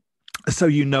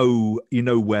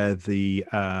where the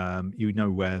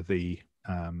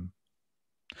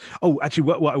oh, actually,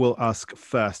 what I will ask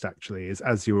first actually is,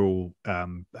 as you're all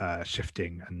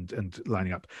shifting and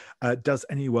lining up, does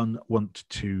anyone want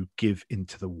to give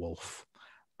into the wolf?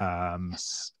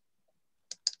 Yes.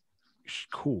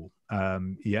 Cool. So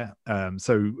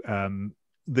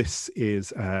this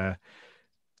is,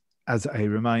 as a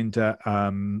reminder,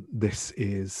 this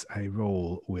is a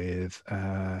roll with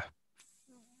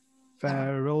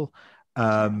Feral.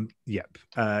 Yep.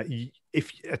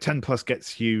 If a 10 plus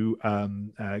gets you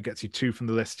 2 from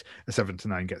the list, a 7 to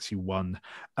 9 gets you 1.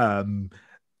 A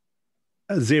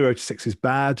 0 to 6 is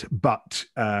bad, but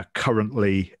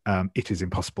currently it is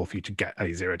impossible for you to get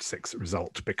a 0 to 6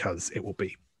 result because it will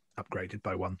be upgraded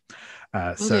by 1.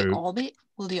 Will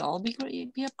they all be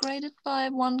upgraded by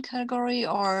 1 category,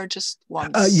 or just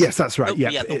once? Yes, that's right.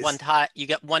 Yeah, the one time you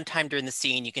get 1 time during the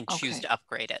scene, you can choose to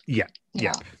upgrade it. Yeah.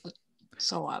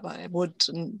 So I would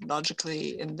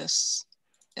logically in this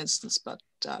instance, but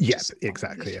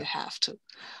exactly. If you have to.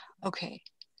 Okay,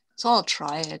 so I'll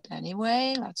try it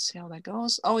anyway. Let's see how that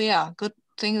goes. Oh yeah, good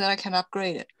thing that I can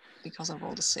upgrade it because I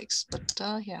rolled a 6. But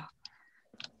yeah,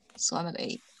 so I'm at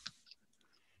 8.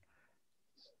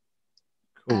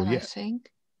 Cool. And yeah. I think,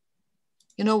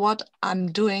 you know what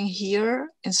I'm doing here?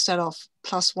 Instead of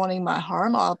 +1ing my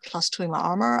harm or +2ing my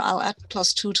armor, I'll add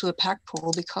 +2 to the pack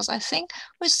pool because I think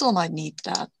we still might need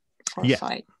that for a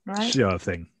fight, right? Sure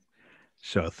thing.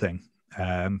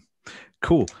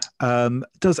 Cool.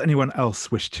 Does anyone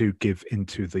else wish to give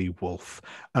into the wolf?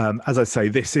 As I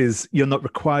say, you're not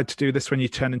required to do this when you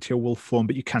turn into your wolf form,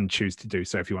 but you can choose to do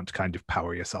so if you want to kind of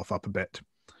power yourself up a bit.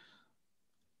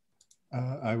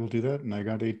 I will do that, and I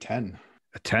got a 10.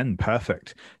 A 10,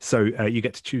 perfect. So you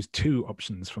get to choose 2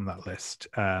 options from that list.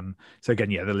 So again,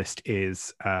 the list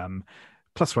is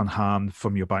 +1 harm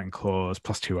from your biting claws,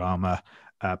 +2 armor,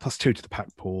 +2 to the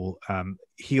pack pool,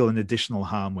 heal an additional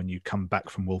harm when you come back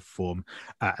from wolf form,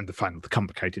 and the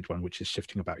complicated one, which is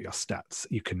shifting about your stats.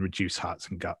 You can reduce hearts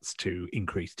and guts to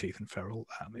increase teeth and feral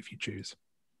if you choose.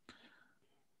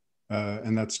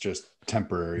 And that's just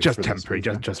temporary. Just temporary,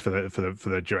 just for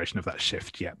the duration of that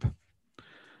shift. Yep.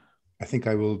 I think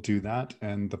I will do that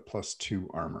and the +2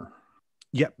 armor.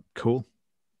 Yep, cool.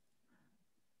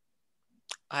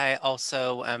 I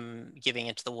also am giving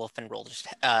it to the wolf and rolled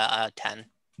 10.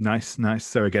 Nice.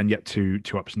 So again, two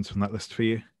options from that list for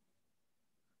you.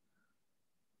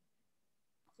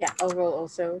 Yeah, I'll roll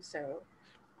also. So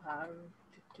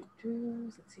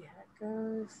let's see how it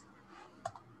goes.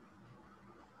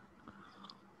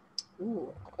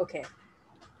 Ooh, okay.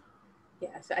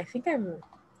 Yeah, so I think I'm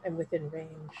within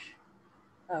range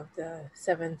of the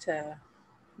 7 to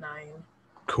 9.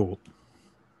 Cool.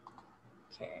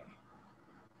 Okay.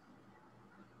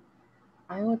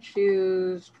 I will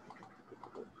choose.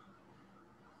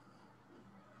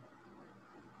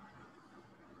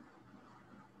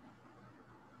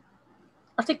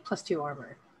 I'll take +2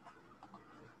 armor.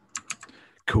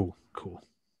 Cool.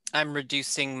 I'm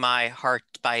reducing my heart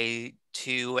by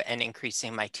 2 and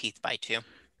increasing my teeth by 2.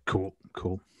 Cool.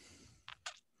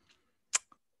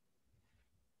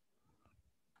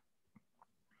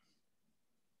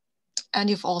 And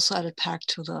you've also added pack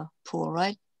to the pool,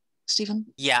 right,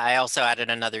 Stephen? Yeah, I also added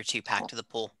another 2 pack to the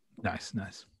pool. Nice.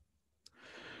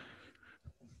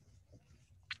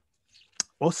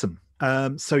 Awesome.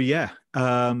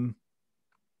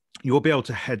 You'll be able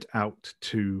to head out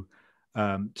to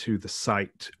the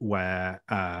site where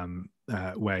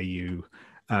you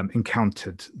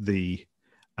encountered the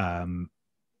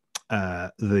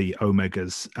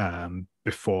Omegas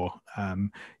before.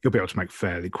 You'll be able to make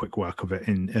fairly quick work of it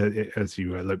as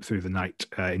you lope through the night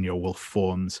in your wolf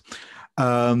forms.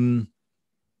 You'll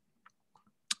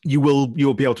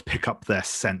be able to pick up their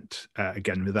scent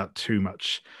again without too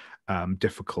much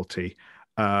difficulty.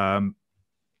 I'm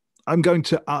going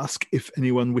to ask if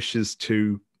anyone wishes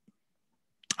to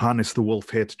harness the wolf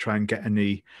here to try and get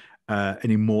any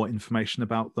more information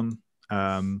about them,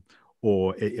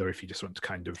 or if you just want to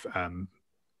kind of.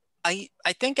 I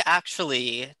think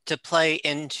actually to play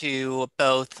into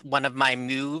both one of my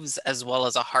moves as well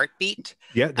as a heartbeat.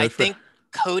 Yeah, I think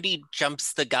Cody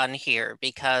jumps the gun here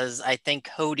because I think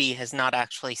Cody has not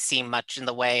actually seen much in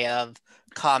the way of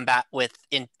combat with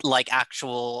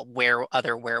actual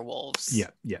other werewolves.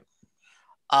 Yeah.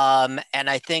 And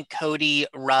I think Cody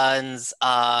runs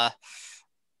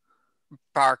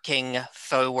barking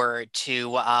forward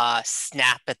to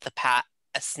snap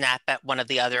at one of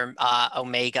the other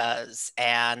Omegas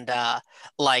and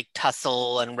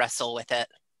tussle and wrestle with it.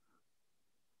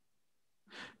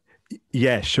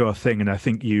 Yeah, sure thing. And I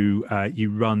think you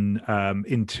run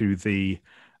into the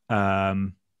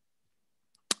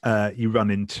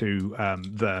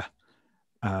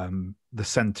the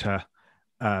center.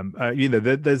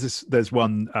 There's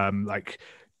one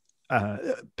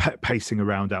pacing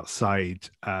around outside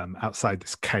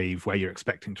this cave where you're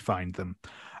expecting to find them,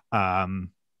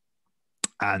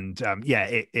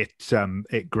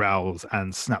 it growls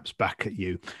and snaps back at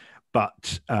you,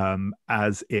 but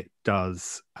as it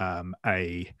does,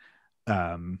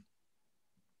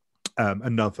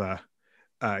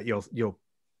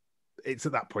 it's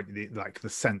at that point the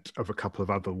scent of a couple of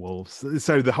other wolves.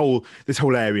 So this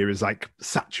whole area is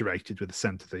saturated with the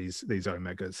scent of these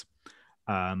Omegas.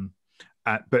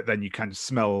 But then you kind of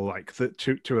smell the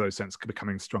two of those scents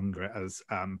becoming stronger as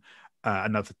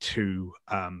another two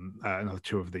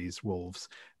of these wolves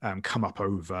come up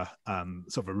over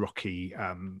sort of a rocky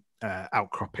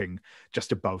outcropping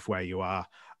just above where you are,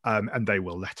 and they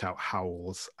will let out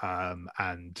howls,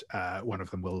 and one of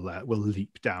them will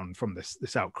leap down from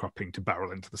this outcropping to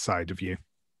barrel into the side of you.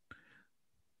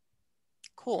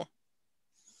 Cool.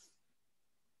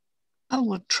 I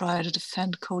would try to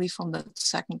defend Cody from the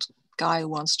second guy who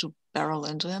wants to barrel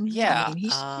into him. Yeah, I mean,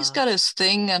 he's got his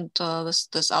thing, and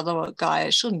this other guy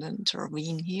shouldn't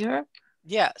intervene here.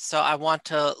 Yeah, so I want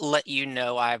to let you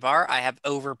know, Ivar, I have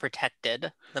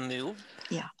overprotected the move.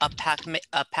 Yeah. A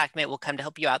packmate will come to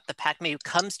help you out. The packmate who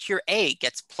comes to your aid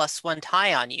gets +1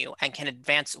 tie on you and can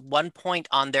advance 1 point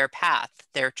on their path,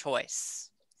 their choice.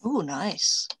 Oh,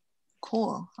 nice.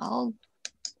 Cool. I'll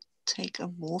take a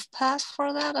wolf path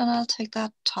for that, and I'll take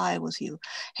that tie with you.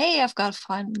 Hey, I've got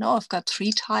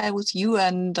 3 tie with you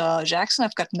and Jaxon.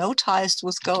 I've got no ties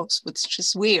with Ghost, which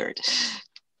is weird.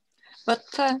 But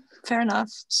fair enough.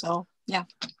 So yeah.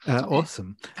 Okay.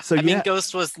 Awesome. So I mean,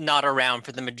 Ghost was not around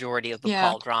for the majority of the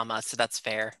Paul drama, so that's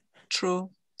fair.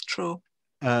 True.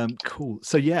 Cool.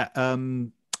 So yeah,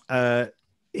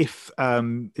 if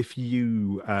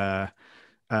you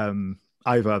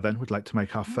Ivar then would like to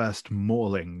make our first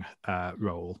mauling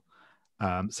roll.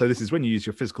 So this is when you use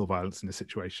your physical violence in a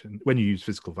situation. When you use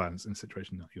physical violence in a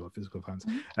situation, not your physical violence.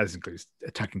 This includes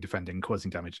attacking, defending, causing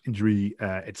damage, injury,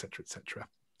 etc., etc.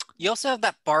 You also have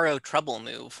that borrow trouble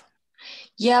move.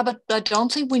 Yeah, but I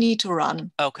don't think we need to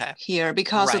run. Okay. Here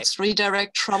because it's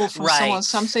redirect trouble from someone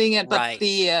something. But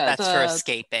that's for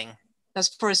escaping.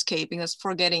 That's for escaping. That's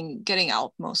for getting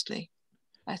out mostly.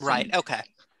 I think. Right. Okay.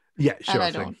 Yeah. Sure. And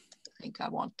I don't think I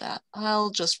want that.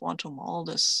 I'll just want to maul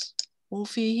this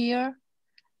Wolfie here.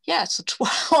 Yeah, it's a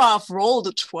 12. I've rolled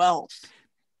a 12.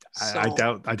 So. I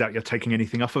doubt you're taking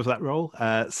anything off of that roll.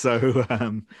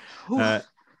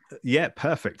 Yeah,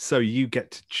 perfect. So you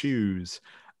get to choose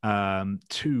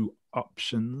 2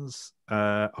 options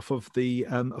off of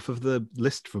the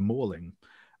list for mauling.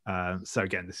 So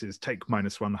again, this is take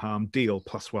 -1 harm, deal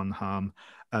 +1 harm,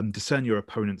 discern your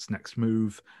opponent's next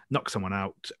move, knock someone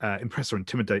out, impress or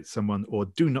intimidate someone, or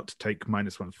do not take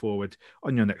 -1 forward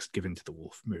on your next give in to the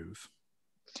wolf move.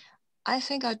 I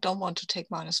think I don't want to take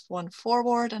 -1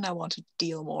 forward, and I want to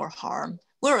deal more harm.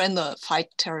 We're in the fight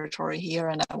territory here,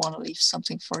 and I want to leave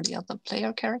something for the other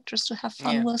player characters to have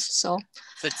fun with. So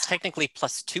it's technically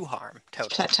 +2 harm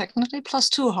total. Technically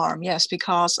 +2 harm, yes,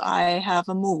 because I have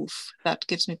a move that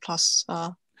gives me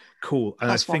cool.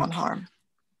 And +1 harm.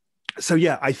 So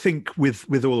yeah, I think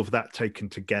with all of that taken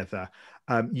together,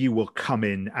 you will come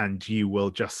in and you will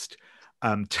just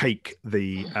take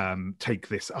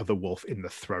this other wolf in the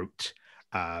throat,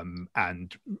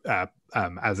 and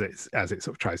as it sort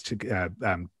of tries to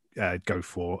go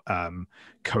for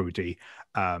Cody,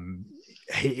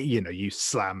 you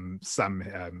slam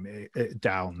it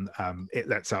down. It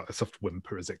lets out a soft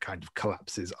whimper as it kind of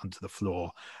collapses onto the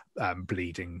floor,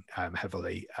 bleeding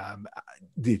heavily.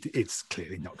 It's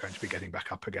clearly not going to be getting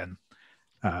back up again.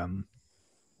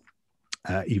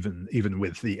 Even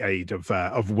with the aid of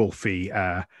Wolfie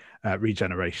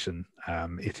regeneration,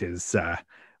 it is that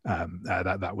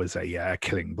was a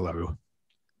killing blow.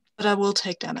 But I will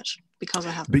take damage because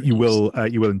I have. But you will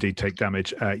indeed take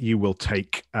damage. You will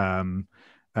take 2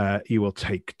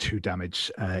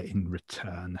 damage in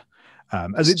return.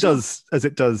 As it does,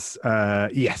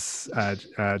 yes,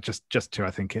 just 2.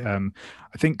 I think. I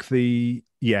think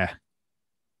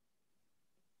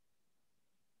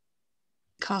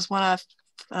Because when I've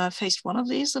faced one of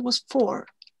these, it was 4.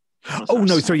 Oh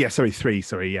no, sorry, 3.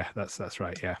 Sorry, yeah, that's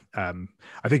right. Yeah, I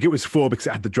think it was 4 because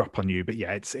it had the drop on you. But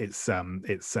yeah, it's I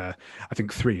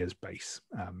think 3 is base.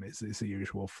 Is the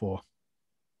usual 4.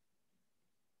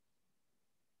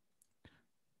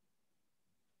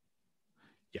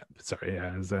 Yeah, sorry.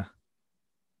 Yeah,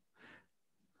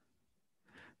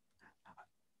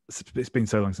 it's been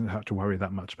so long since I had to worry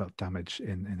that much about damage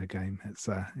in a game. It's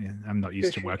I'm not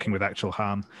used to working with actual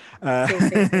harm.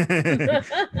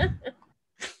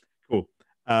 Cool.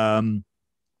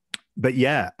 But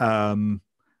yeah,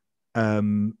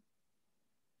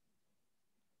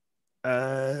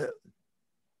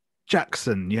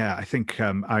 Jaxon. Yeah, I think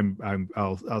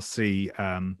I'll see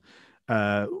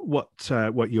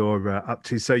what you're up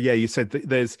to. So yeah, you said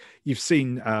that you've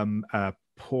seen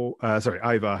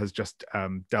Ivar has just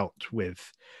dealt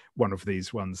with one of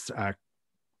these ones.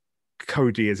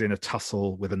 Cody is in a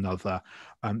tussle with another.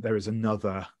 There is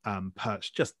another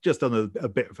perch just on a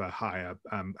bit of a higher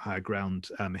ground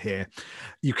here.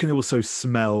 You can also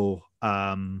smell.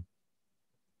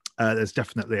 There's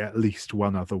definitely at least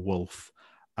one other wolf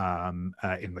in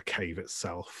the cave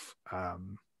itself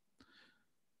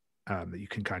that you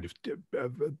can kind of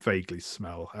vaguely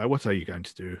smell. What are you going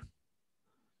to do?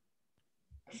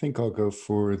 I think I'll go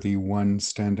for the one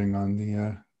standing on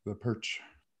the perch.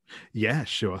 Yeah,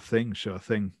 sure thing. So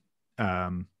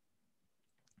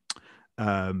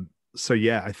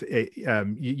yeah,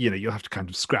 you'll have to kind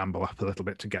of scramble up a little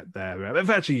bit to get there.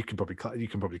 Eventually, you can probably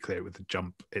clear it with a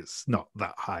jump. It's not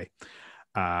that high.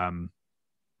 But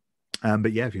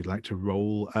yeah, if you'd like to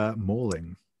roll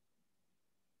mauling.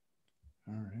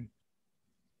 All right.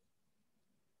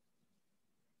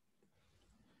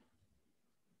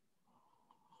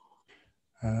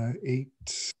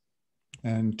 8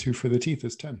 and 2 for the teeth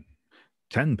is 10.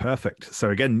 10, perfect. So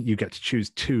again, you get to choose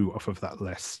 2 off of that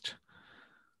list.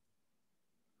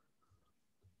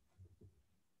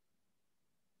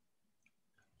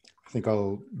 I think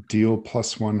I'll deal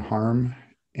 +1 harm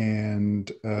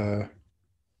and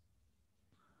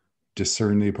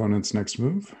discern the opponent's next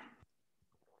move.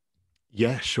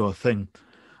 Yeah, sure thing.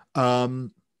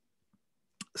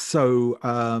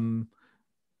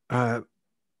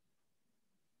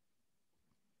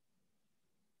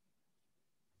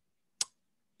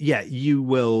 Yeah, you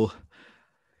will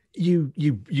you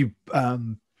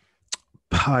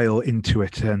pile into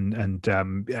it and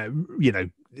you know,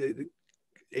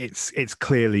 it's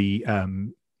clearly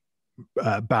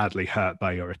badly hurt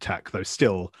by your attack, though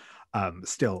still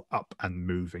up and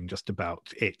moving just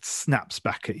about. It snaps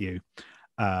back at you,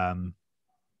 and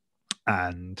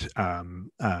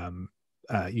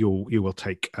you will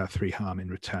take 3 harm in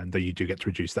return, though you do get to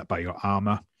reduce that by your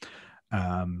armor.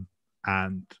 And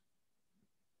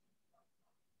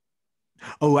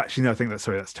oh, actually, no, I think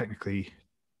that's technically,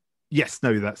 yes,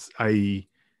 no, that's to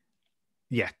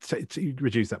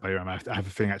reduce that by your armor. I have a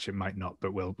feeling actually it might not,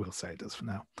 but we'll say it does for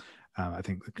now. I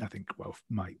think Wolf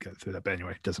might go through that, but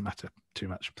anyway, it doesn't matter too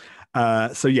much.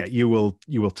 So yeah, you will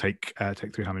take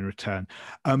 3 harm in return.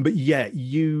 But yeah,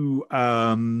 you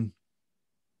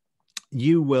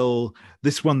will,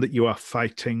 this one that you are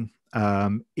fighting,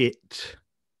 it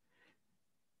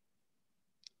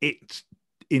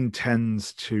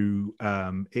intends to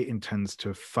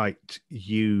fight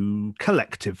you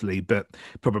collectively, but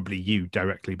probably you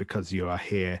directly because you are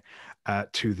here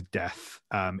to the death.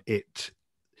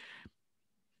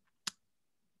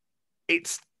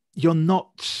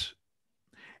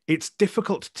 It's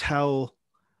difficult to tell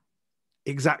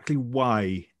exactly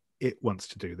why it wants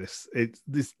to do this. It's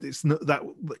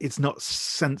not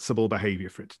sensible behavior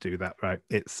for it to do that, right?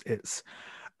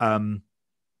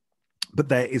 But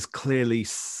there is clearly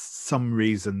some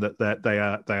reason that they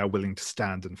are willing to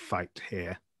stand and fight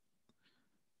here,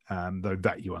 though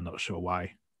that you are not sure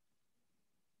why.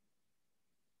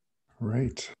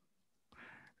 Right.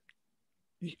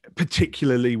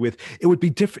 Particularly with, it would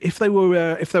be different if they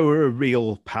were a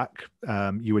real pack.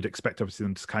 You would expect obviously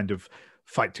them to kind of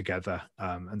fight together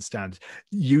and stand.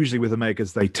 Usually with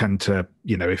Omegas, they tend to,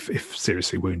 you know, if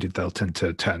seriously wounded, they'll tend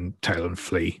to turn tail and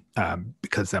flee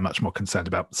because they're much more concerned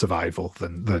about survival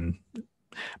than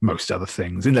most other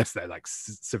things, unless they're like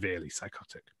severely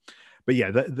psychotic. But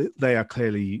yeah, they are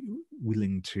clearly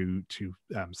willing to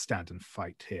stand and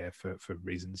fight here for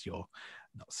reasons you're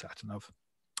not certain of.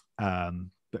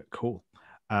 But cool.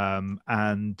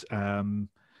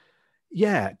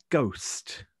 Yeah,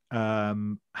 Ghost.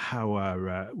 How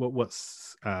are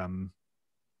what's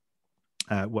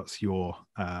your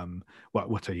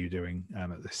what are you doing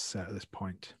at this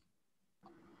point?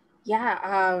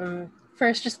 Yeah,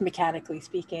 first, just mechanically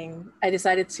speaking, I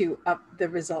decided to up the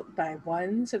result by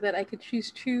 1 so that I could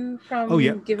choose 2 from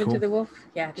given cool. to the wolf.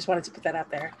 Yeah, just wanted to put that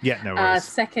out there. Yeah, no worries.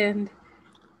 Second,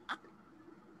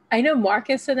 I know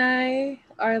Marcus and I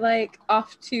are like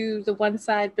off to the one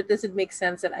side, but does it make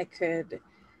sense that I could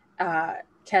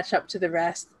catch up to the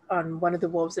rest on one of the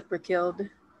wolves that were killed?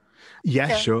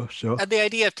 Yeah, sure. The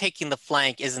idea of taking the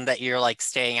flank isn't that you're like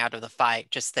staying out of the fight,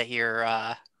 just that you're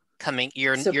coming.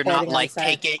 You're not like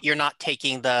you're not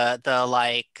taking the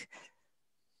like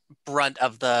brunt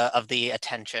of the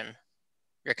attention.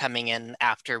 You're coming in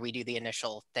after we do the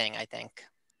initial thing, I think.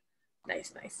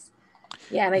 Nice.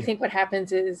 Yeah, and I think what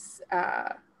happens is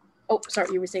oh, sorry,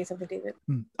 you were saying something, David.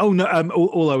 Oh no,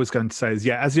 all I was going to say is,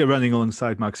 yeah, as you're running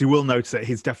alongside Marcus, you will notice that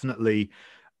he's definitely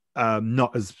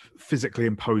not as physically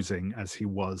imposing as he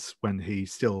was when he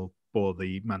still bore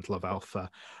the mantle of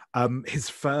Alpha. His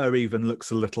fur even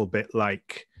looks a little bit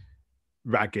like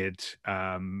ragged,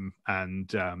 and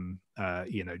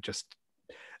you know, just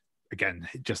again,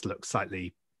 it just looks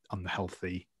slightly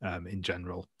unhealthy in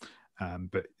general.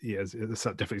 But yeah, it's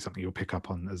definitely something you'll pick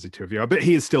up on as the two of you are. But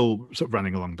he is still sort of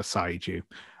running along beside you.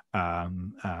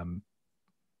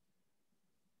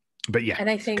 But yeah, and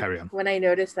I think carry on. When I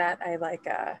notice that,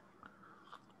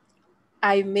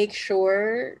 I make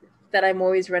sure that I'm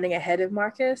always running ahead of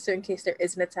Marcus, so in case there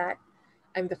is an attack,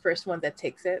 I'm the first one that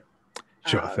takes it.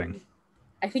 Sure thing.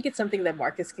 I think it's something that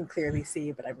Marcus can clearly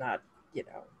see, but I'm not,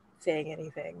 saying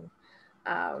anything.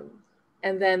 And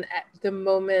then at the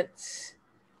moment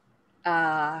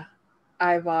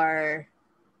Ivar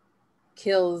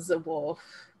kills a wolf,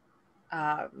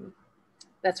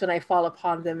 that's when I fall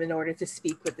upon them in order to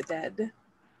speak with the dead.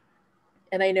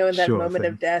 And I know in that moment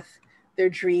of death, their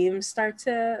dreams start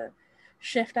to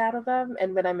shift out of them.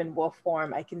 And when I'm in wolf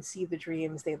form, I can see the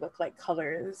dreams. They look like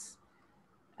colors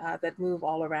that move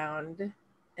all around,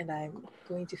 and I'm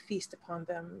going to feast upon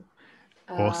them.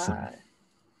 Awesome.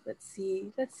 Let's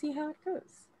see how it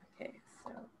goes. Okay,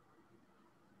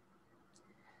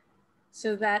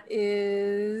 so that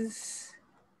is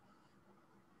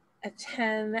a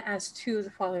 10 as 2 of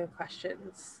the following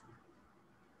questions.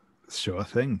 Sure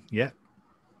thing. Yeah.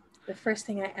 The first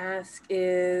thing I ask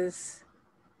is,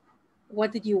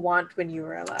 what did you want when you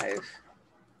were alive?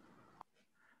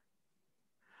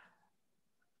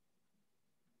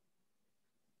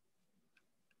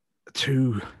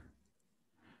 To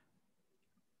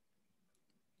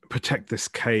protect this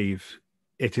cave.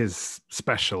 It is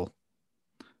special.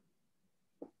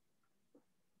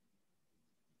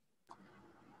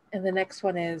 And the next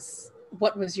one is,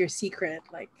 what was your secret?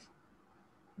 Like,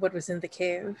 what was in the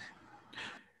cave?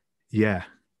 Yeah.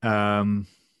 I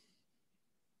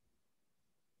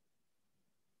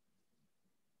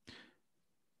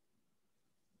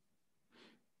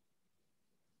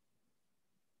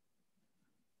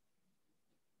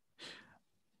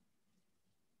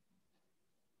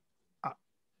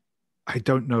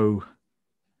don't know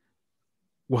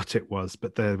what it was,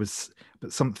 but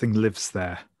something lives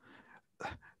there.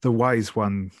 The wise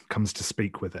one comes to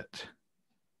speak with it.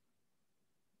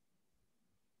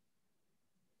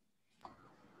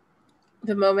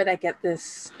 The moment I get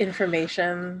this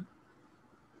information,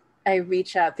 I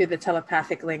reach out through the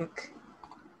telepathic link.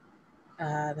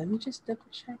 Let me just double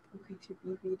check. I'm going to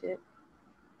reread it.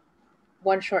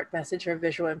 One short message or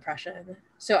visual impression.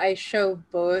 So I show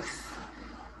both,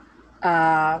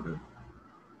 I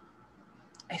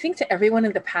think to everyone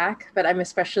in the pack, but I'm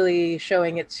especially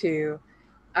showing it to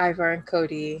Ivar and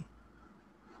Cody,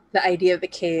 the idea of the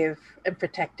cave and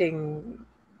protecting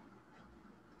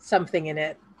something in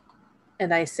it.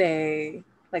 And I say,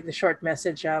 like, the short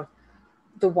message of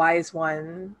the wise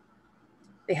one.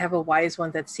 They have a wise one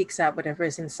that seeks out whatever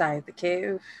is inside the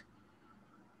cave.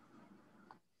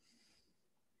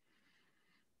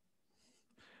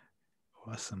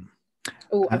 Awesome.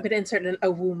 Oh, I'm gonna insert a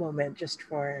woo moment just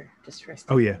for Stephen.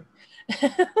 Oh yeah.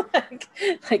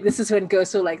 like this is when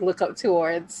Ghost will like look up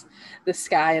towards the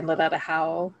sky and let out a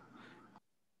howl.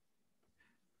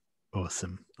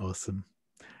 Awesome.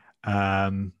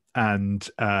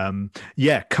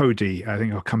 Yeah, Cody, I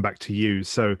think I'll come back to you.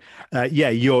 So yeah,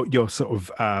 you're sort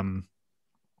of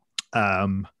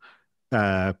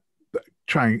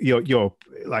trying, you're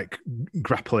like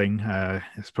grappling,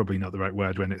 it's probably not the right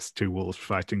word when it's two wolves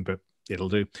fighting, but it'll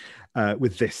do,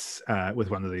 with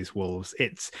one of these wolves.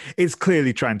 It's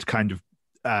clearly trying to kind of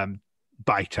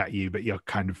bite at you, but you're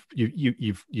kind of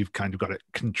you've kind of got it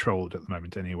controlled at the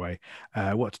moment anyway.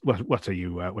 What are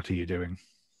you doing?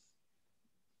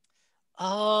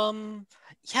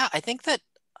 Yeah, I think that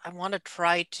I want to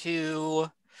try to,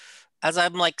 as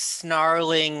I'm like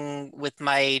snarling with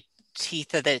my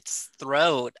teeth at its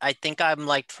throat, I think I'm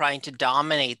like trying to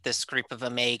dominate this group of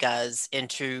Omegas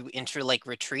into like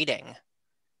retreating.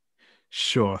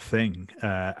 Sure thing.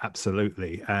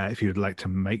 Absolutely. If you'd like to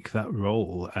make that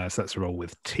roll, so that's a roll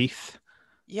with teeth.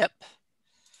 Yep.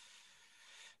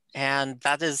 And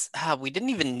that is, we didn't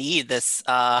even need this.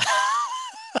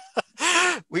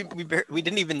 We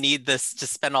didn't even need this to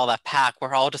spend all that pack.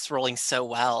 We're all just rolling so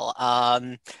well.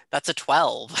 That's a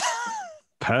 12.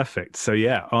 Perfect. So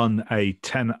yeah, on a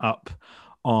 10 up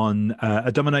on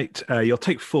a dominate, you'll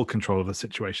take full control of the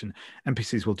situation.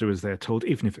 NPCs will do as they're told,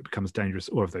 even if it becomes dangerous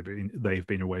or if they've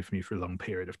been away from you for a long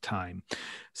period of time.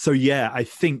 So yeah, I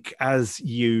think as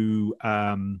you let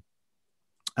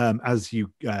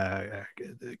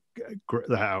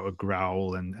out a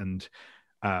growl and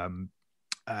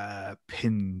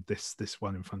pin this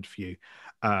one in front of you,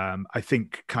 I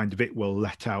think kind of it will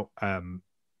let out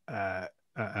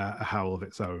a howl of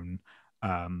its own,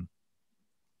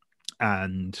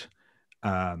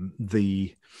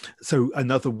 so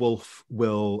another wolf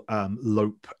will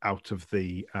lope out of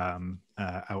the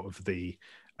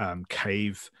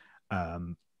cave.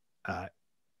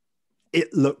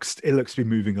 It looks to be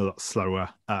moving a lot slower,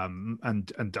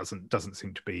 and doesn't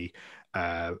seem to be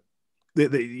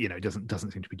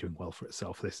doesn't seem to be doing well for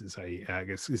itself. This is I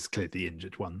guess this is clearly the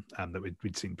injured one that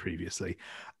we'd seen previously.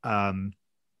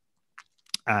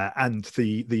 And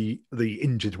the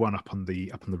injured one up on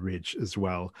the ridge as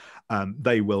well.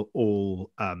 They will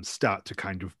all start to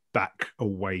kind of back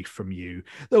away from you.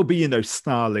 They'll be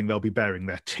snarling. They'll be baring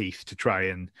their teeth to try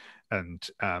and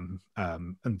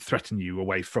threaten you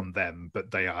away from them.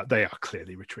 But they are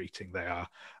clearly retreating. They are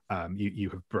you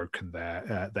have broken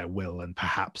their will, and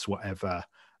perhaps whatever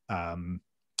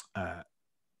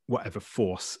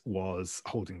force was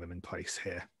holding them in place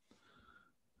here.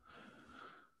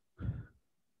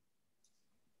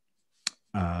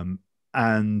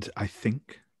 And I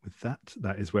think with that,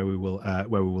 that is where we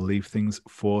will leave things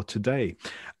for today.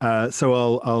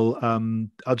 So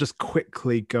I'll just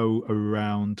quickly go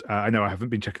around. I know I haven't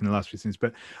been checking the last few things,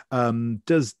 but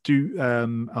does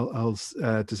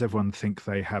everyone think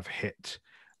they have hit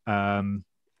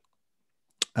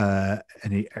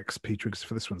any XP triggers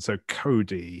for this one? So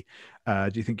Cody,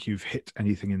 do you think you've hit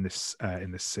anything in this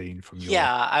scene from your?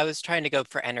 Yeah, I was trying to go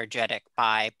for energetic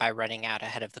by running out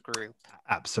ahead of the group.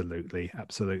 Absolutely.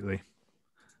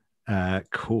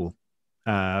 Cool.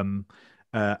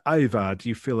 Ivar, do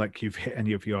you feel like you've hit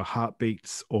any of your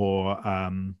heartbeats or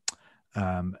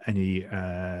any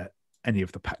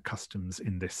of the pack customs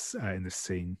in this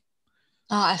scene?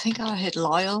 I think I hit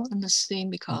loyal in this scene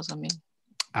because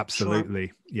absolutely,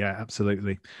 sure. Yeah,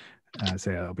 absolutely.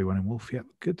 So yeah, that'll be one in Wolf. Yeah,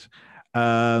 good.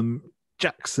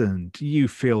 Jaxon, do you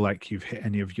feel like you've hit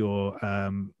any of your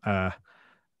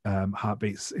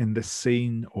heartbeats in this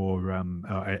scene or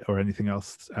anything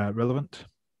else relevant?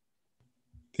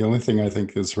 The only thing I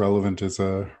think is relevant is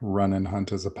a run and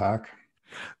hunt as a pack.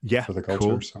 Yeah, for the culture.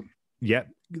 Cool. So. Yeah,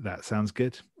 that sounds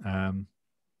good.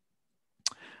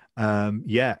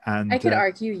 Yeah, and I could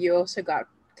argue you also got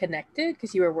connected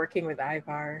because you were working with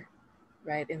Ivar,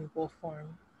 right, in wolf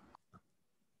form.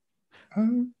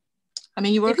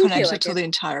 You were connected to the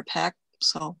entire pack,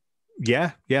 so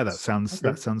yeah, that sounds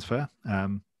fair.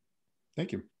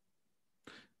 Thank you.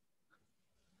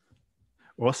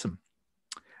 Awesome.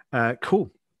 Cool.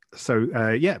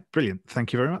 So yeah, brilliant.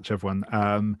 Thank you very much,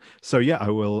 everyone. So yeah, I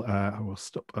will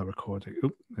stop our recording.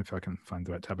 If I can find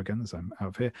the right tab again as I'm out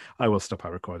of here. I will stop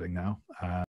our recording now.